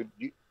 yeah, dude,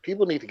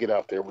 people need to get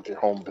out there with their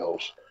home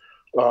builds.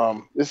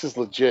 This is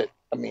legit.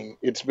 I mean,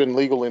 it's been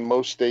legal in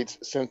most states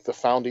since the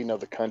founding of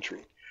the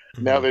country.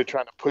 Now they're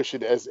trying to push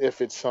it as if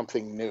it's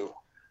something new.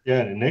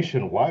 Yeah,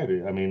 nationwide,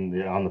 I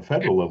mean, on the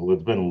federal level,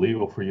 it's been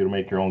illegal for you to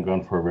make your own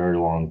gun for a very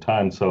long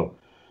time. So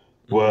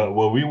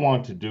what we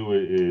want to do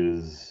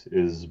is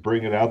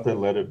bring it out there,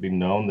 let it be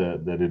known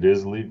that it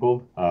is legal.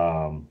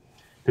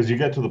 Because you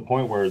get to the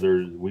point where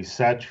we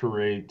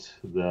saturate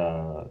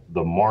the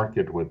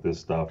market with this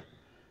stuff,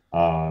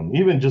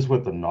 even just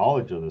with the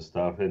knowledge of this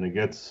stuff, and it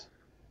gets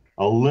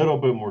a little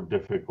bit more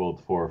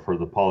difficult for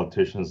the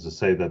politicians to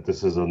say that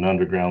this is an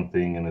underground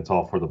thing and it's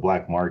all for the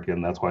black market,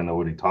 and that's why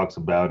nobody talks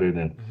about it.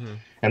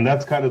 And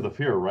that's kind of the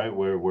fear, right?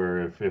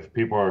 Where if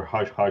people are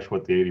hush hush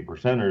with the 80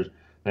 percenters,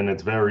 then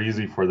it's very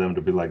easy for them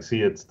to be like,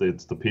 see, it's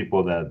the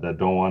people that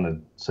don't want to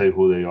say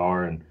who they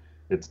are, and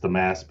it's the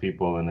mass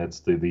people, and it's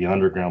the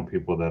underground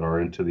people that are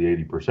into the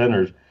 80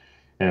 percenters,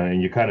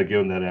 and you kind of give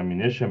them that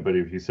ammunition. But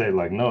if you say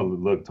like, no,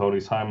 look, Tony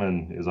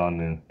Simon is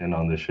in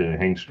on this shit,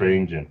 Hank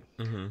Strange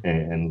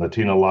and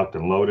Latino Locked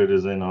and Loaded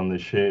is in on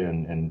this shit,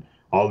 and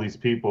all these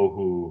people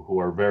who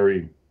are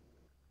very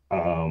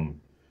um,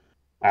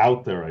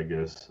 out there, I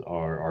guess,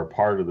 are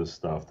part of this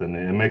stuff. Then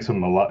it makes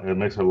them a lot. It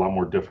makes it a lot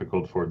more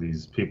difficult for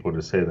these people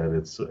to say that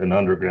it's an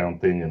underground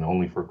thing and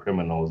only for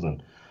criminals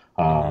and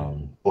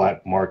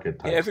black market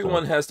type. Yeah,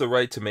 everyone stuff. has the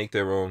right to make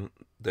their own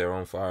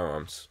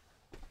firearms.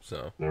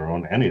 So Their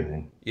own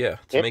anything. yeah,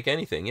 to make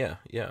anything. Yeah,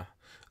 yeah.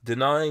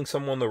 Denying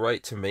someone the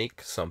right to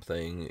make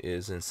something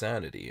is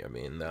insanity. I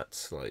mean,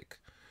 that's like,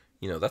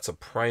 that's a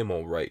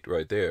primal right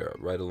there,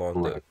 right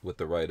along Right. with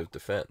the right of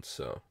defense.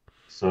 So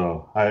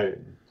So I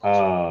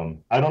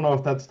don't know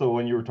if that's the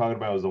one you were talking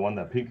about. Is the one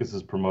that Pincus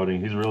is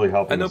promoting? He's really I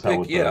helping know us out Pink.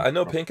 with Yeah, the. I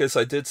know Pincus.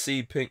 I did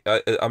see Pink.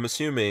 I'm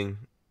assuming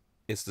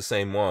it's the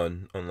same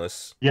one,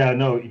 unless. Yeah,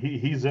 no,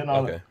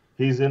 Okay.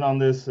 he's in on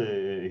this.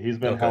 He's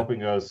been Okay.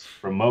 helping us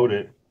promote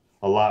it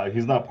a lot.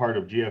 He's not part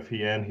of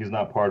GFEN. He's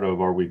not part of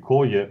Are We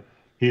Cool Yet?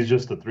 He's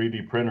just a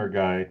 3D printer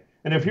guy.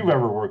 And if you've Mhm.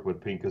 ever worked with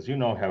Pincus, you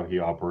know how he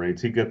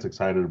operates. He gets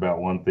excited about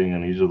one thing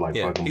and he's just like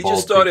Yeah, fucking he just balls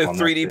deep started on that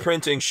 3D shit.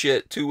 printing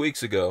shit 2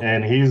 weeks ago,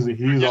 And he's Yeah.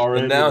 and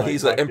already now like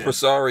he's an fucking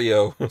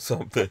impresario or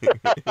something.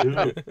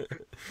 dude.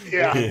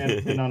 Yeah.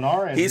 And on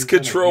our end, He's he's been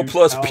a Control huge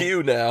plus help.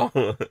 Pew now.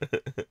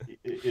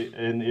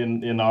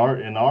 In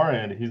our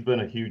end, he's been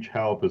a huge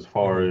help as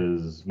far Hmm.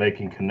 as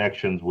making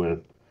connections with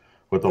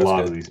a That's lot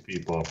good. of these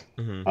people.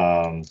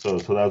 Hmm. So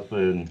that's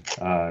been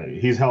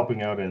he's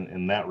helping out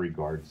in that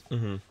regards.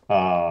 Hmm.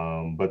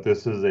 But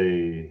this is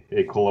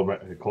a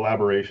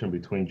collaboration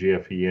between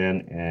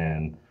GFEN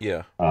and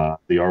Yeah.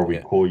 the Are We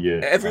Yeah. Cool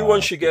Yet?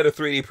 Everyone should get a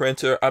 3D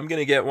printer. I'm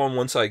gonna get one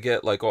once I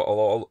get like a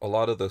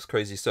lot of this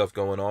crazy stuff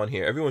going on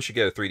here. Everyone should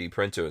get a 3D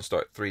printer and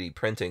start 3D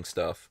printing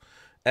stuff,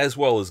 as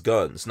well as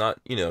guns. Not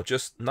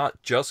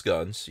just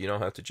guns. You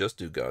don't have to just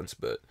do guns,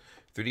 but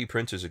 3D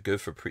printers are good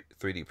for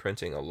 3D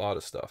printing a lot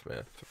of stuff,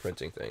 man. For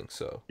printing things.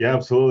 So Yeah,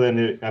 absolutely.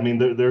 And I mean,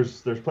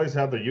 there's places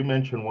out there. You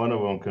mentioned one of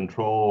them,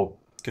 Control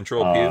Pew.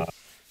 uh,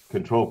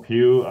 Control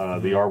Pew, the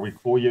Hmm. Are We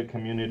Cool Yet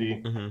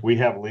community. Hmm. We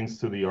have links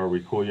to the Are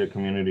We Cool Yet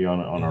community on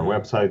our Hmm.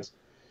 websites.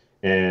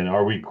 And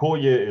Are We Cool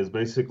Yet is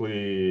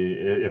basically,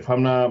 if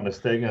I'm not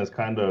mistaken, it's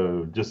kind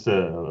of just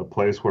a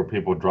place where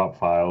people drop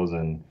files Oh,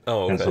 and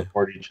okay.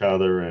 support each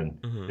other. And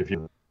Hmm. if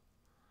you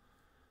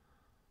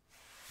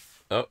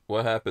Oh,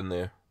 what happened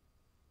there?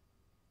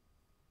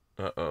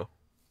 Uh-oh.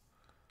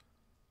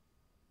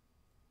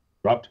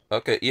 dropped,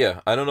 Okay,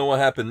 yeah. I don't know what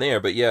happened there,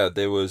 but yeah,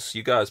 there was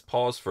you guys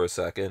paused for a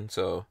second,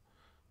 so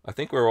I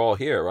think we're all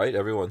here, right?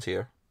 Everyone's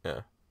here.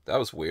 Yeah. That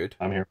was weird.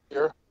 I'm here.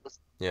 Here.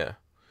 Yeah.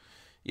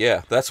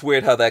 Yeah, that's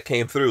weird how that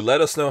came through. Let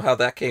us know how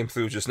that came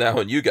through just now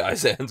on you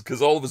guys' end,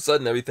 because all of a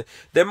sudden everything.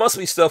 There must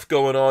be stuff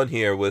going on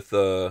here with.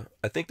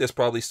 I think there's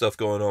probably stuff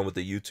going on with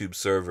the YouTube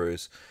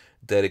servers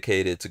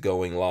dedicated to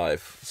going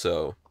live.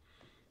 So,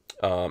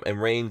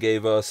 and Rain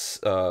gave us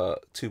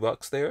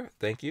 $2 there.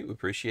 Thank you,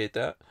 appreciate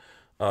that.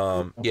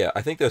 Yeah,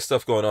 I think there's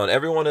stuff going on.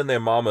 Everyone and their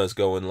mama is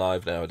going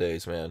live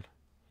nowadays, man.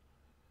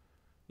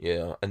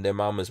 Yeah, and their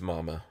mama's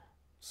mama.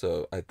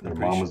 So I'm Their pretty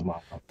sure mama's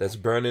mama. that's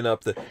burning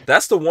up the.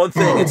 That's the one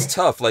thing. It's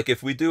tough. Like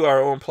if we do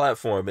our own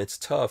platform, it's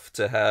tough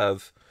to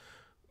have,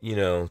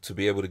 to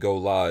be able to go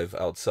live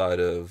outside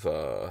of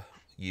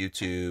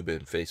YouTube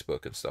and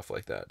Facebook and stuff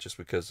like that, just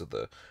because of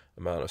the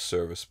amount of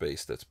server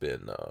space that's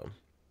been.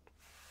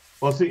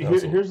 Well, see, That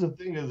was here's the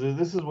thing is that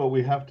this is what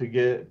we have to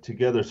get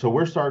together. So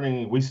we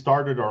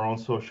started our own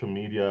social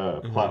media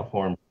Mm-hmm.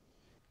 platform,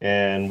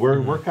 and we're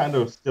Mm-hmm. kind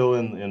of still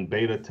in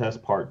beta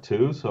test part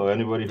two. So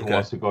anybody who Okay.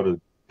 wants to go to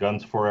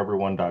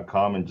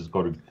gunsforeveryone.com and just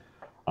go to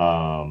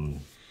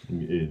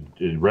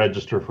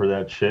register for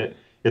that shit.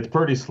 It's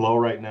pretty slow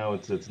right now.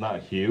 It's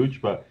not huge,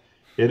 but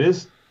it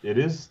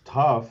is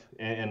tough.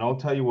 And I'll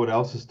tell you what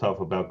else is tough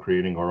about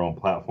creating our own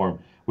platform.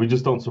 We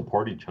just don't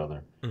support each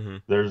other. Mm-hmm.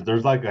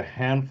 There's like a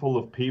handful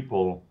of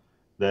people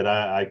that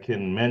I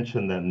can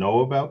mention that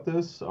know about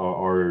this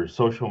or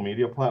social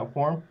media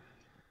platform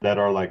that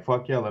are like,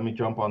 fuck yeah, let me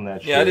jump on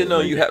that Yeah, I didn't shit. know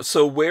Like, you have.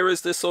 So where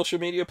is this social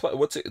media?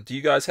 What's it? Do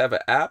you guys have an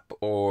app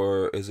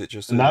or is it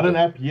just not an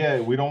app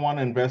yet. We don't want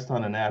to invest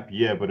on an app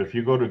yet, but if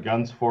you go to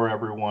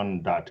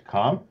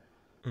gunsforeveryone.com,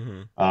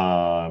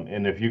 Mm-hmm.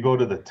 and if you go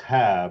to the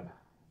tab,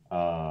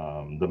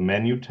 the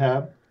menu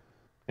tab,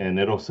 and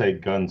it'll say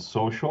Gun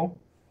Social.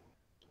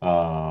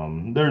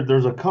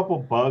 There's a couple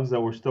bugs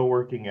that we're still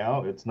working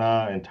out. It's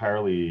not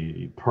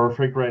entirely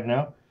perfect right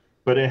now,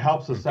 but it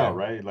helps us Okay. out,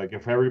 right? Like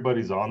if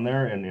everybody's on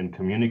there and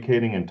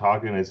communicating and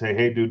talking and say,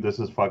 hey, dude, this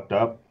is fucked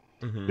up.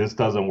 this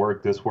doesn't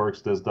work, this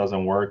works, this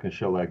doesn't work, and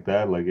shit like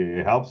that. Like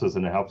it helps us,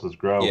 and it helps us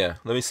grow. Yeah,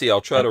 let me see.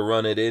 I'll try to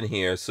run it in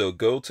here. So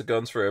go to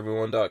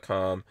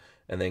gunsforeveryone.com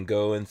and then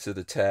go into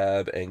the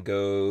tab and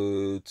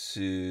go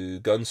to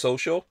Gun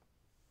Social.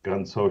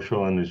 Gun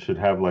Social, and it should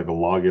have like a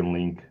login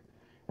link,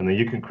 and then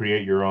you can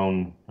create your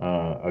own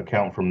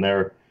account from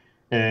there.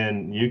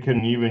 And you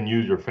can even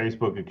use your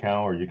Facebook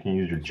account, or you can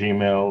use your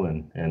Gmail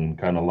and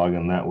kind of log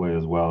in that way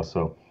as well.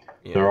 So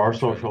Yeah, there are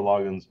social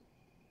logins.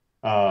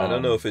 I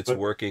don't know if it's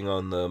working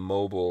on the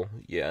mobile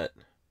yet.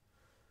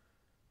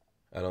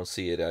 I don't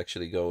see it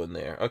actually going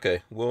there.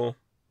 Okay, well,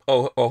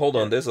 oh, hold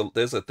on. There's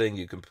a thing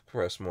you can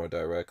press more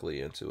directly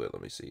into it.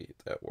 Let me see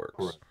if that works.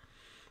 Correct.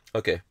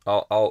 Okay,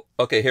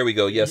 okay, here we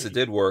go. Yes, it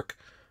did work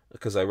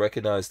because I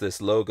recognize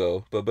this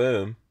logo.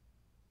 Ba-boom.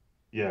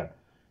 Yeah.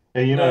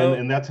 And you know,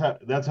 and that's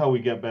how we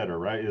get better,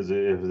 right? Is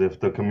if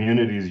the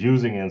community is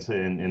using it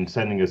and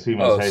sending us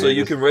emails. Oh, so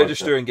you can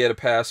register and get a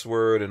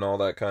password and all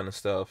that kind of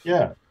stuff.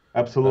 Yeah,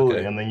 absolutely.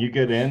 Okay. And then you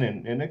get in,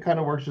 and it kind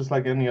of works just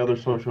like any other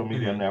social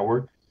media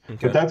network.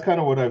 Okay. But that's kind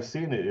of what I've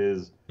seen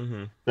is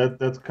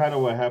that's kind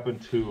of what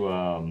happened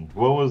to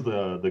what was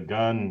the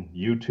gun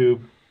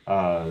YouTube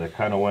that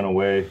kind of went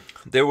away.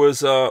 There was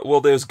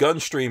there's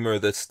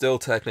Gunstreamer that's still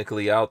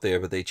technically out there,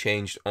 but they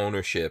changed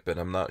ownership, and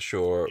I'm not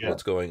sure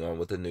what's going on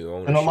with the new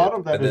ownership. And a lot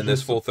of that and then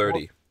there's Full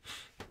 30.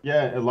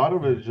 Yeah, a lot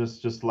of it is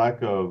just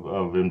lack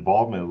of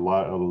involvement,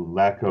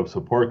 lack of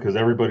support, because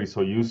everybody's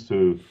so used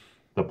to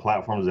the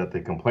platforms that they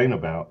complain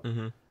about.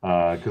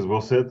 Because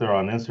we'll sit there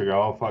on Instagram,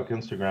 oh fuck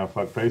Instagram,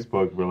 fuck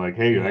Facebook. We're like,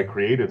 hey, I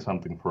created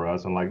something for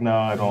us. I'm like, no,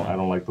 I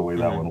don't like the way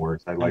that one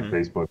works. I like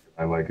Facebook,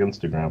 I like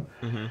Instagram.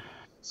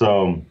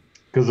 So,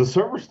 because the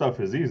server stuff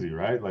is easy,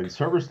 right? Like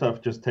server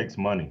stuff just takes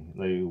money.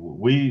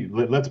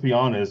 Let's be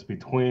honest,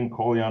 between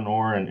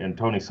Colianor and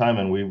Tony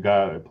Simon, we've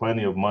got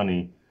plenty of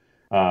money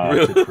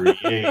to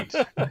create.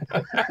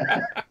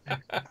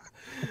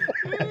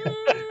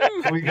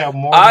 We got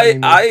more.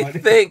 I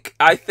think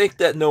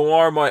that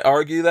Noir might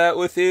argue that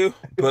with you,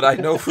 but I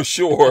know for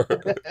sure,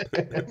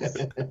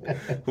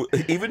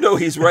 even though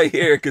he's right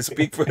here, can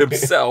speak for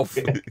himself.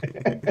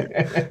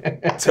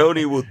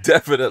 Tony will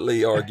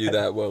definitely argue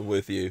that one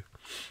with you.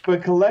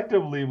 But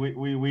collectively,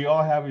 we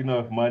all have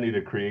enough money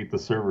to create the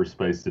server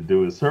space to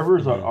do it.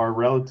 Servers are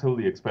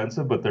relatively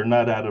expensive, but they're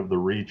not out of the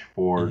reach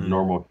for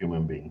normal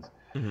human beings.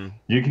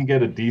 You can get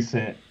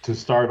to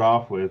start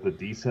off with a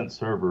decent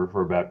server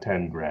for about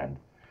 10 grand.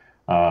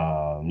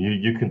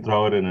 You can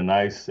throw it in a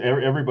nice,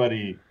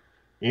 everybody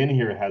in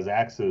here has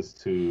access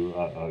to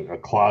a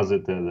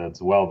closet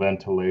that's well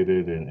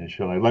ventilated and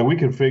shit like we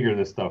can figure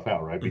this stuff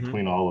out, right?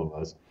 Between all of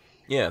us.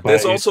 Yeah, but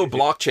there's also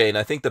blockchain.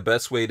 I think the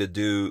best way to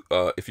do,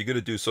 if you're going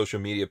to do social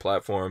media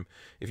platform,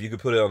 if you could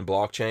put it on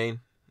blockchain,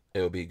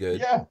 it'll be good.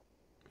 Yeah.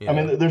 I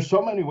mean, there's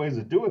so many ways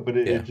to do it, but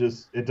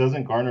it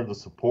doesn't garner the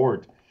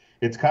support.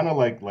 It's kind of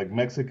like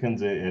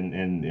Mexicans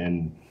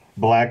in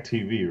black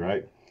TV,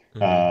 right?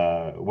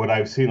 What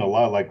I've seen a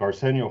lot, like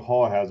Arsenio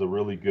Hall has a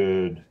really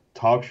good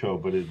talk show,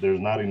 but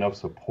there's not enough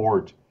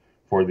support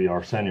for the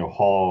Arsenio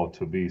Hall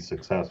to be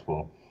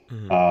successful.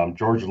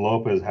 George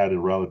Lopez had a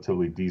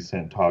relatively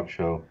decent talk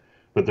show,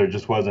 but there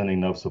just wasn't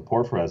enough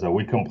support for us.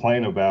 We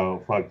complain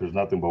about, fuck, there's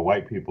nothing but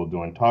white people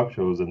doing talk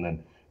shows, and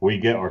then we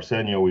get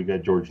Arsenio, we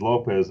get George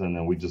Lopez, and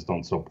then we just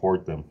don't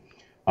support them.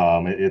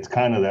 It's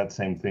kind of that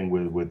same thing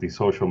with the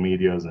social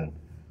medias and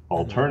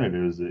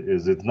alternatives.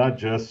 Is it's not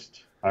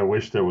just, I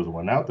wish there was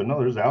one out there. No,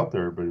 there's out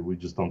there, but we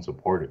just don't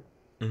support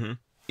it.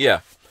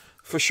 Yeah,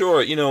 for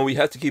sure. You know, we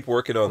have to keep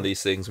working on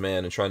these things,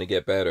 man, and trying to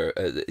get better.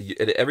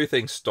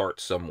 Everything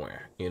starts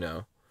somewhere, you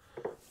know.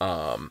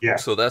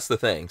 So that's the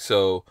thing.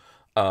 So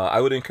I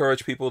would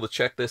encourage people to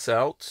check this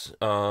out.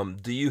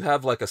 Do you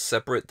have like a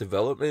separate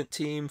development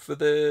team for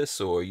this,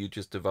 or are you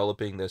just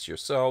developing this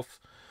yourself?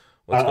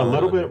 A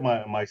little bit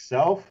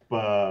myself,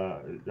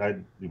 but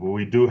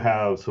we do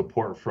have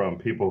support from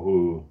people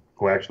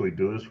who actually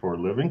do this for a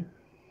living.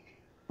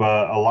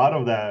 But a lot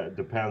of that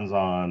depends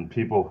on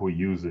people who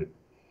use it.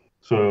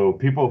 So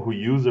people who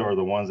use it are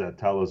the ones that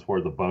tell us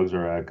where the bugs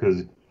are at,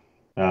 because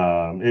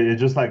it's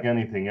just like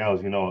anything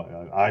else. You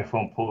know,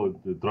 iPhone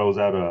throws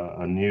out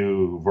a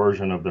new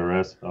version of their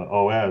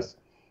OS,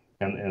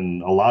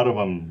 and a lot of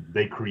them,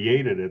 they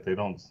created it. They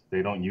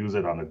don't use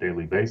it on a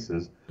daily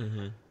basis,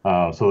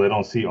 so they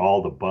don't see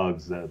all the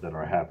bugs that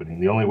are happening.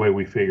 The only way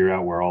we figure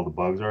out where all the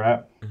bugs are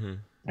at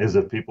is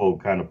if people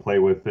kind of play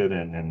with it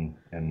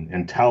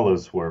and tell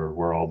us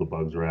where all the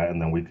bugs are at,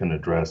 and then we can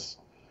address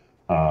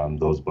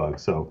those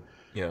bugs. So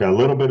a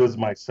little bit is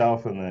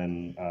myself, and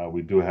then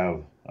we do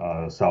have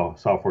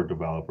software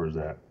developers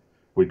that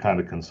we kind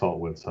of consult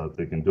with so that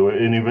they can do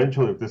it. And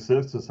eventually, if this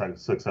is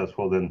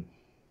successful, then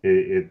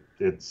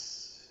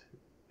it's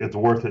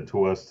worth it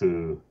to us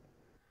to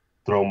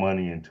throw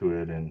money into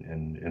it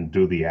and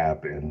do the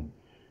app and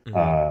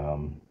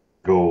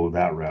go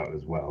that route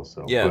as well.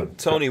 So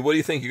Tony, what do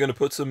you think? You're going to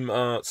put some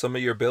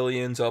of your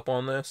billions up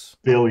on this?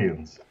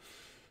 Billions.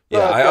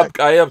 Yeah,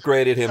 I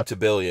upgraded him to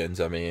billions.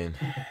 I mean,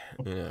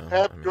 you know,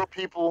 have your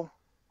people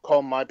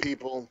call my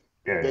people,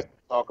 They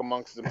talk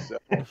amongst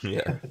themselves.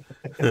 Yeah.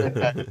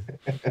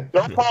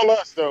 Don't call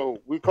us though.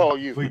 We call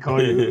you. We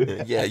call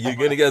you. Yeah, you're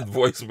gonna get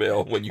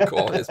voicemail when you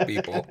call his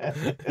people.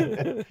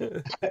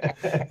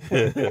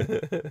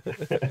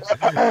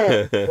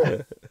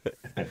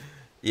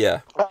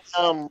 Yeah.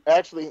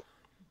 Actually,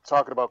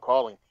 talking about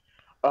calling,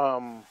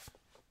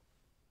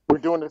 we're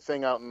doing a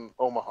thing out in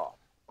Omaha.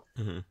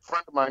 Mm-hmm. A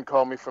friend of mine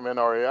called me from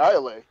NRA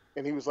ILA,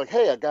 and he was like,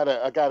 "Hey, I got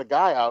a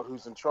guy out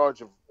who's in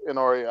charge of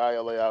NRA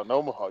ILA out in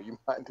Omaha. You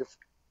mind if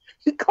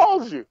he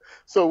calls you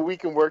so we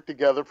can work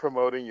together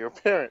promoting your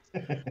parents?"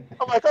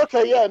 I'm like,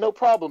 "Okay, yeah, no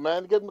problem,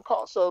 man. Give him a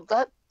call." So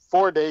that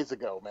 4 days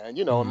ago, man.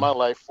 You know, in my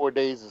life, 4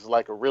 days is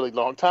like a really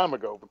long time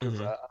ago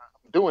because I'm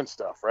doing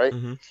stuff, right?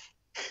 Mm-hmm.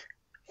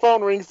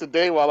 Phone rings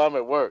today while I'm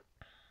at work.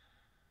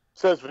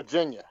 Says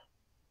Virginia.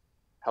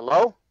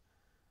 Hello?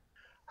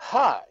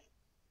 Hi.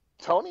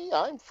 Tony,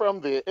 I'm from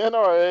the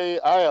NRA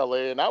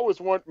ILA, and I was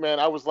like,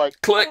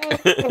 click.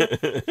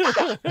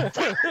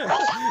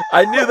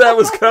 I knew that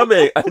was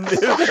coming.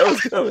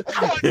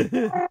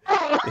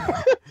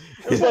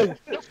 It's like,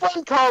 your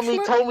friend called me,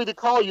 told me to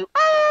call you.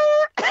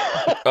 Oh.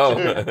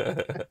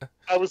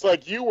 I was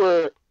like, you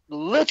were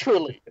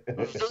literally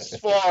this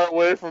far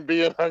away from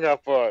being hung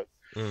up on.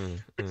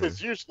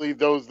 Because usually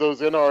those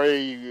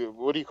NRA,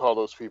 what do you call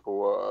those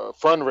people?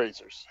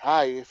 Fundraisers.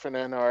 Hi, from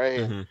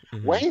NRA.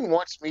 Wayne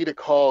wants me to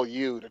call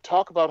you to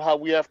talk about how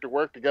we have to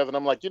work together. And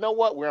I'm like, you know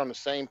what? We're on the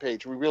same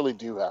page. We really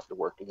do have to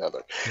work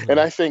together.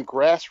 And I think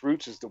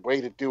grassroots is the way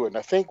to do it. And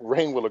I think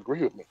Rain will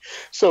agree with me.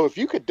 So if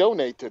you could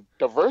donate to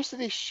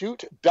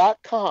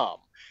diversityshoot.com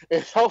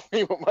and help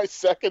me with my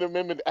Second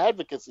Amendment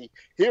advocacy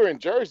here in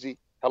Jersey.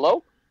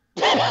 Hello?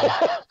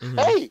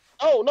 Hey,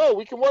 oh no,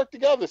 we can work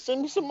together.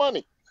 Send me some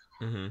money.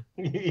 Like,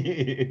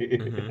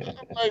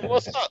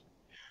 what's up?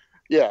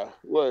 Yeah,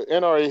 well,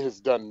 NRA has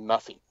done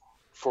nothing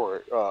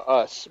for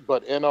us,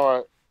 but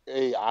NRA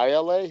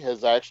ILA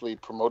has actually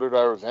promoted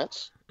our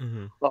events,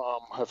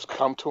 has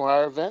come to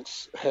our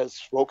events, has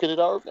spoken at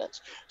our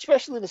events,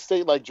 especially in a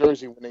state like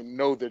Jersey when they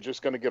know they're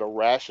just going to get a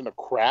ration of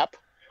crap.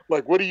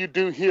 Like, what do you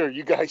do here?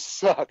 You guys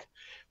suck.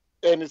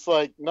 And it's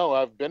like, no,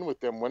 I've been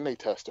with them when they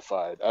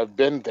testified. I've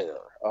been there.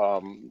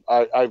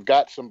 I've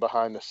got some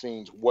behind the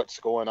scenes what's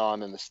going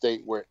on in the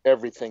state where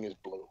everything is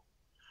blue,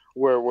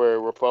 where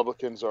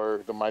Republicans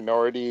are the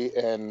minority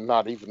and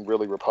not even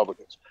really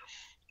Republicans,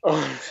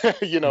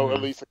 you know,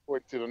 at least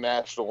according to the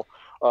national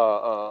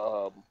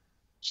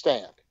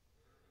stand.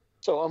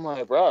 So I'm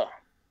like, bruh,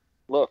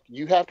 look,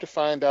 you have to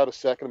find out a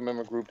Second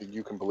Amendment group that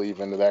you can believe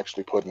in that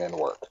actually putting in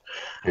work.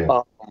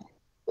 Yeah.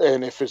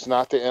 And if it's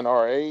not the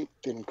NRA,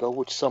 then go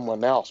with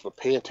someone else. But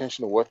pay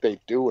attention to what they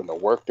do and the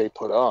work they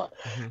put on.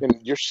 And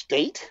your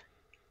state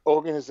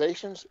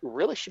organizations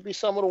really should be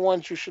some of the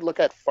ones you should look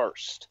at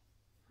first.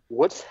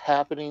 What's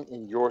happening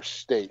in your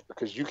state?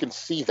 Because you can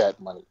see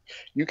that money.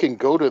 You can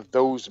go to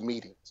those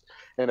meetings.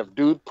 And if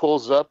dude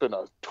pulls up in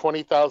a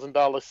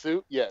 $20,000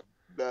 suit,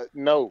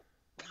 no.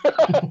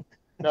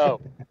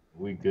 No.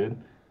 We good?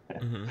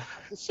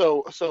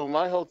 So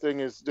my whole thing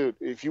is, dude,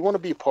 if you want to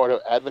be a part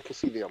of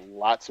advocacy, there are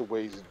lots of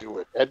ways to do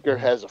it. Edgar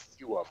has a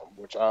few of them,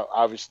 which I'm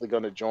obviously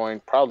going to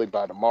join probably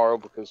by tomorrow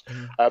because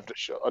I have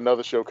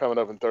another show coming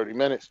up in 30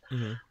 minutes.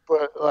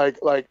 But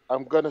like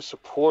I'm going to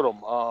support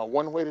them.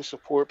 One way to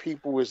support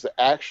people is to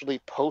actually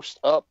post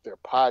up their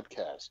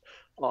podcast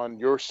on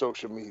your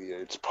social media.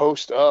 It's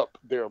post up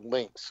their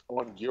links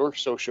on your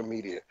social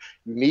media.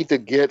 You need to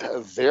get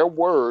their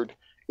word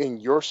in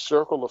your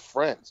circle of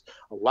friends.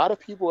 A lot of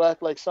people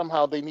act like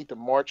somehow they need to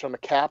march on the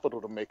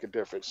Capitol to make a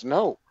difference.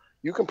 No,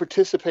 you can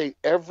participate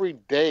every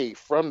day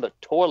from the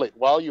toilet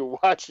while you're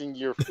watching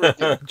your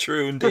freaking...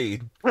 True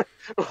indeed. From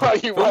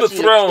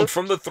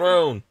the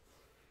throne.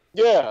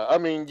 Yeah, I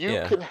mean,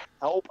 you can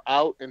help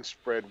out and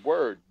spread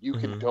word. You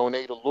can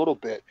donate a little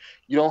bit.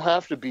 You don't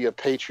have to be a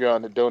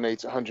Patreon that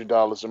donates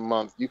 $100 a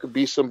month. You could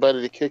be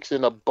somebody that kicks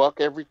in $1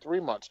 every 3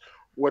 months.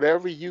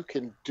 Whatever you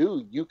can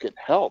do, you can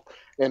help.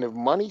 And if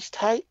money's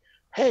tight,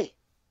 hey,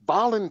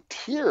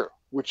 volunteer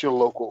with your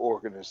local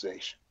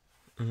organization.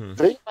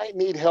 They might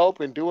need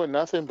help in doing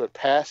nothing but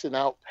passing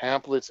out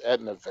pamphlets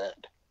at an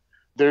event.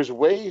 There's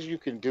ways you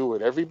can do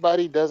it.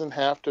 Everybody doesn't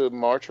have to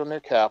march on their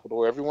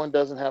Capitol. Everyone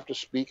doesn't have to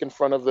speak in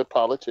front of the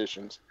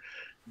politicians.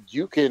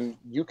 You can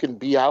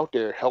be out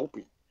there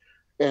helping.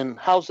 And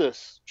how's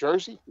this?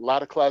 Jersey? A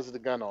lot of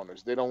closeted gun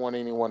owners. They don't want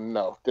anyone to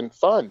know. Then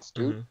funds,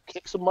 dude.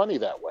 Kick some money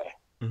that way.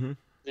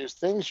 There's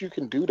things you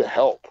can do to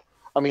help.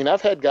 I mean,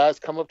 I've had guys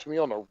come up to me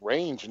on the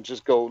range and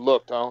just go,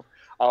 look, Tom,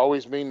 I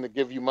always mean to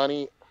give you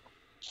money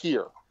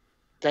here.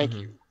 Thank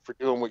you for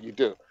doing what you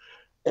do.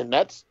 And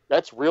that's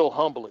real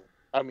humbling.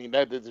 I mean,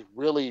 that is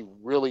really,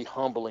 really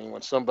humbling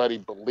when somebody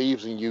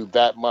believes in you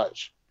that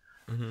much.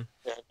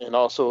 And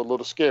also a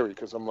little scary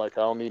because I'm like,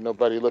 I don't need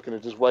nobody looking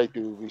at this white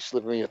dude be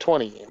slipping me a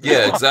 20.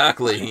 Yeah,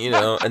 exactly. You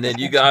know, and then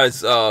you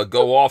guys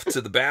go off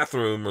to the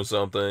bathroom or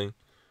something.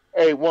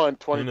 Hey, 20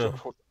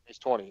 is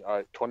 20. All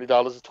right,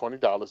 $20 is $20.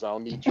 I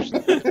don't need you.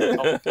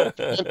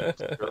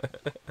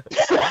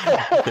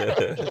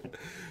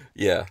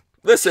 Yeah.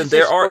 Listen,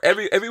 there are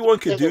everyone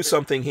could do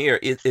something here.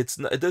 It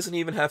doesn't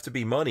even have to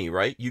be money,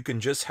 right? You can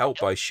just help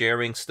by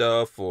sharing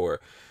stuff, or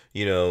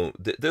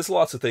there's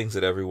lots of things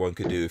that everyone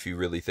could do if you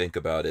really think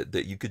about it.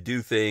 That you could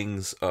do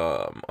things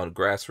on a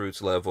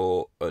grassroots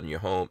level, on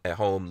your at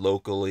home,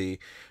 locally.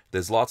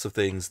 There's lots of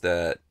things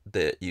that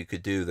you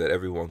could do that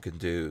everyone can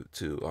do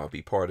to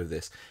be part of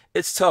this.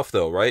 It's tough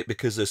though, right?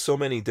 Because there's so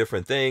many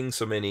different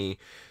things,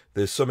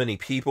 there's so many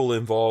people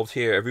involved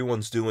here.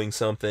 Everyone's doing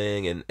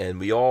something,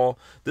 and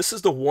this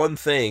is the one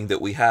thing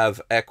that we have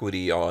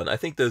equity on. I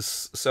think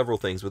there's several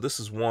things, but this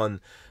is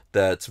one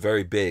that's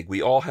very big.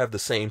 We all have the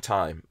same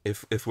time.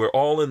 If we're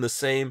all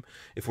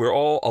if we're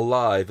all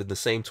alive in the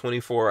same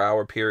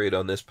 24-hour period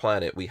on this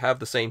planet, we have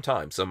the same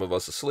time. Some of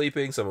us are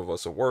sleeping, some of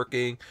us are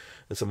working,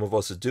 and some of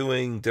us are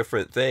doing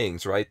different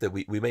things, right? That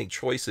we make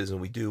choices and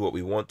we do what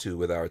we want to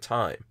with our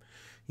time.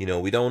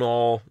 We don't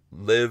all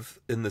live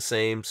in the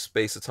same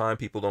space of time.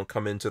 People don't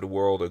come into the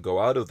world or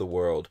go out of the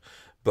world.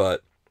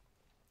 But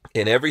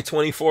in every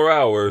 24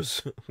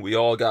 hours, we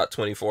all got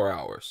 24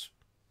 hours.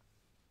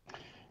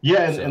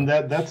 Yeah, and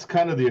that's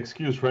kind of the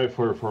excuse, right,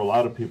 for a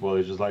lot of people.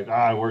 It's just like,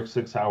 I work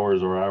 6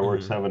 hours, or I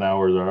work 7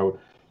 hours, or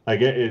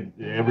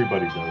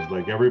everybody does.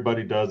 Like,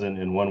 everybody does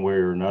in one way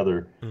or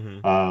another.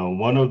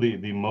 One of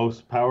the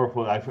most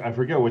powerful, I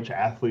forget which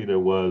athlete it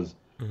was,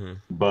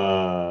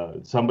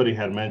 but somebody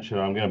had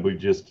mentioned, I'm going to be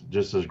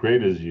just as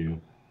great as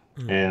you.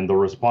 And the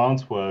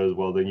response was,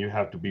 well, then you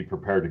have to be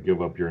prepared to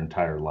give up your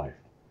entire life.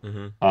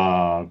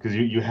 Because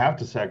you have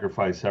to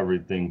sacrifice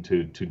everything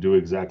to do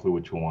exactly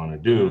what you want to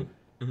do.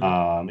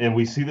 And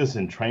we see this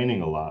in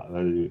training a lot.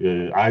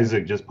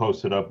 Isaac just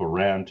posted up a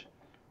rant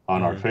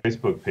on our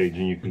Facebook page,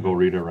 and you can go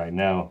read it right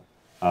now.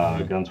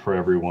 Guns for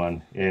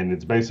Everyone. And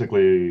it's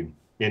basically,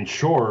 in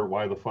short,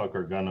 why the fuck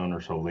are gun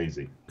owners so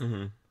lazy?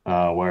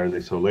 Why are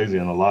they so lazy?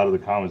 And a lot of the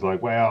comments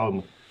like,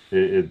 well,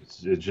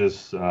 it's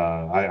just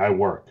I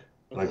work.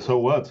 Like, so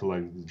what? So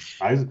like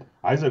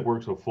Isaac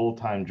works a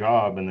full-time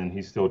job, and then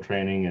he's still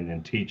training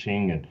and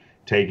teaching and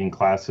taking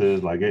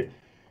classes. Like, it,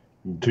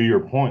 to your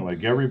point,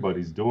 like,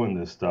 everybody's doing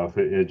this stuff.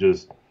 It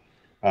just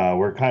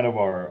we're kind of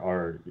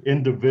our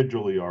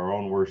individually our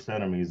own worst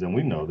enemies, and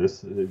we know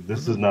this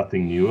is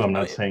nothing new. I'm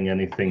not saying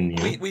anything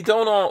new.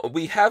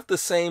 We have the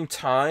same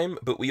time,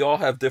 but we all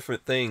have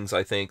different things,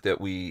 I think, that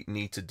we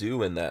need to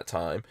do in that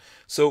time.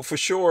 So for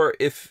sure,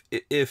 if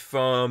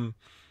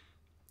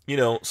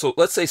so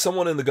let's say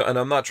someone in the gun, and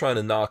I'm not trying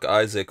to knock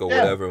Isaac or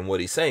whatever and what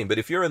he's saying, but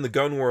if you're in the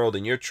gun world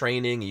and you're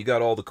training, you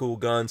got all the cool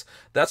guns,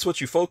 that's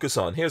what you focus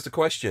on. Here's the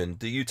question: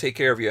 do you take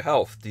care of your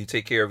health? Do you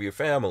take care of your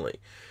family?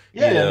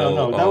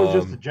 No, that was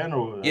just a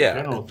general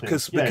thing.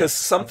 Because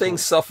something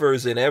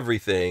suffers in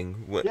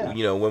everything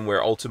when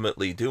we're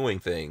ultimately doing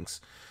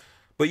things.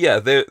 But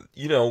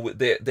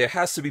there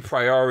has to be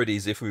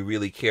priorities if we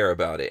really care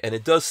about it. And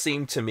it does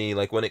seem to me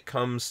like when it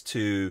comes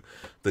to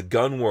the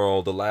gun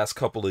world, the last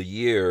couple of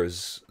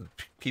years,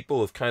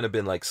 people have kind of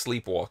been like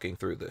sleepwalking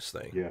through this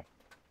thing.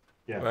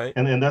 Yeah. Right.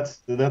 And that's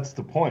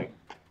the point.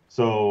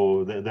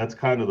 So that's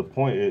kind of the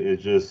point.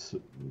 It's just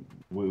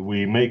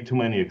we make too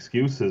many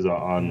excuses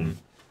on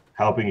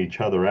helping each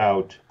other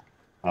out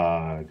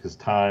because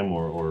time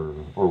or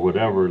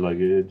whatever. Like,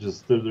 it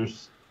just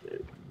there's.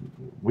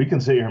 We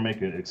can sit here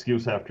making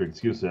excuse after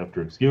excuse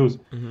after excuse,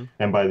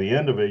 and by the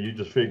end of it, you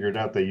just figured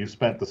out that you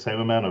spent the same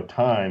amount of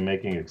time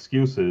making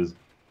excuses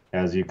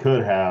as you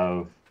could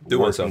have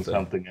doing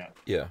something out.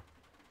 Yeah,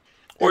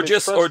 or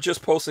just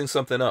posting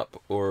something up,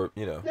 or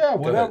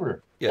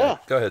whatever. Yeah,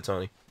 go ahead,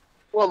 Tony.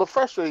 Well, the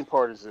frustrating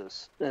part is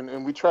this,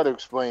 and we try to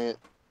explain it: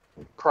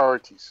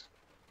 priorities.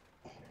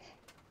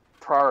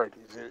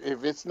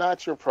 If it's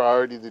not your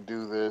priority to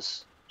do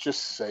this,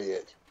 just say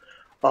it.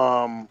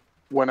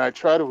 When I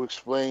try to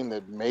explain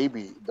that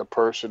maybe the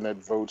person that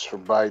votes for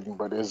Biden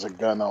but is a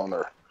gun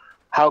owner,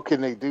 how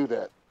can they do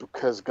that?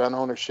 Because gun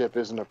ownership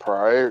isn't a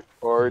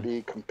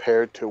priority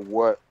compared to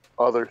what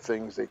other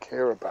things they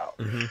care about.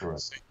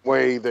 Same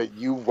way that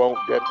you won't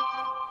get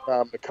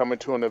time to come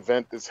into an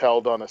event that's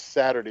held on a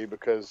Saturday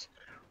because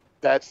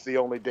that's the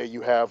only day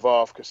you have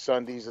off, because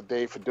Sunday's a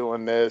day for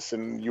doing this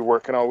and you're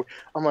working all week.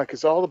 I'm like,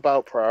 it's all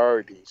about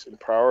priorities and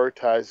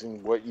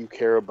prioritizing what you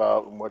care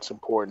about and what's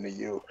important to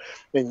you.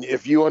 And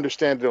if you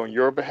understand it on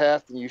your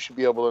behalf, then you should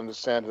be able to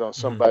understand it on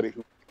somebody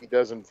who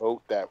doesn't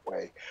vote that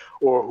way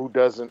or who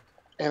doesn't.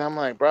 And I'm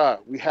like, brah,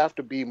 we have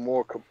to be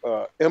more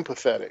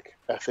empathetic,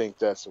 I think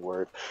that's the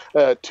word,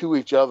 to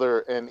each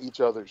other and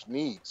each other's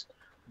needs.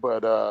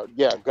 But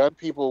gun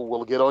people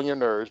will get on your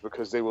nerves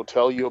because they will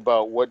tell you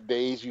about what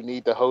days you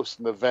need to host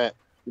an event.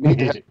 You need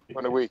to have it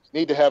on the week. You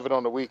need to have it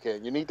on the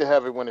weekend. You need to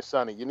have it when it's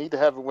sunny. You need to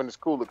have it when it's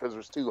cooler because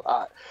it's too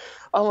hot.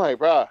 I'm like,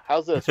 bro,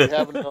 how's this? We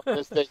having it on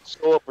this day?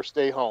 Show up or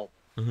stay home.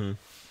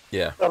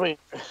 Yeah. I mean,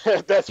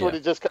 that's what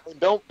it just.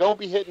 Don't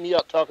be hitting me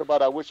up talking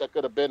about I wish I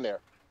could have been there.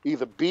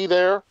 Either be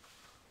there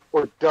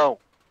or don't.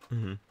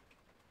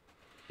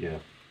 Yeah.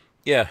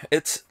 Yeah,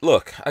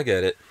 look, I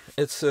get it.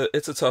 It's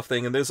a tough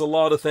thing, and there's a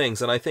lot of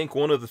things, and I think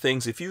one of the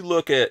things, when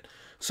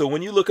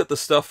you look at the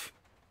stuff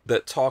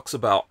that talks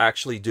about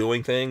actually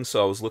doing things,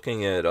 so I was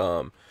looking at,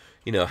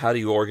 you know, how do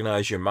you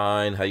organize your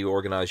mind, how you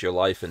organize your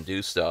life and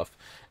do stuff.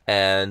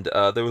 And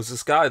there was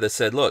this guy that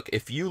said, look,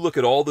 if you look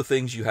at all the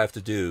things you have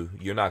to do,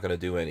 you're not going to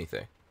do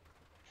anything.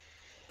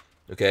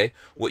 Okay?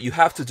 What you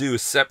have to do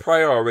is set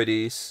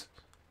priorities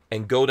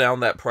and go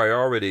down that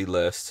priority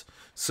list.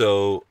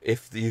 So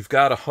if you've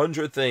got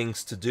 100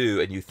 things to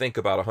do and you think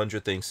about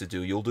 100 things to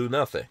do, you'll do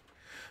nothing.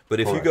 But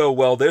if you go,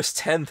 well, there's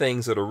 10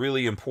 things that are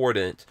really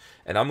important,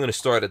 and I'm going to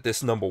start at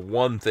this number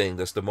 1 thing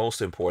that's the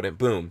most important,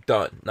 boom,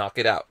 done, knock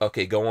it out.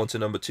 Okay, go on to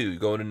number 2,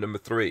 go on to number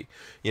 3.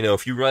 You know,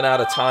 if you run out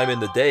of time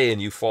in the day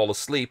and you fall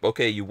asleep,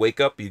 okay, you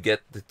wake up, you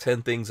get the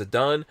 10 things are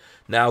done.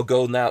 Now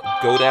go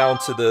down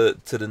to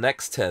the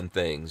next 10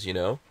 things, you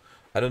know.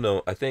 I don't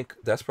know. I think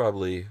that's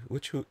probably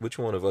which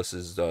one of us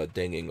is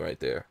dinging right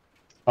there.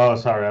 Oh,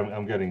 sorry,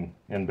 I'm getting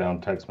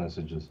inbound text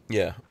messages.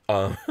 Yeah.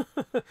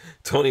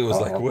 Tony was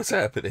like, "What's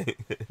happening?"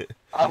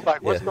 I'm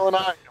like, "What's going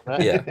on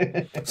here,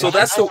 man?" Yeah. So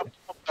that's the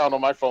down on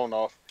my phone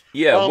off.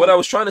 Yeah, what I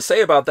was trying to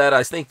say about that,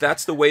 I think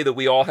that's the way that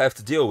we all have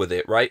to deal with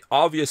it, right?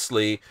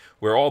 Obviously,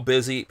 we're all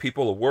busy.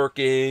 People are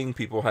working.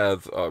 People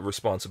have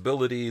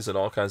responsibilities and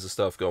all kinds of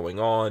stuff going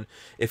on.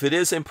 If it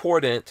is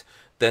important,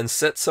 then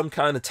set some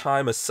kind of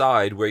time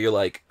aside where you're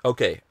like,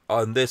 okay,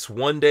 on this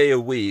 1 day a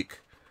week,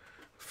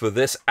 for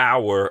this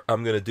hour,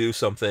 I'm going to do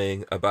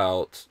something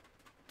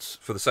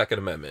for the Second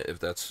Amendment, if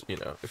that's, you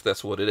know, if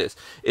that's what it is.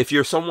 If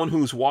you're someone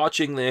who's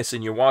watching this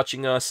and you're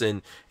watching us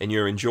and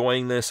you're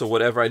enjoying this or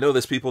whatever, I know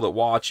there's people that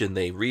watch and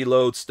they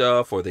reload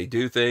stuff or they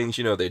do things,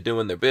 you know, they're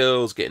doing their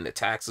bills, getting their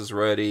taxes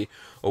ready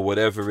or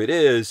whatever it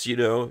is, you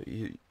know,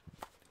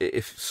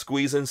 if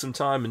squeeze in some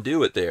time and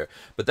do it there.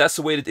 But that's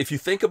the way if you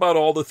think about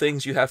all the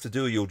things you have to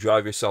do, you'll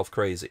drive yourself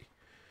crazy.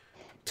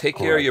 Take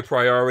care of your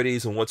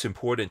priorities and what's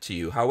important to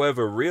you.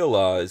 However,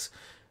 realize,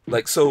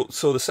 like, so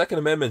the Second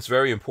Amendment is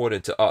very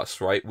important to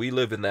us, right? We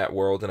live in that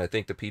world, and I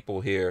think the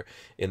people here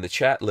in the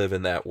chat live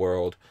in that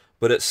world.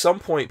 But at some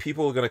point,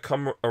 people are going to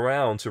come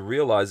around to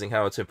realizing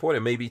how it's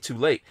important. It may be too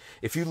late.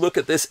 If you look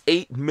at this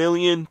 8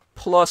 million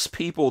plus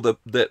people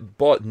that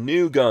bought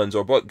new guns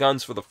or bought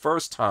guns for the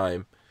first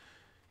time,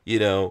 you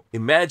know,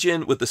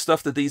 imagine with the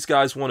stuff that these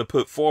guys want to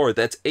put forward,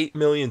 that's 8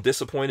 million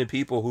disappointed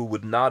people who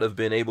would not have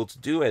been able to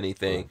do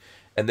anything.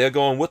 And they're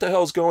going, what the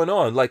hell's going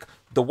on? Like,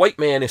 the white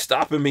man is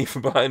stopping me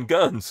from buying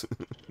guns.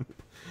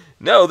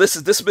 No, this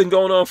has been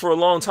going on for a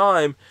long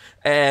time,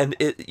 and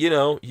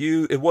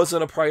it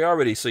wasn't a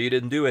priority, so you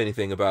didn't do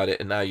anything about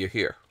it, and now you're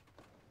here.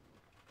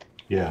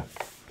 Yeah.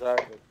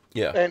 Exactly.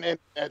 Yeah. And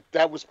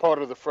that was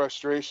part of the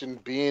frustration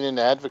being in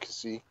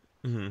advocacy.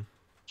 Mm-hmm.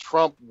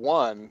 Trump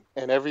won,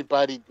 and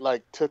everybody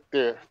like took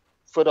their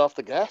foot off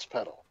the gas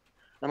pedal.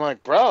 I'm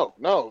like, bro,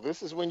 no,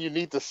 this is when you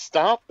need to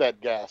stop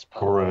that gas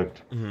pedal.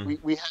 Correct. Mm-hmm.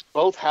 We had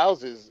both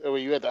houses.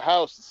 You had the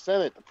House, the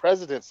Senate, the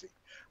presidency.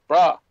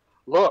 Bro,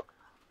 look,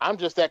 I'm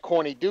just that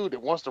corny dude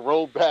that wants to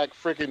roll back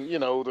freaking,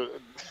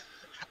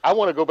 I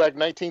want to go back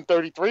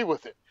 1933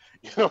 with it.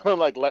 You know, I'm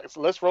like,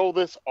 let's roll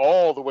this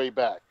all the way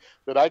back,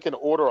 that I can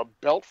order a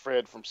belt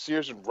thread from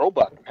Sears and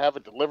Roebuck and have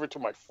it delivered to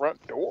my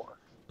front door.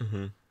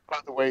 Mm-hmm. By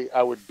the way,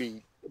 I would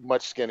be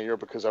much skinnier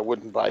because I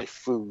wouldn't buy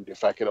food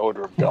if I could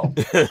order a belt.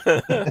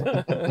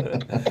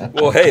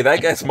 Well, hey, that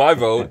gets my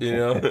vote, you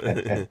know.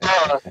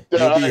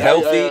 You'll be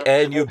healthy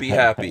and you'll be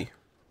happy.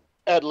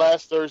 At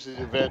last Thursday's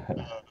event,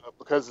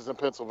 because it's in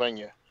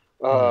Pennsylvania,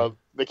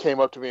 they came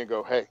up to me and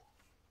go, hey,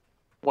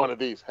 one of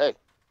these, hey,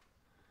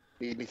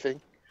 need anything?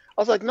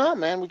 I was like, no,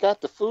 man, we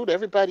got the food.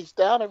 Everybody's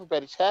down.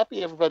 Everybody's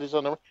happy. Everybody's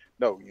on the...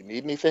 No, you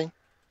need anything?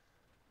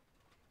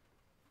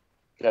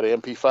 Got an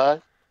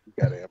MP5? You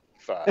got an MP5.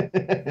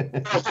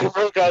 I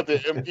broke out the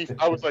MP5.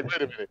 I was like,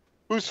 wait a minute,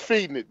 who's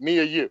feeding it, me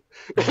or you?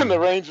 And the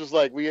Ranger was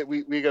like, we're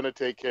going to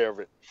take care of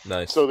it.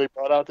 Nice. So they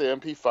brought out the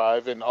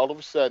MP5, and all of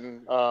a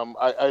sudden,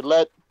 I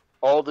let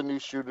all the new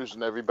shooters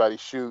and everybody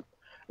shoot,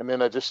 and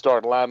then I just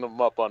started lining them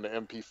up on the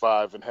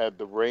MP5 and had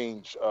the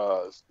range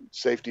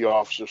safety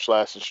officer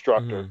 /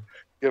 instructor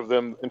give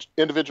them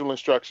individual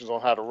instructions on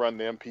how to run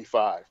the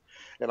MP5.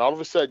 And all of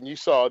a sudden, you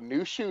saw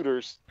new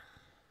shooters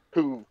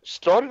who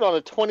started on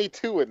a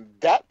 22 in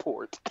that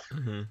port,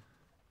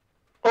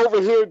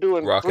 over here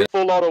doing 3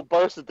 full auto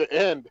bursts at the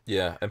end.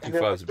 Yeah,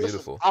 MP5 is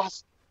beautiful. Is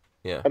awesome.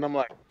 Yeah. And I'm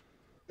like,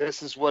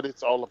 this is what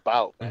it's all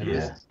about, man. Yeah.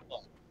 This is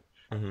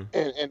fun.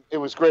 And it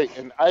was great.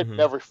 And I've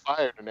never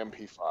fired an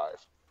MP5.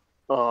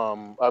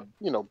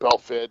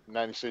 Belt fed,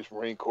 96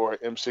 Marine Corps,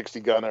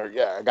 M60 gunner.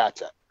 Yeah, I got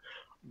that.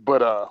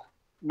 But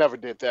never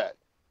did that.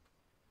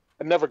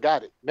 I never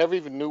got it. Never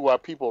even knew why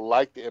people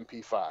like the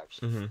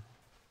MP5s.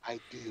 I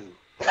do.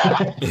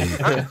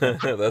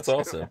 That's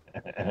awesome.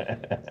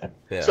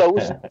 Yeah. So it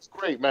was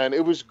great, man.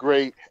 It was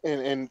great.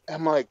 And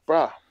I'm like,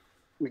 bruh,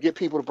 we get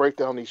people to break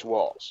down these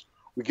walls.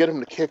 We get them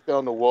to kick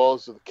down the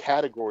walls of the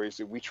categories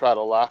that we try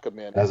to lock them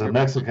in. As a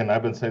Mexican,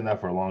 I've been saying that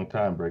for a long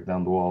time. Break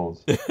down the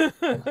walls.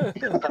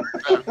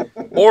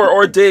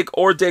 or dig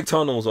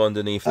tunnels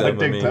underneath them.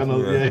 Dig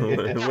tunnels,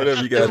 yeah.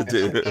 Whatever you got to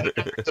do.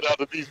 Get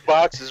out of these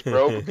boxes,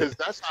 bro, because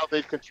that's how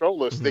they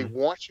control us. They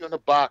want you in a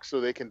box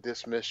so they can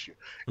dismiss you.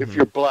 If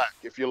you're black,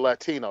 if you're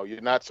Latino, you're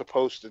not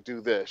supposed to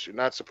do this. You're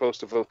not supposed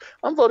to vote.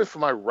 I'm voting for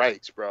my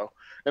rights, bro.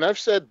 And I've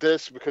said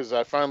this because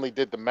I finally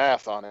did the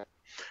math on it.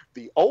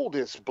 The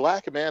oldest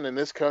black man in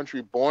this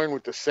country born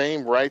with the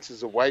same rights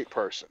as a white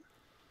person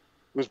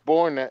was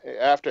born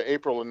after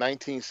April of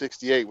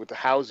 1968 with the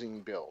housing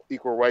bill,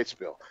 equal rights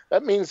bill.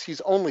 That means he's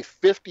only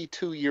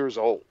 52 years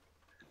old.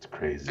 It's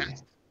crazy.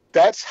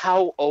 That's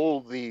how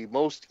old the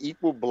most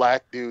equal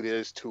black dude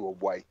is to a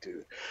white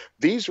dude.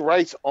 These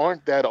rights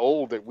aren't that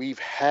old that we've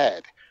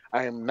had.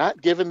 I am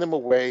not giving them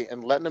away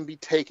and letting them be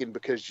taken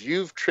because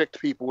you've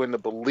tricked people into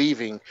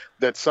believing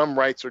that some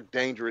rights are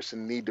dangerous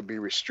and need to be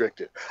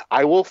restricted.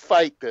 I will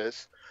fight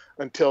this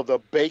until the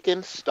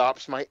bacon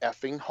stops my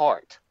effing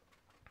heart.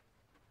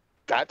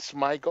 That's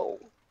my goal,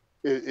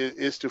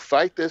 is to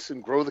fight this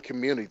and grow the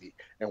community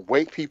and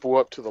wake people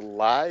up to the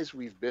lies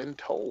we've been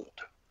told.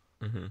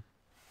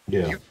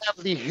 Yeah. You have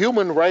the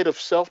human right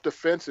of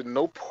self-defense, and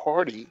no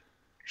party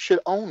should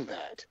own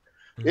that.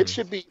 It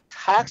should be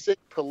toxic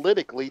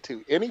politically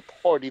to any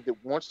party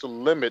that wants to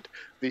limit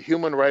the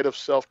human right of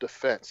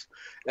self-defense.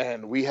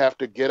 And we have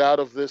to get out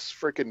of this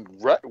freaking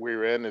rut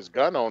we're in as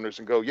gun owners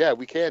and go, yeah,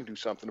 we can do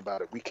something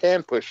about it. We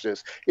can push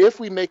this if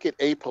we make it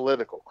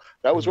apolitical.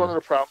 That was one of the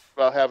problems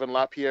about having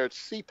LaPierre at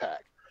CPAC.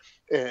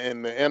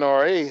 And the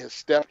NRA has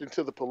stepped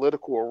into the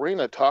political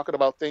arena talking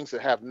about things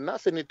that have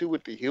nothing to do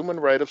with the human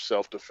right of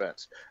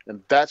self-defense.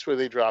 And that's where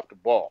they dropped the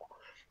ball.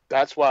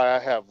 That's why I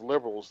have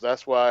liberals.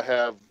 That's why I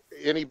have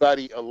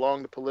anybody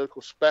along the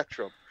political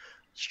spectrum,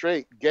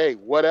 straight, gay,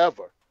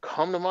 whatever.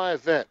 Come to my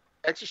event,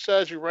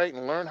 exercise your right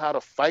and learn how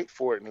to fight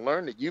for it and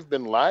learn that you've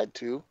been lied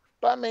to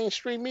by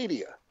mainstream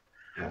media.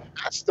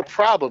 That's the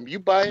problem. You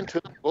buy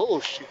into the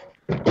bullshit.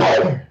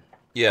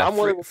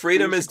 Yeah,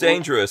 freedom is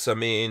dangerous. I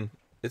mean,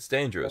 it's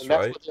dangerous, and that's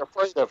right? What they're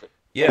afraid of it.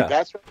 Yeah,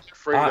 that's what they're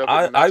afraid of.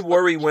 I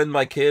worry when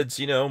my kids,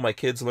 my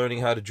kids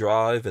learning how to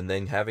drive and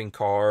then having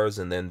cars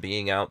and then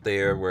being out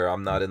there where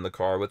I'm not in the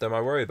car with them.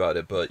 I worry about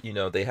it, but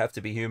they have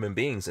to be human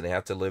beings and they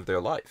have to live their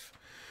life,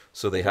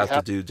 so they have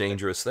to do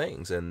dangerous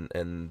things,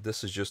 and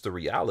this is just a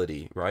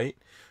reality, right?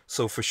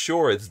 So for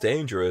sure it's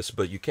dangerous,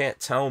 but you can't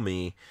tell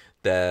me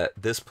that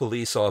this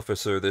police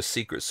officer, this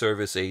Secret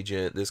Service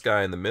agent, this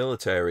guy in the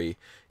military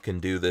can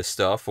do this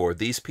stuff, or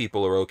these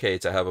people are okay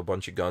to have a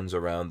bunch of guns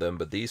around them,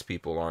 but these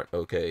people aren't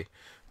okay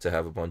to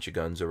have a bunch of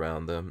guns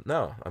around them.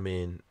 No, I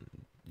mean,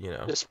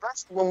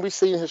 especially when we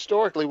see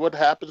historically what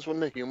happens when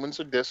the humans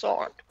are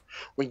disarmed.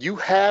 When you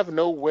have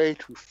no way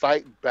to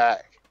fight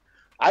back.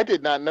 I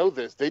did not know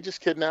this. They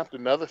just kidnapped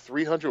another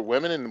 300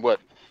 women in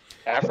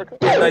Africa?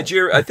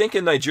 Nigeria. I think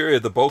in Nigeria,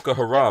 the Boko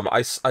Haram.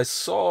 I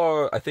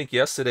saw. I think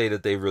yesterday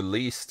that they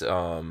released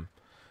some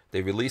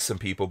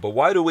people. But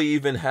why do we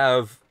even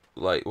have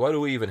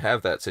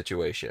that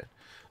situation?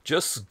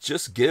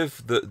 Just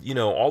give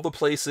all the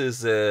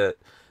places that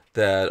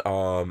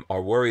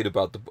are worried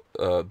about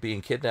the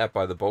being kidnapped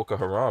by the Boko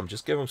Haram.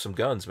 Just give them some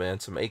guns,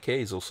 man. Some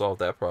AKs will solve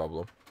that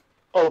problem.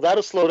 Oh,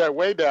 that'll slow that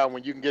way down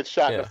when you can get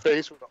shot in the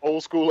face with an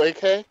old school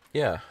AK.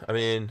 Yeah, I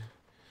mean,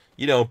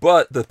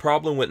 but the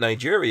problem with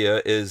Nigeria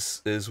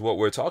is what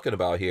we're talking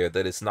about here,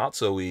 that it's not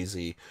so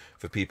easy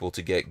for people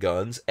to get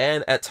guns.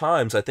 And at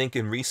times, I think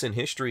in recent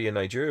history in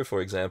Nigeria, for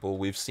example,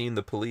 we've seen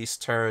the police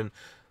turn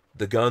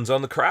the guns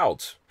on the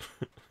crowds.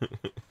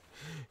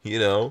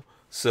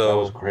 So that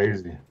was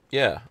crazy.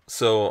 Yeah.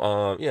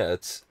 So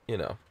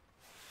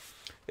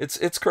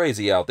it's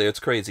crazy out there. It's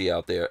crazy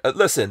out there.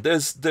 Listen,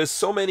 there's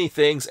so many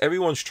things.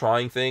 Everyone's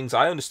trying things.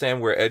 I understand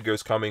where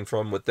Edgar's coming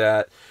from with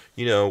that.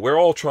 We're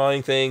all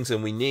trying things,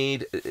 and we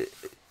need,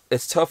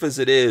 as tough as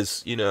it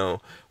is,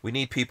 we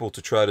need people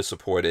to try to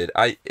support it.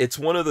 It's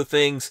one of the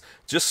things,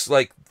 just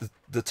like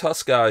the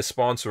TUSC guys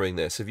sponsoring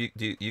this.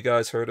 You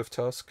guys heard of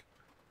TUSC?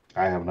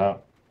 I have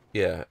not.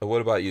 Yeah.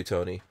 What about you,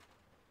 Tony?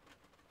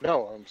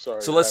 No, I'm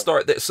sorry. So let's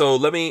start. So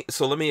let me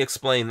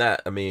explain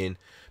that. I mean,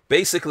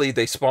 basically,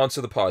 they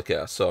sponsor the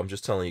podcast, so I'm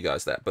just telling you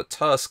guys that. But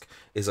TUSC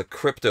is a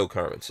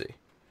cryptocurrency,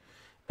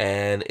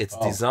 and it's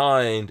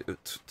designed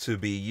to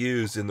be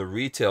used in the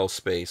retail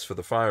space for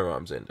the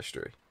firearms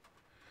industry.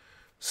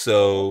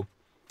 So,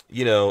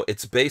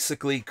 it's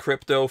basically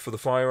crypto for the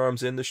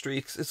firearms industry.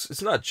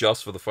 It's not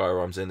just for the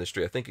firearms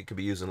industry. I think it could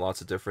be used in lots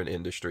of different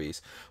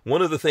industries.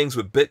 One of the things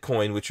with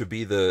Bitcoin, which would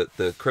be the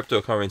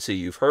cryptocurrency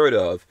you've heard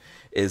of,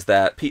 is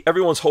that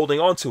everyone's holding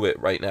on to it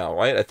right now,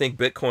 right? I think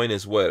Bitcoin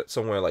is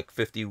somewhere like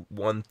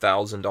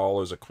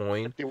 $51,000 a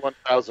coin.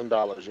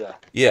 $51,000, yeah.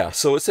 Yeah,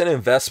 so it's an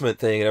investment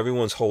thing, and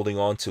everyone's holding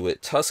on to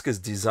it. TUSC is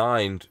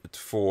designed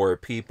for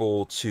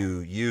people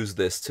to use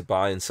this to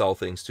buy and sell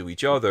things to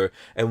each other.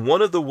 And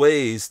one of the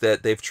ways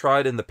that they've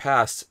tried in the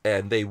past,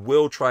 and they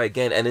will try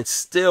again, and it's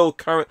still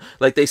current,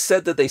 like they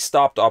said that they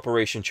stopped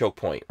Operation Choke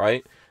Point,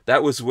 right?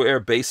 That was where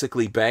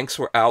basically banks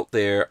were out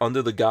there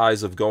under the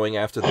guise of going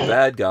after the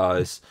bad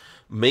guys,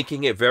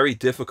 making it very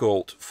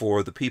difficult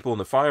for the people in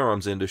the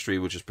firearms industry,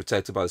 which is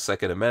protected by the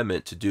Second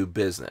Amendment, to do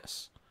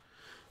business.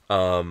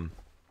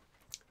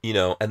 You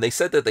know, and they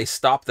said that they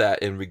stopped that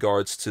in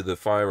regards to the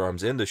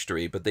firearms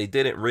industry, but they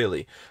didn't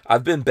really.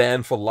 I've been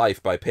banned for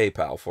life by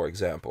PayPal, for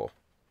example.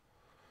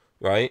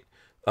 Right?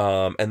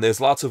 And there's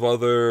lots of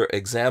other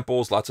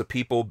examples, lots of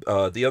people.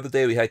 The other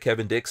day we had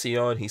Kevin Dixie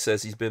on. He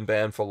says he's been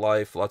banned for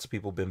life. Lots of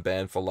people have been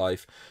banned for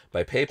life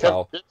by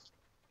PayPal.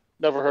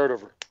 Never heard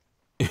of her.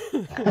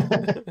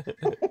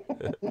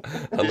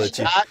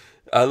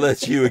 I'll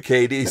let you and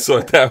KD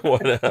sort that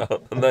one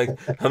out.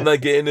 I'm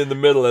not getting in the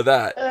middle of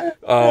that.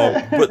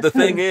 But the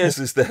thing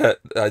is that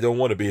I don't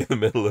want to be in the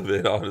middle of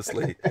it,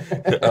 honestly.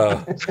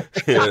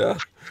 You know.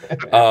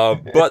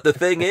 But the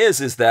thing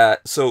is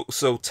that so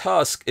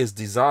TUSC is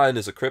designed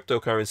as a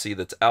cryptocurrency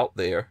that's out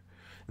there.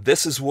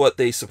 This is what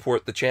they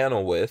support the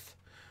channel with.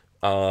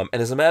 And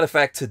as a matter of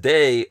fact,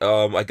 today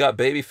I got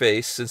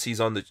Babyface, since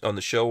he's on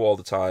the show all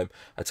the time.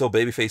 I told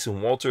Babyface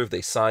and Walter if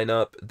they sign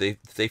up, they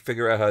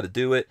figure out how to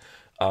do it.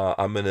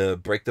 I'm gonna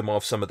break them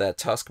off some of that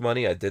TUSC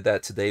money. I did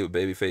that today with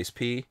Babyface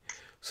P.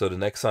 So the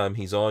next time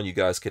he's on, you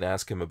guys can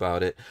ask him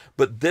about it.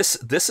 But this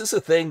is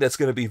a thing that's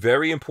going to be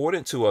very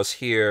important to us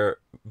here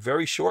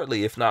very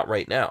shortly, if not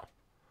right now.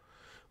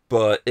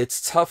 But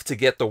it's tough to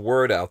get the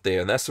word out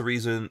there, and that's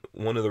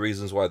one of the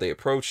reasons why they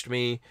approached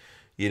me.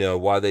 You know,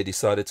 why they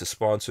decided to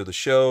sponsor the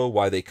show,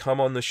 why they come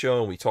on the show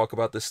and we talk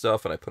about this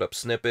stuff and I put up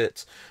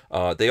snippets.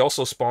 They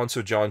also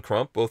sponsor John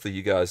Crump. Both of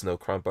you guys know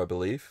Crump, I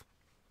believe.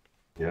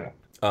 Yeah.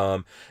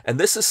 And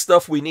this is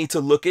stuff we need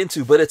to look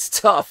into, but it's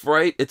tough,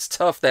 right? It's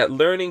tough, that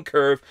learning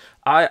curve.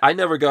 I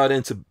never got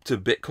into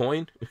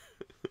Bitcoin.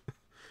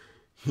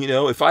 You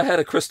know, if I had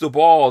a crystal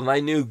ball and I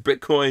knew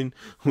Bitcoin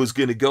was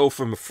going to go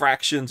from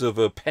fractions of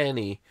a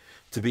penny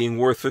to being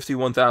worth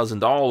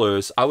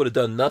 $51,000, I would have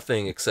done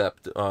nothing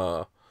except...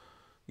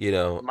 you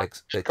know,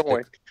 except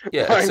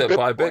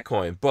buy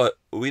Bitcoin. But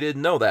we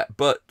didn't know that.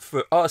 But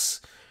for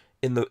us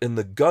in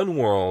the gun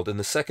world, in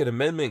the Second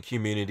Amendment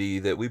community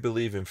that we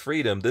believe in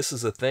freedom, this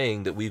is a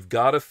thing that we've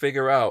got to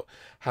figure out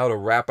how to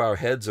wrap our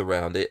heads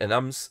around it. And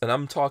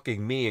I'm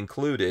talking me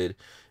included,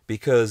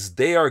 because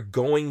they are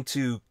going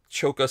to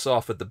choke us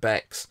off at the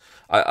banks.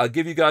 I'll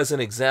give you guys an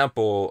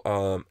example.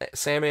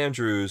 Sam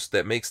Andrews,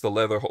 that makes the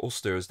leather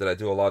holsters that I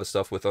do a lot of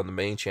stuff with on the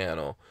main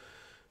channel.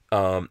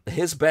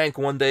 His bank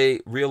one day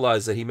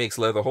realized that he makes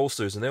leather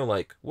holsters, and they were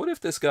like, what if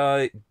this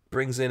guy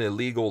brings in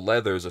illegal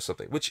leathers or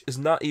something? Which is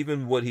not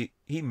even what he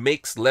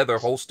makes leather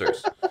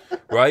holsters,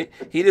 right?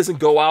 He doesn't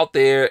go out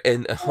there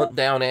and hunt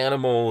down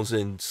animals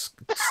and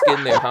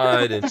skin their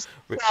hide and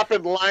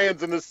stopping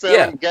lions in the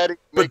Serengeti.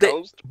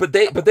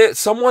 Yeah, but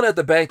someone at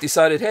the bank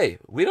decided, hey,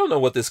 we don't know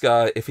what this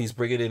guy, if he's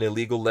bringing in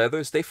illegal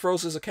leathers. They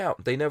froze his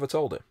account. They never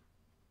told him.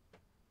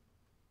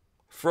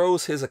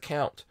 Froze his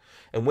account.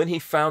 And when he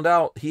found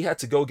out, he had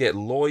to go get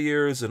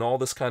lawyers and all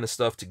this kind of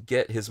stuff to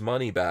get his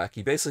money back.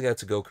 He basically had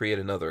to go create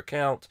another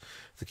account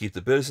to keep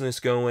the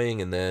business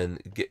going, and then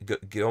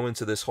go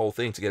into this whole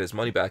thing to get his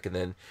money back. And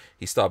then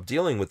he stopped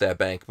dealing with that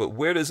bank. But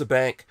where does a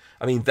bank...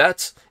 I mean,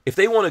 that's... If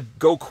they want to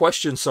go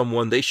question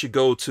someone, they should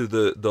go to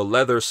the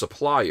leather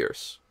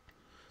suppliers.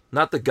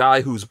 Not the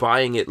guy who's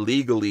buying it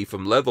legally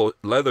from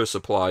leather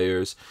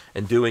suppliers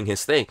and doing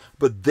his thing.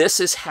 But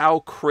this is how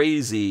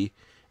crazy...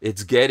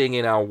 it's getting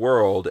in our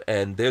world,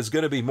 and there's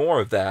going to be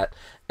more of that.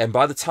 And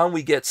by the time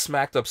we get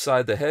smacked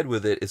upside the head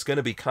with it, it's going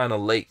to be kind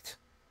of late,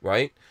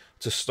 right?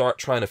 To start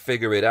trying to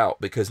figure it out,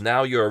 because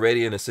now you're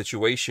already in a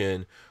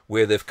situation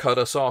where they've cut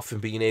us off from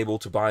being able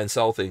to buy and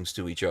sell things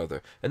to each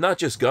other. And not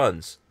just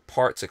guns,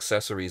 parts,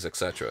 accessories,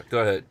 etc.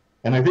 Go ahead.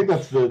 And I think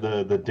that's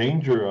the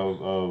danger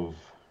of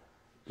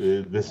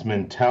this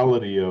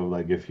mentality of,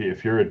 like,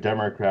 if you're a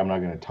Democrat, I'm not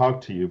going to talk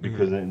to you,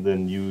 because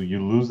then you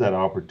lose that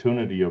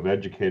opportunity of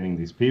educating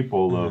these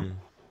people. Of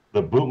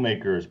the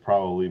bootmaker is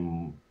probably,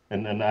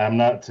 and I'm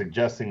not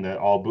suggesting that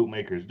all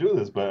bootmakers do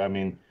this, but I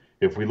mean,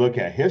 if we look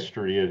at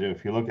history,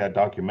 if you look at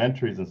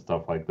documentaries and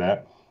stuff like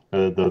that,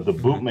 the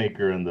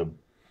bootmaker and the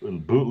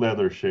boot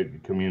leather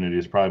shit community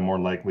is probably more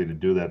likely to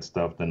do that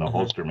stuff than the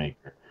holster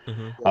maker.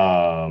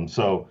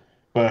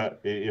 But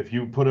if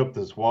you put up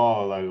this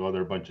wall, like, oh,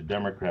 they're a bunch of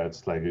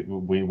Democrats, like,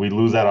 we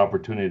lose that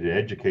opportunity to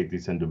educate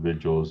these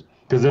individuals,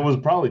 because it was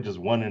probably just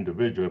one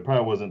individual. It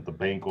probably wasn't the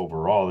bank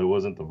overall. It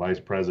wasn't the vice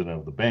president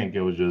of the bank.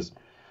 It was just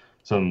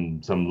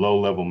some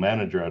low-level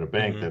manager at a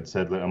bank that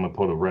said, I'm gonna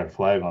put a red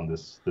flag on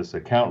this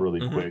account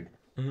really quick.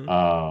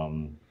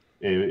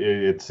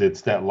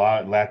 It's that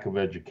lack of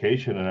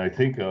education, and I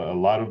think a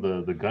lot of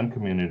the gun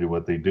community,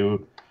 what they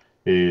do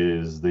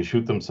is they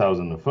shoot themselves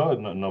in the foot,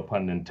 no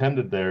pun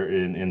intended there,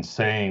 in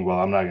saying, well,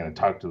 I'm not going to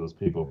talk to those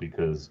people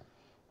because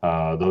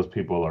those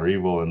people are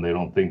evil and they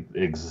don't think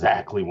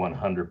exactly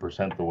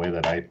 100% the way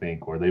that I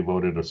think, or they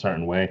voted a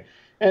certain way.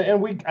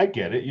 And I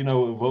get it, you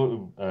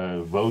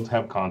know, votes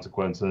have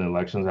consequences and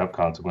elections have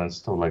consequences,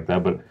 stuff like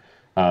that. But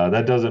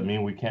that doesn't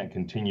mean we can't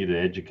continue to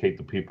educate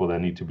the people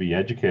that need to be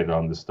educated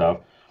on this stuff.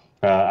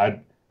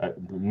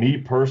 me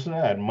personally,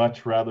 I'd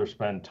much rather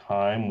spend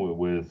time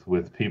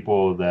with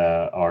people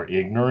that are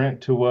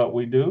ignorant to what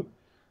we do,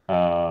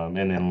 and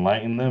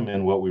enlighten them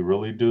in what we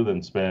really do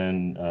than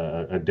spend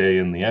a day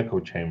in the echo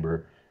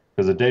chamber.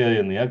 Because a day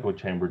in the echo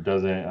chamber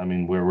doesn't, I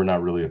mean, we're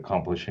not really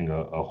accomplishing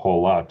a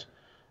whole lot.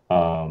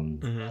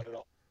 Mm-hmm.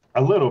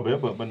 A little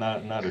bit, but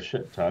not a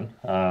shit ton.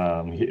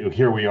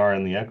 Here we are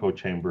in the echo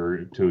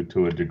chamber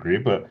to a degree,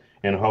 but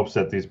in hopes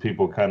that these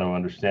people kind of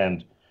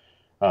understand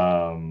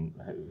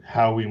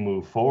how we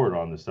move forward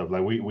on this stuff.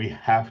 Like we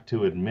have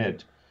to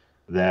admit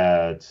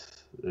that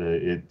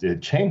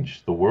it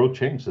changed. The world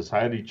changed.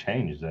 Society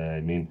changed. I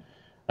mean,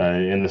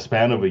 in the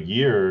span of a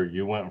year,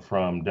 you went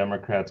from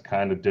Democrats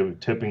kind of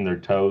tipping their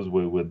toes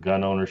with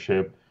gun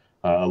ownership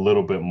a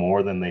little bit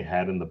more than they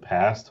had in the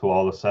past, to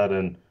all of a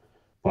sudden,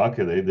 fuck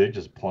it, they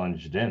just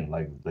plunged in.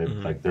 Like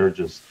they're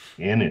just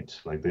in it.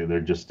 Like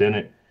they're just in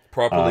it.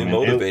 Properly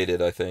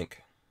motivated, I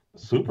think.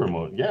 Super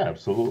mode, yeah,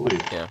 absolutely.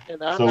 Yeah.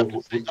 And I So have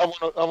to say,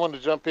 I want to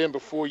jump in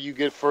before you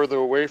get further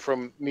away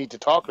from need to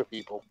talk to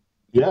people.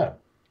 yeah,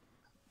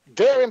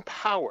 They're in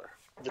power.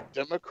 The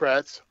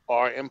Democrats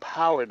are in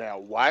power now.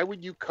 Why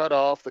would you cut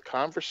off the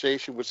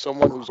conversation with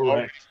someone who's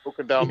already correct.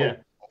 broken down the Yeah,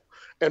 wall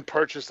and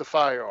purchased a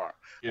firearm?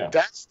 yeah,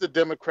 That's the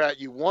Democrat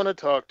you want to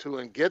talk to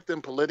and get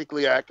them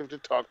politically active to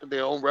talk to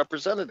their own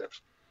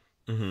representatives.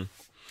 Mm-hmm.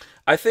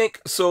 I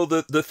think so.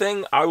 The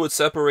thing I would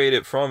separate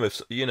it from,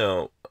 if you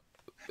know,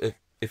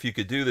 if you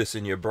could do this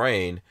in your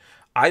brain,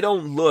 I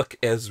don't look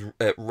at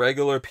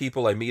regular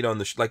people I meet on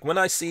the like when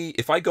I see,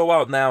 if I go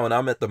out now and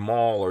I'm at the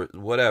mall or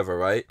whatever,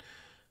 right,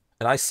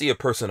 and I see a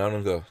person, I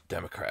don't go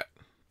Democrat,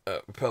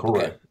 Republican,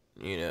 correct.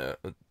 you know,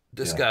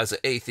 this Yeah, guy's an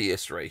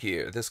atheist right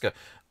here. This guy,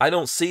 I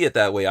don't see it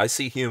that way. I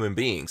see human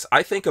beings.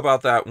 I think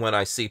about that when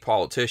I see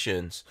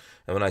politicians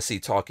and when I see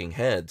talking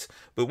heads.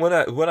 But when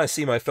I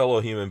see my fellow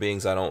human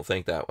beings, I don't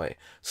think that way.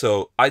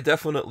 So I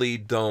definitely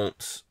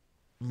don't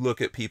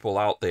look at people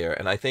out there.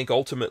 And I think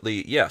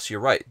ultimately, yes, you're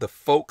right. The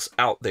folks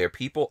out there,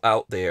 people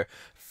out there,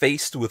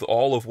 faced with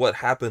all of what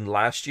happened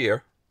last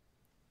year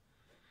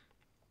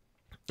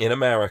in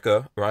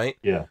America, right?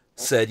 yeah,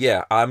 Said,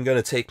 yeah, I'm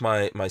going to take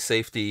my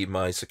safety,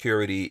 my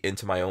security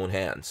into my own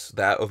hands.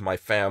 That of my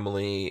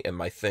family and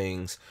my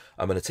things,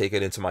 I'm going to take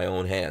it into my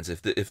own hands.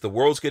 If the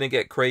world's going to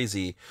get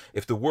crazy,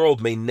 if the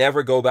world may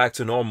never go back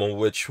to normal,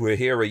 which we're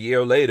here a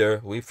year later,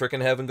 we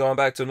freaking haven't gone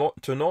back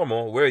to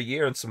normal. We're a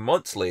year and some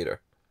months later.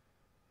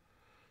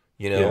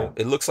 You know, yeah,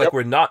 it looks like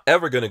we're not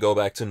ever going to go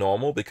back to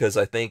normal because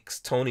I think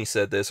Tony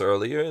said this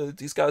earlier.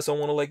 These guys don't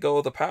want to let go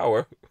of the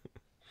power.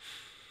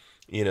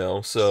 You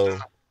know, so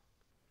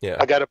yeah.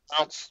 I got to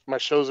bounce. My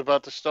show's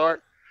about to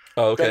start.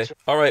 Oh, okay. Thanks.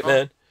 All right,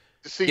 man.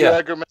 To see Yeah. you,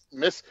 Edgar.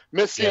 Miss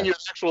seeing yeah. your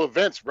actual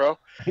events, bro.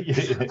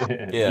 Yeah.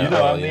 You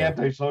know, Oh, I'm the yeah.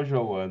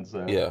 antisocial one,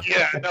 so Yeah.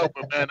 Yeah, I know,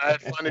 but man, I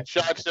had fun at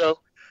SHOT Show.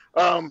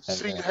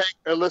 See you, Hank.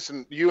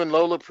 Listen, you and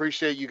Lola,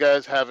 appreciate you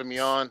guys having me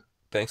on.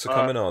 Thanks for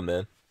coming on,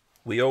 man.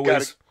 We Gotta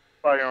always. get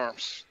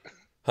firearms.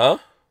 Huh?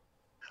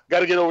 Got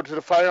to get over to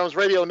the Firearms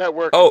Radio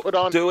Network Oh, and put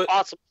on do an it.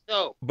 awesome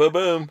show. Boom,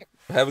 boom.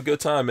 Have a good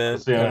time, man.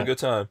 See ya. Have a good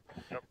time.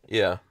 Yep.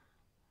 Yeah.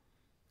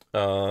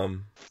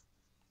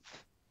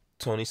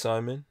 Tony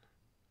Simon,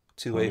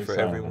 2A Tony for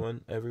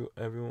Simon.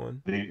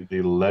 everyone.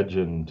 The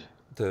legend.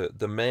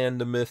 The man,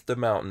 the myth, the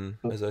mountain,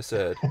 as I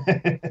said.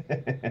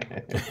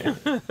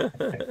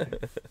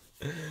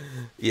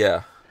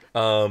 Yeah.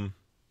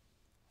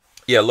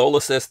 Yeah,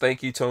 Lola says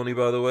thank you, Tony,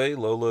 by the way.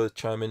 Lola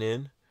chiming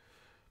in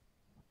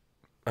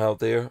out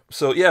there.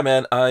 So yeah,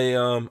 man, I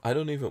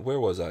don't even, where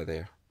was I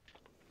there?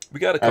 We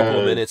got a couple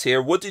of minutes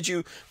here. What did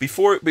you,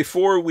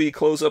 before we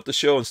close up the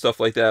show and stuff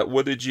like that,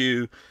 what did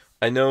you,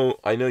 I know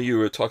you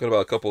were talking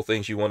about a couple of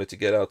things you wanted to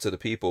get out to the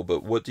people,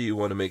 but what do you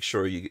want to make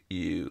sure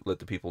you let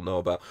the people know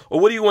about? Or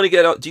what do you want to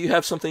get out? Do you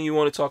have something you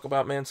want to talk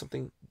about, man?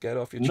 Something get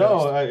off your chest?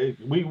 No,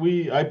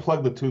 I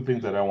plugged the two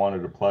things that I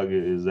wanted to plug.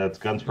 Is that's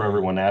Guns for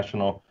Everyone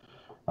National.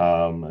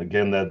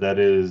 Again, that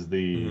is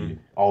the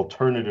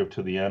alternative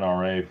to the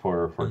NRA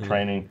for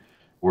training.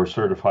 We're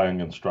certifying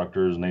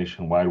instructors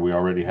nationwide. We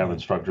already have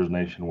instructors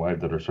nationwide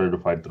that are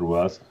certified through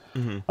us.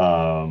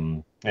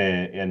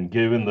 And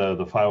given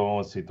the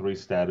 501c3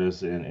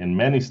 status in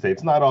many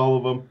states, not all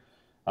of them,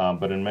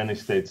 but in many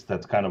states,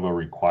 that's kind of a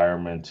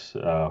requirement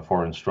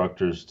for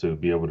instructors to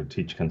be able to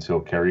teach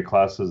concealed carry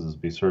classes, is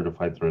be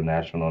certified through a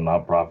national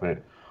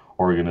nonprofit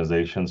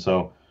organization.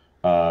 So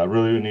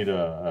really we need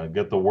to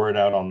get the word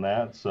out on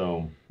that.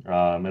 So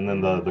and then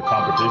the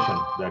competition.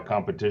 That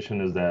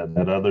competition is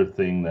that other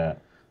thing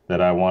that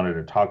I wanted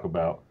to talk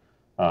about,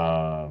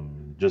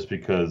 just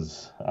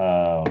because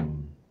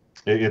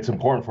it's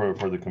important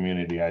for the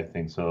community, I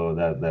think, so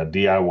that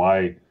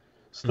DIY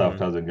stuff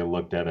doesn't get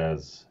looked at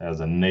as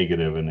a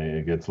negative, and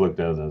it gets looked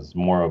at as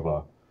more of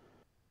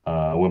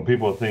a when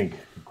people think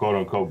quote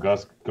unquote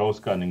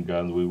ghost gunning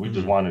guns, we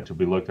just want it to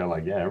be looked at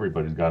like, yeah,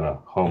 everybody's got a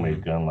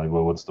homemade gun, like,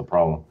 well, what's the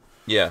problem?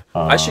 Yeah,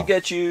 I should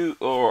get you,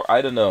 or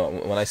I don't know.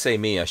 When I say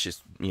me, I should,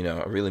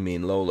 I really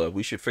mean Lola.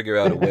 We should figure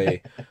out a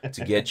way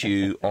to get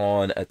you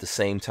on at the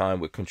same time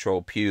with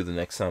Control Pew the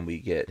next time we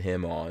get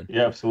him on.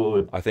 Yeah,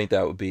 absolutely. I think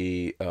that would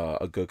be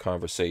a good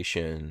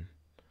conversation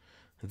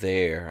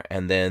there.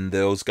 And then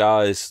those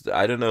guys,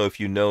 I don't know if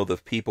you know the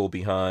people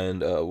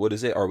behind, what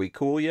is it? Are We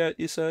Cool Yet,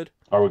 you said?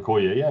 Are we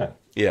cool? Yeah, yeah.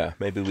 Yeah,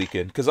 maybe we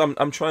can, because I'm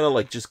trying to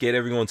like just get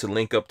everyone to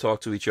link up,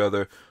 talk to each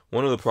other.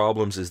 One of the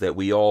problems is that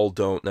we all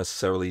don't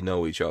necessarily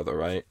know each other,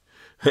 right?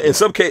 In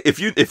some case,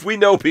 if we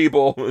know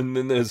people and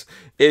then there's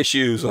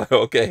issues, like,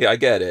 okay, I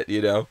get it,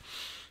 not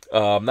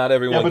Yeah,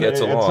 everyone but gets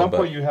at along, some but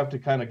point you have to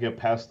kind of get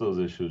past those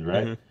issues,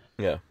 right?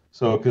 yeah,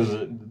 So,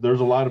 because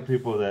there's a lot of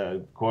people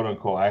that, quote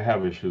unquote, I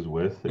have issues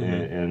with,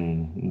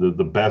 and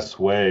the best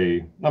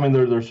way, I mean,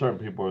 there's certain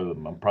people that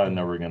I'm probably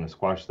never going to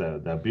squash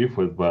that beef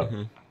with, but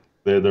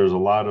there's a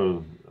lot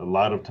of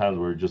times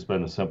where it's just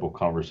been a simple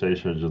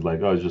conversation, it's just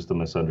like, oh, it's just a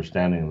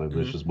misunderstanding, like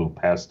let's just move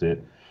past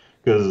it,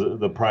 because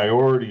the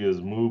priority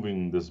is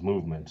moving this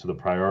movement. So the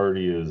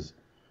priority is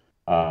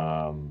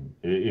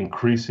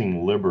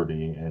increasing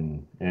liberty,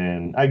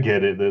 and I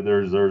get it that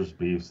there's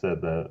beefs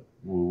that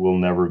will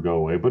never go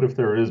away. But if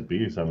there is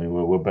beefs, I mean,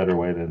 what better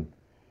way than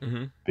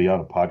be on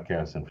a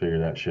podcast and figure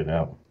that shit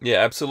out? yeah,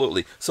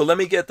 absolutely. So let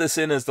me get this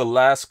in as the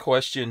last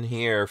question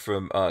here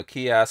from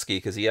Kiaski,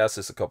 because he asked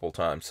this a couple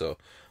times. So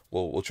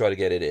we'll try to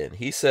get it in.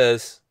 He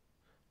says,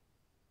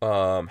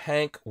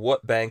 Hank,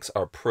 what banks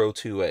are pro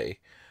 2A?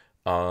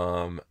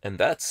 And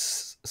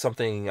that's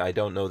something I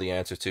don't know the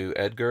answer to.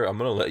 Edgar, I'm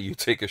gonna let you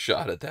take a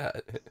shot at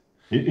that.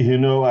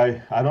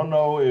 I don't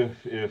know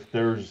if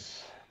there's.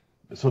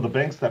 So the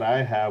banks that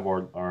I have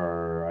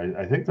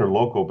I think they're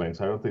local banks.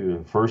 I don't think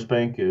the First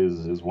Bank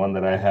is one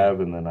that I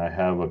have, and then I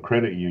have a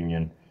credit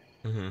union,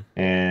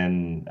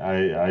 and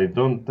I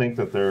don't think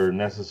that they're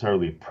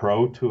necessarily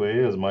pro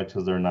 2A as much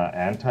as they're not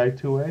anti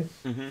 2A.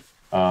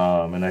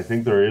 And I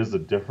think there is a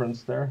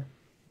difference there.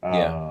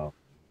 Yeah.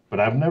 But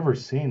I've never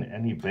seen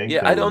any bank.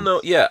 Yeah, I don't know.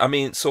 Yeah, I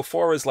mean, so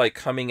far as like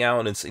coming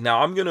out and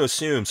now I'm going to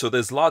assume, so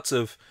there's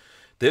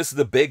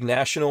the big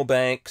national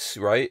banks,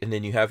 right? And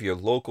then you have your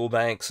local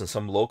banks, and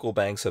some local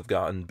banks have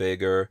gotten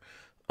bigger.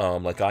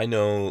 Like I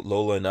know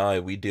Lola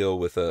and we deal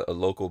with a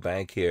local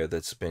bank here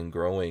that's been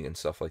growing and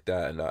stuff like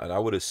that. And I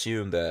would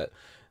assume that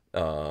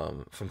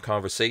from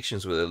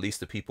conversations with at least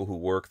the people who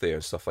work there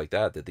and stuff like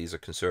that these are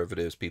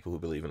conservatives, people who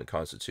believe in the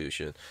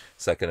Constitution,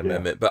 Second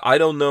Amendment. But I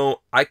don't know.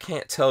 I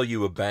can't tell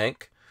you a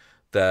bank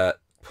that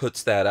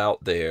puts that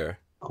out there.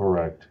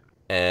 Correct.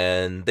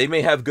 And they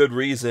may have good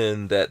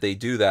reason that they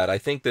do that. I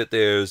think that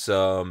there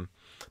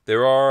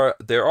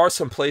are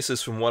some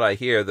places, from what I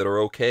hear, that are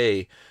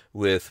okay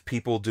with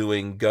people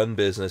doing gun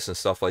business and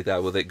stuff like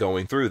that, with it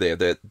going through there.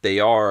 That they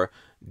are,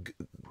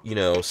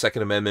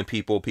 Second Amendment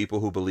people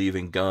who believe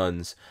in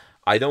guns.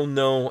 I don't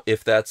know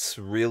if that's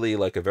really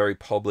like a very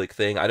public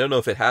thing. I don't know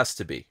if it has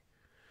to be.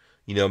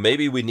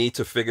 Maybe we need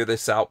to figure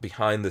this out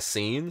behind the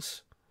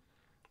scenes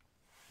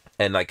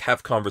and like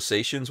have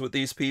conversations with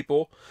these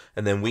people,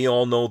 and then we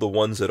all know the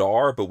ones that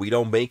are, but we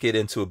don't make it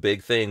into a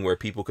big thing where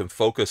people can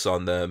focus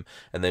on them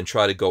and then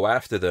try to go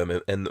after them.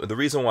 And the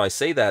reason why I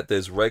say that,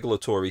 there's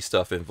regulatory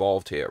stuff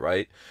involved here,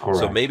 right? Correct.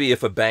 So maybe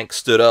if a bank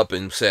stood up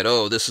and said,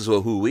 oh, this is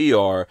who we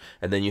are,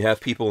 and then you have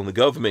people in the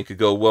government could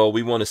go, well,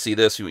 we want to see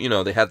this. They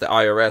have the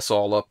IRS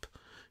all up,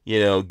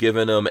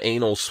 giving them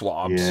anal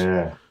swabs.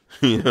 Yeah.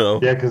 Yeah,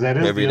 because that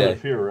is the other day.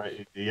 Fear,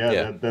 right?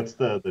 Yeah. That's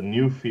the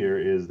new fear,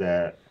 is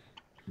that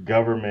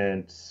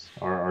governments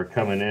are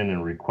coming in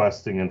and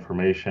requesting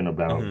information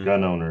about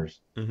gun owners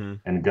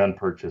and gun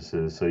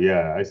purchases. So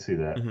yeah, I see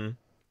that.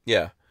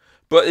 Yeah,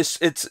 but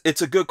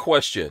it's a good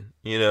question,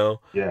 Yeah.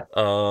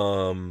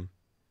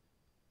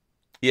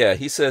 Yeah,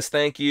 he says,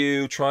 thank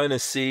you. Trying to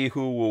see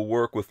who will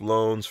work with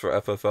loans for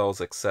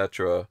FFLs,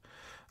 etc.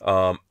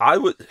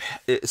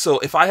 So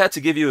if I had to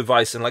give you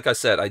advice, and like I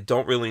said, I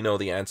don't really know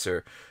the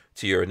answer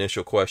to your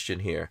initial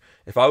question here.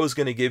 If I was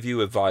going to give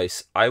you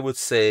advice, I would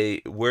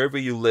say wherever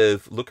you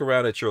live, look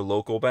around at your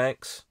local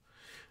banks,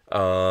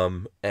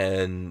 and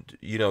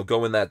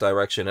go in that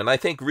direction. And I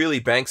think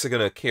really banks are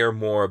going to care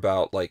more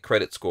about like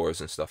credit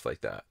scores and stuff like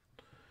that.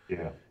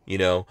 Yeah.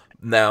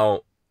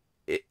 Now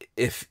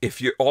if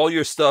you're all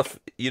your stuff,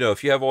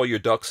 if you have all your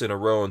ducks in a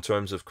row in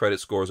terms of credit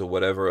scores or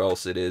whatever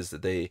else it is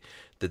that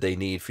they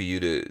need for you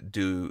to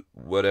do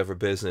whatever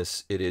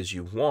business it is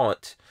you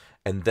want,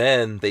 and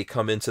then they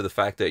come into the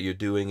fact that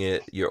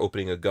you're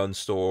opening a gun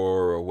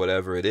store or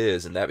whatever it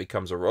is, and that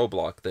becomes a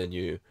roadblock, then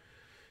you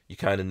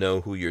kind of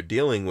know who you're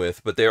dealing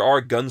with. But there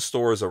are gun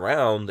stores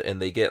around, and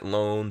they get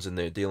loans, and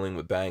they're dealing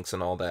with banks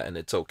and all that, and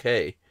it's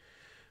okay.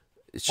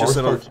 It's just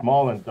start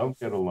small and don't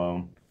get a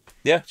loan.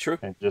 Yeah, true.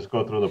 And just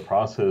go through the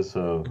process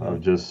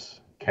of just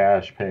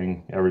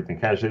paying everything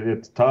cash.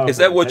 It's tough. Is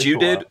that what you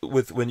did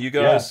when you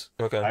guys?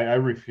 Yeah. Okay. I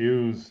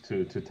refuse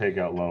to take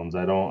out loans.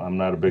 I'm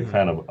not a big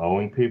fan of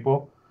owing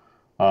people.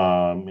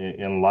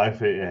 In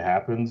life it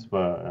happens,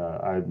 but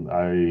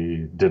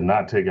I did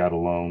not take out a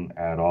loan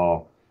at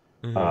all.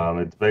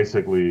 It's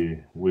basically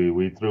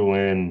we threw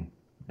in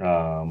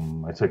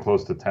I'd say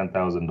close to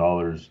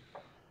 $10,000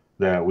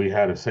 that we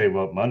had to save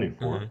up money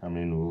for. I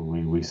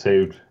mean, we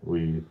saved,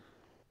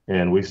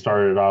 and we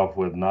started off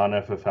with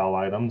non-FFL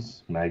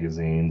items,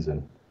 magazines,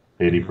 and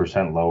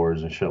 80%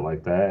 lowers and shit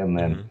like that. And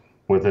then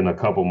within a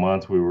couple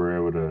months, we were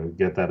able to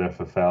get that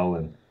FFL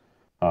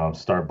and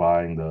start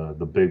buying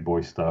the big boy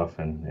stuff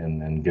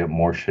and get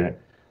more shit.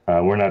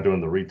 We're not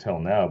doing the retail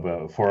now,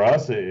 but for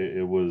us,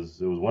 it was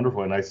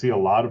wonderful. And I see a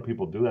lot of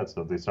people do that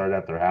stuff. They start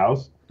at their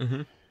house.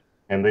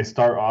 And they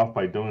start off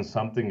by doing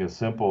something as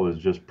simple as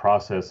just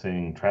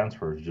processing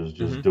transfers,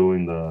 just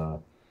doing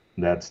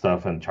that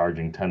stuff and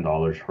charging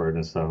 $10 for it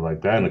and stuff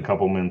like that. And a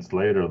couple minutes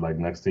later, like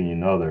next thing you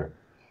know,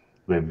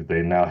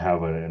 they now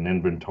have an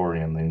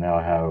inventory and they now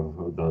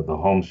have the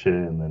home shit.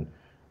 And then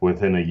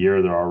within a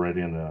year, they're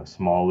already in a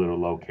small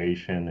little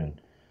location.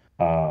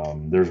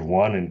 And there's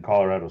one in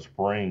Colorado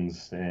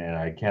Springs, and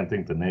I can't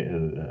think the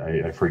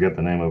name. I forget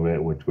the name of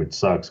it, which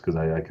sucks because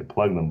I could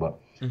plug them, but.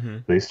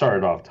 They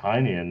started off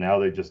tiny, and now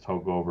they just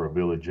took over a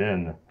Village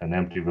Inn, an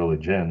empty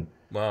Village Inn.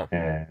 Wow!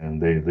 And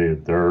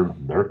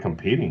they're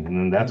competing, and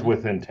then that's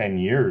within 10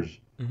 years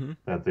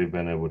that they've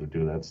been able to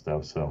do that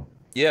stuff. So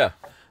yeah,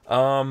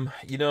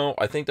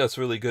 I think that's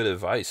really good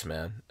advice,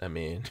 man. I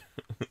mean,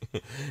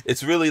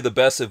 it's really the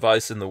best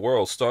advice in the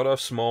world. Start off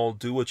small,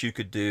 do what you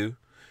could do.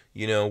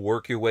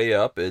 Work your way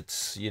up.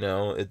 It's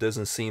it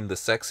doesn't seem the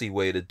sexy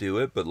way to do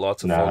it, but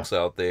lots of folks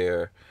out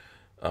there.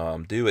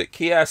 Do it.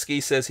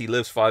 Kiaski says he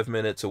lives 5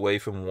 minutes away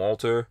from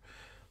Walther,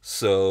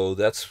 so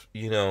that's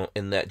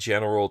in that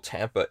general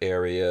Tampa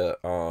area.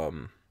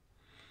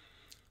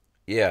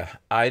 Yeah,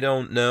 I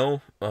don't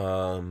know.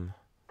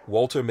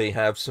 Walther may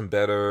have some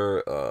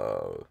better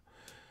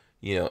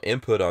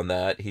input on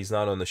that. He's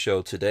not on the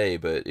show today,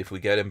 but if we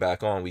get him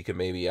back on, we can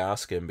maybe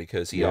ask him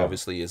because he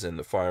obviously is in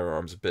the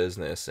firearms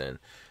business and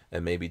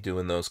maybe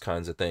doing those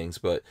kinds of things.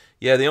 But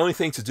yeah, the only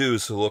thing to do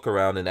is to look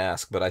around and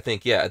ask. But I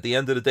think, yeah, at the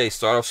end of the day,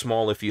 start off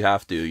small if you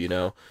have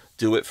to,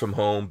 do it from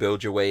home,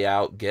 build your way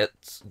out, get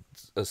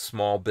a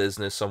small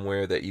business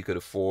somewhere that you could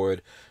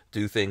afford,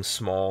 do things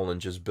small and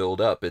just build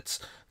up. It's,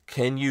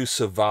 can you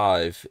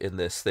survive in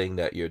this thing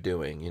that you're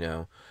doing,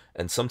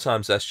 And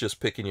sometimes that's just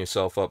picking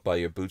yourself up by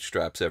your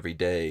bootstraps every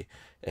day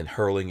and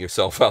hurling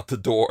yourself out the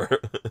door.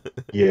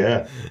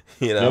 Yeah.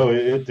 No,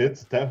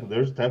 there's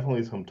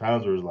definitely some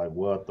times where it's like,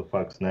 what the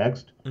fuck's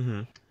next?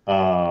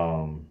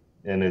 And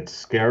it's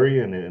scary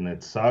and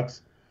it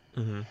sucks.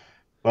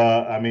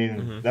 But I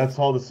mean, that's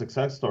all the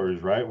success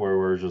stories, right? Where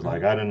we're just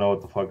like, I didn't know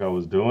what the fuck I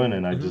was doing,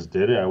 and I just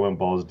did it. I went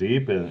balls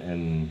deep,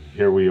 and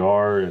here we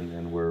are,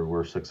 and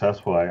we're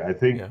successful. I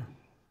think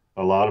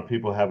a lot of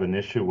people have an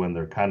issue when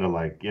they're kind of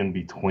like in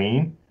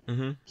between.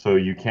 So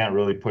you can't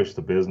really push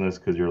the business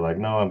because you're like,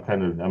 no,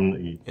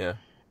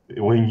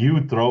 when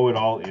you throw it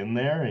all in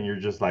there and you're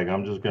just like,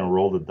 I'm just gonna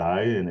roll the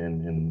die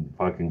and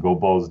fucking go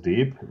balls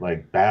deep,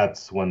 like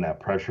that's when that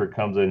pressure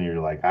comes in and you're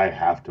like, I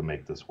have to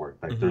make this work.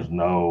 Like there's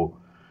no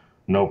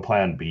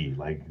plan B.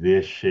 Like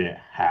this shit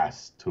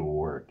has to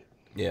work.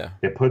 Yeah.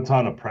 It puts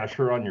on a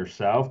pressure on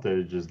yourself that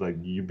is just like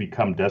you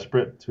become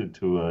desperate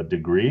to a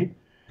degree.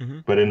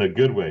 But in a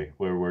good way,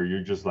 where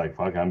you're just like,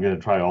 fuck, I'm going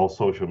to try all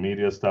social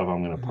media stuff.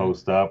 I'm going to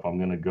post up. I'm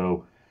going to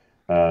go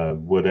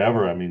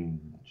whatever. I mean,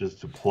 just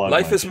to plug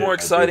life is more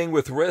exciting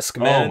with risk,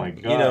 man. Oh, my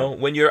God.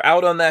 When you're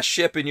out on that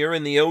ship and you're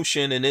in the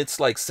ocean and it's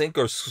like sink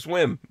or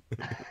swim.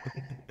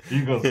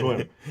 You go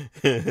swim.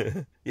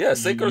 Yeah,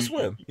 sink or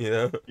swim,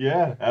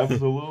 Yeah,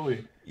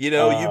 absolutely.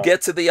 You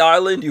get to the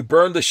island, you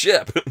burn the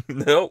ship.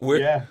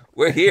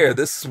 We're here.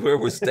 This is where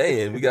we're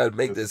staying. We got to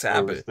make this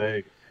happen.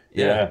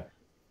 Yeah.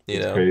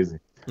 It's crazy.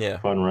 Yeah.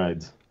 Fun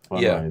rides.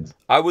 Rides.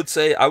 I would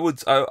say I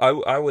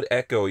would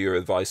echo your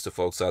advice to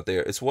folks out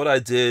there. It's what I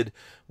did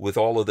with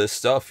all of this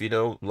stuff.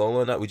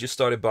 Lola and I, we just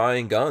started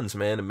buying guns,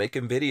 man, and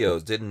making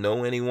videos. Didn't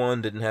know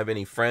anyone, didn't have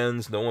any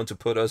friends, no one to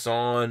put us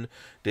on,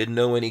 didn't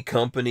know any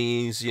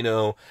companies,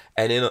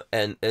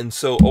 and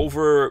so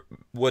over,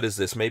 what is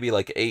this, maybe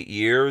like 8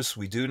 years,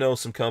 we do know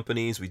some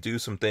companies, we do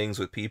some things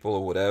with people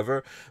or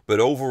whatever,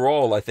 but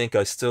overall, I think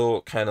I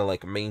still kind of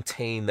like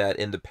maintain that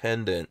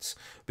independence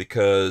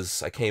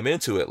because I came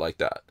into it like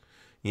that.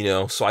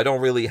 So I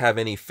don't really have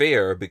any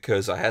fear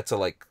because I had to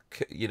like,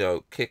 kick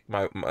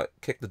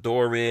the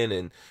door in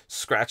and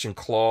scratch and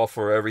claw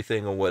for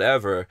everything or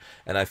whatever.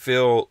 And I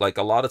feel like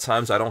a lot of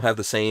times I don't have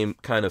the same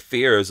kind of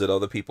fears that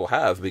other people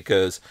have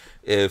because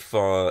if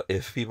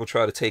people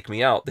try to take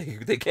me out,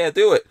 they can't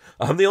do it.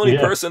 I'm the only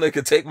person that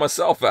could take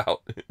myself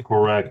out.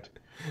 Correct.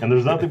 And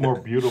there's nothing more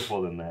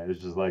beautiful than that.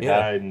 It's just like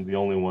I'm the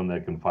only one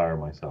that can fire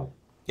myself.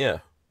 Yeah.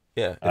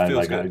 Yeah. It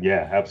feels good.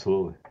 Yeah,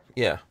 absolutely.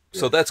 Yeah.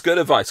 So that's good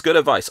advice. Good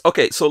advice.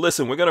 Okay, so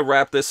listen, we're going to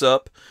wrap this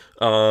up.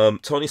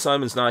 Tony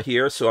Simon's not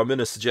here, so I'm going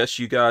to suggest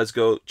you guys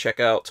go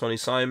check out Tony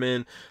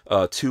Simon,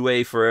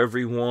 2A for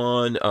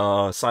everyone,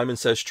 Simon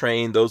Says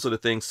Train. Those are the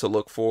things to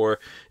look for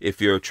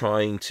if you're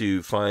trying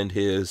to find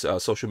his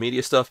social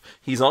media stuff.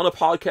 He's on a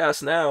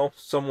podcast now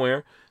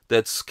somewhere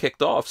that's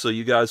kicked off. So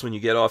you guys, when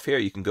you get off here,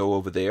 you can go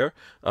over there.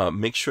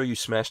 Make sure you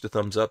smash the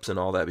thumbs ups and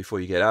all that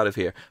before you get out of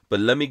here. But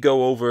let me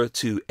go over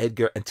to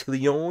Edgar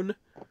Antillon,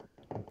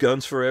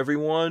 Guns for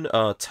Everyone.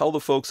 Tell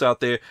the folks out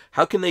there,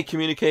 how can they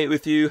communicate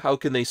with you? How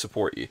can they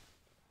support you?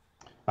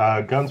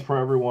 Guns for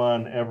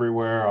Everyone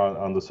everywhere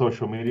on the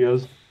social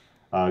medias.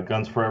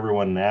 Guns for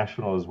Everyone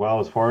National as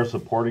well. As far as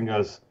supporting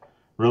us,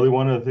 really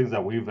one of the things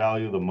that we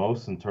value the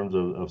most in terms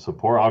of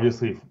support,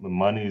 obviously the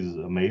money is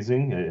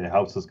amazing. It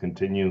helps us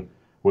continue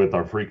with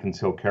our free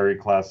concealed carry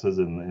classes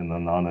and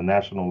on a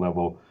national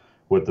level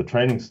with the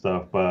training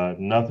stuff, but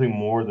nothing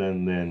more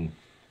than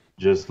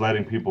just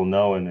letting people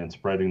know and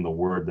spreading the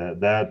word.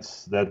 That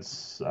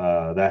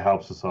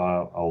helps us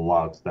out a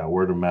lot, that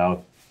word of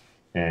mouth,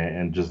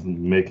 and just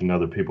making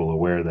other people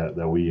aware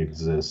that we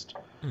exist.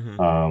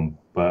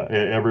 But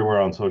everywhere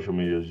on social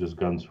media is just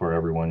Guns for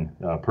Everyone.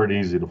 Pretty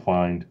easy to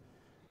find,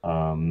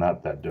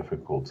 not that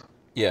difficult.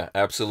 Yeah,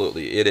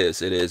 absolutely. It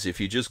is. It is. If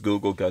you just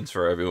Google Guns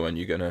for Everyone,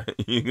 you're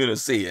gonna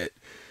see it.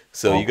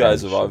 So you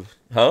guys have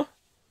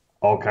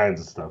all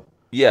kinds of stuff.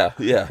 Yeah,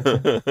 yeah.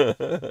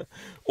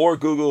 Or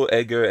Google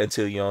Edgar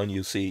Antillon.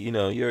 You see,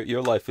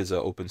 your life is an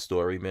open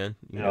story, man.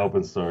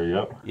 Open story.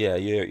 Yep. Yeah,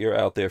 you're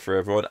out there for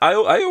everyone. I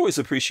always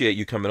appreciate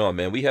you coming on,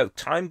 man.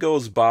 Time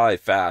goes by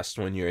fast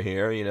when you're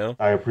here.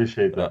 I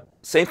appreciate that.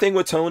 Same thing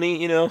with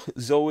Tony.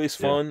 It's always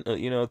fun.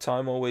 Yeah.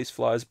 Time always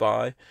flies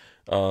by.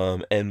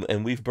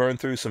 And we've burned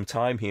through some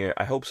time here.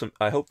 I hope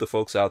the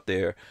folks out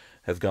there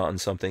have gotten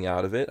something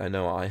out of it. I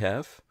know I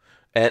have.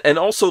 And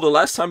also, the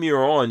last time you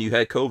were on, you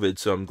had COVID,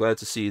 so I'm glad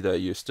to see that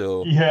you're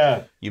still...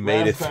 Yeah. You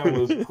made it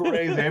through. Last time was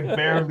crazy. I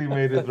barely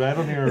made it through. I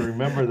don't even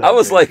remember that. I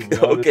was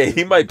like, okay,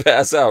 he might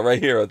pass out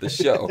right here on the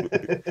show.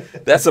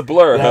 That's a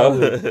blur,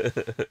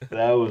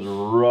 That was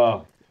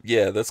rough.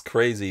 Yeah, that's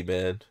crazy,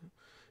 man.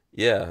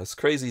 Yeah, it's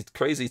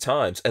crazy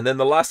times. And then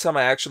the last time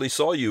I actually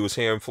saw you was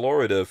here in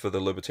Florida for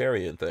the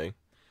Libertarian thing.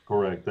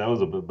 Correct. That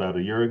was about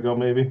a year ago,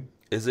 maybe.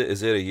 Is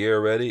it a year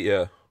already?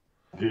 Yeah.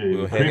 We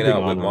were hanging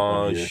out with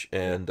Maj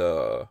and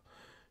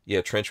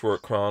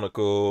Trenchwork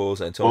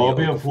Chronicles. Antonio. I'll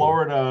be in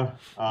Florida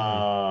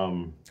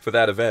for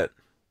that event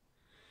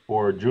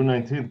for June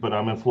 19th, but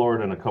I'm in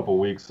Florida in a couple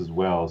weeks as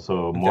well.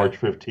 So okay. March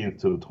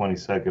 15th to the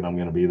 22nd, I'm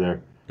going to be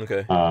there.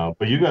 Okay.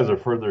 But you guys are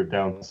further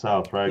down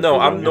south, right? No,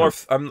 I'm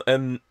north. I'm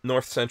in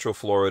north central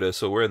Florida,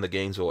 so we're in the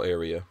Gainesville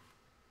area.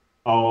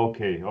 Oh,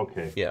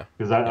 okay. Yeah.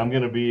 Because I'm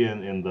going to be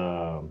in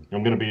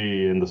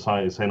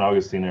the St.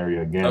 Augustine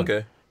area again.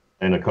 Okay.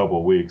 In a couple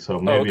of weeks, so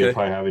maybe if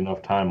I have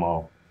enough time,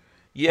 I'll.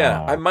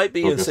 Yeah, I might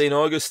be in St.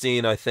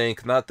 Augustine. I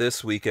think not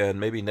this weekend,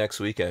 maybe next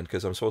weekend,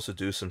 because I'm supposed to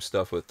do some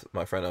stuff with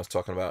my friend I was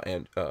talking about,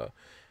 and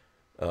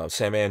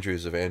Sam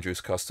Andrews of Andrews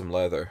Custom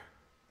Leather.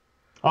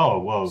 Oh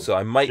well. So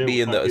I might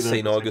be in the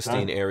St.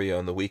 Augustine area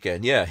on the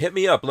weekend. Yeah, hit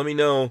me up. Let me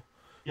know.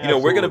 Yeah,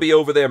 we're gonna be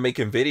over there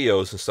making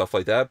videos and stuff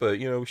like that, but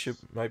we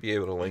might be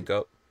able to link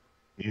up.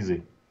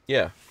 Easy.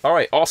 Yeah. All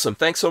right. Awesome.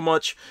 Thanks so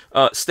much.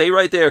 Stay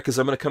right there because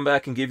I'm going to come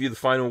back and give you the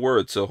final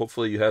word. So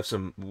hopefully you have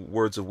some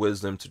words of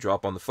wisdom to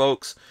drop on the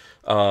folks.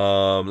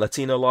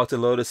 Latino Locked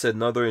and Loaded said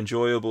another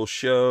enjoyable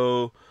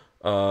show.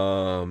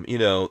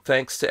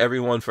 Thanks to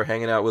everyone for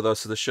hanging out with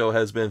us. The show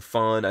has been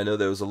fun. I know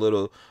there was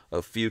a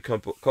few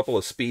couple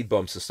of speed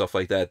bumps and stuff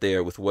like that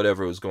there with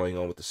whatever was going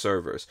on with the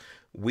servers.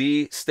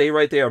 We stay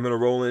right there. I'm going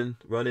to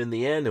run in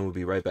the end and we'll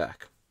be right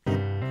back.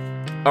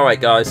 All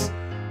right, guys.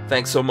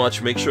 Thanks so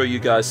much. Make sure you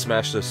guys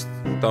smash the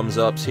thumbs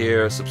ups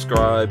here,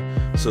 subscribe,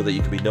 so that you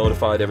can be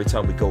notified every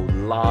time we go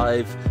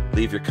live.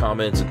 Leave your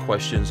comments and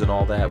questions and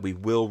all that. We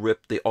will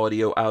rip the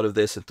audio out of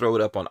this and throw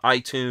it up on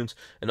iTunes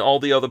and all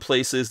the other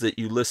places that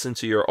you listen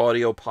to your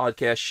audio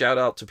podcast. Shout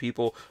out to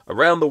people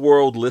around the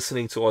world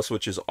listening to us,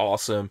 which is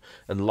awesome,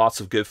 and lots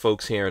of good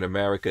folks here in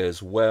America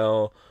as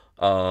well.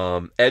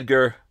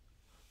 Edgar,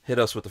 hit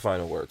us with the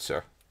final word,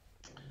 sir.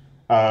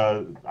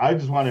 I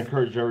just want to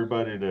encourage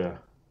everybody to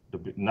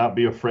not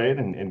be afraid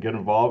and get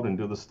involved and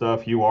do the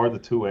stuff. You are the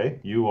 2A.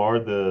 You are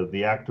the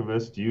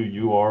activist.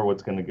 You are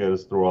what's going to get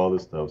us through all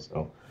this stuff.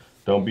 So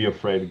don't be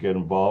afraid to get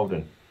involved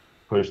and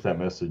push that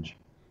message.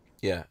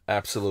 Yeah,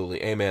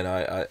 absolutely. Amen.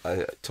 I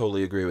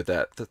totally agree with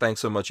that.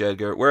 Thanks so much,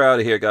 Edgar. We're out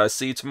of here, guys.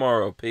 See you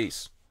tomorrow.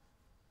 Peace.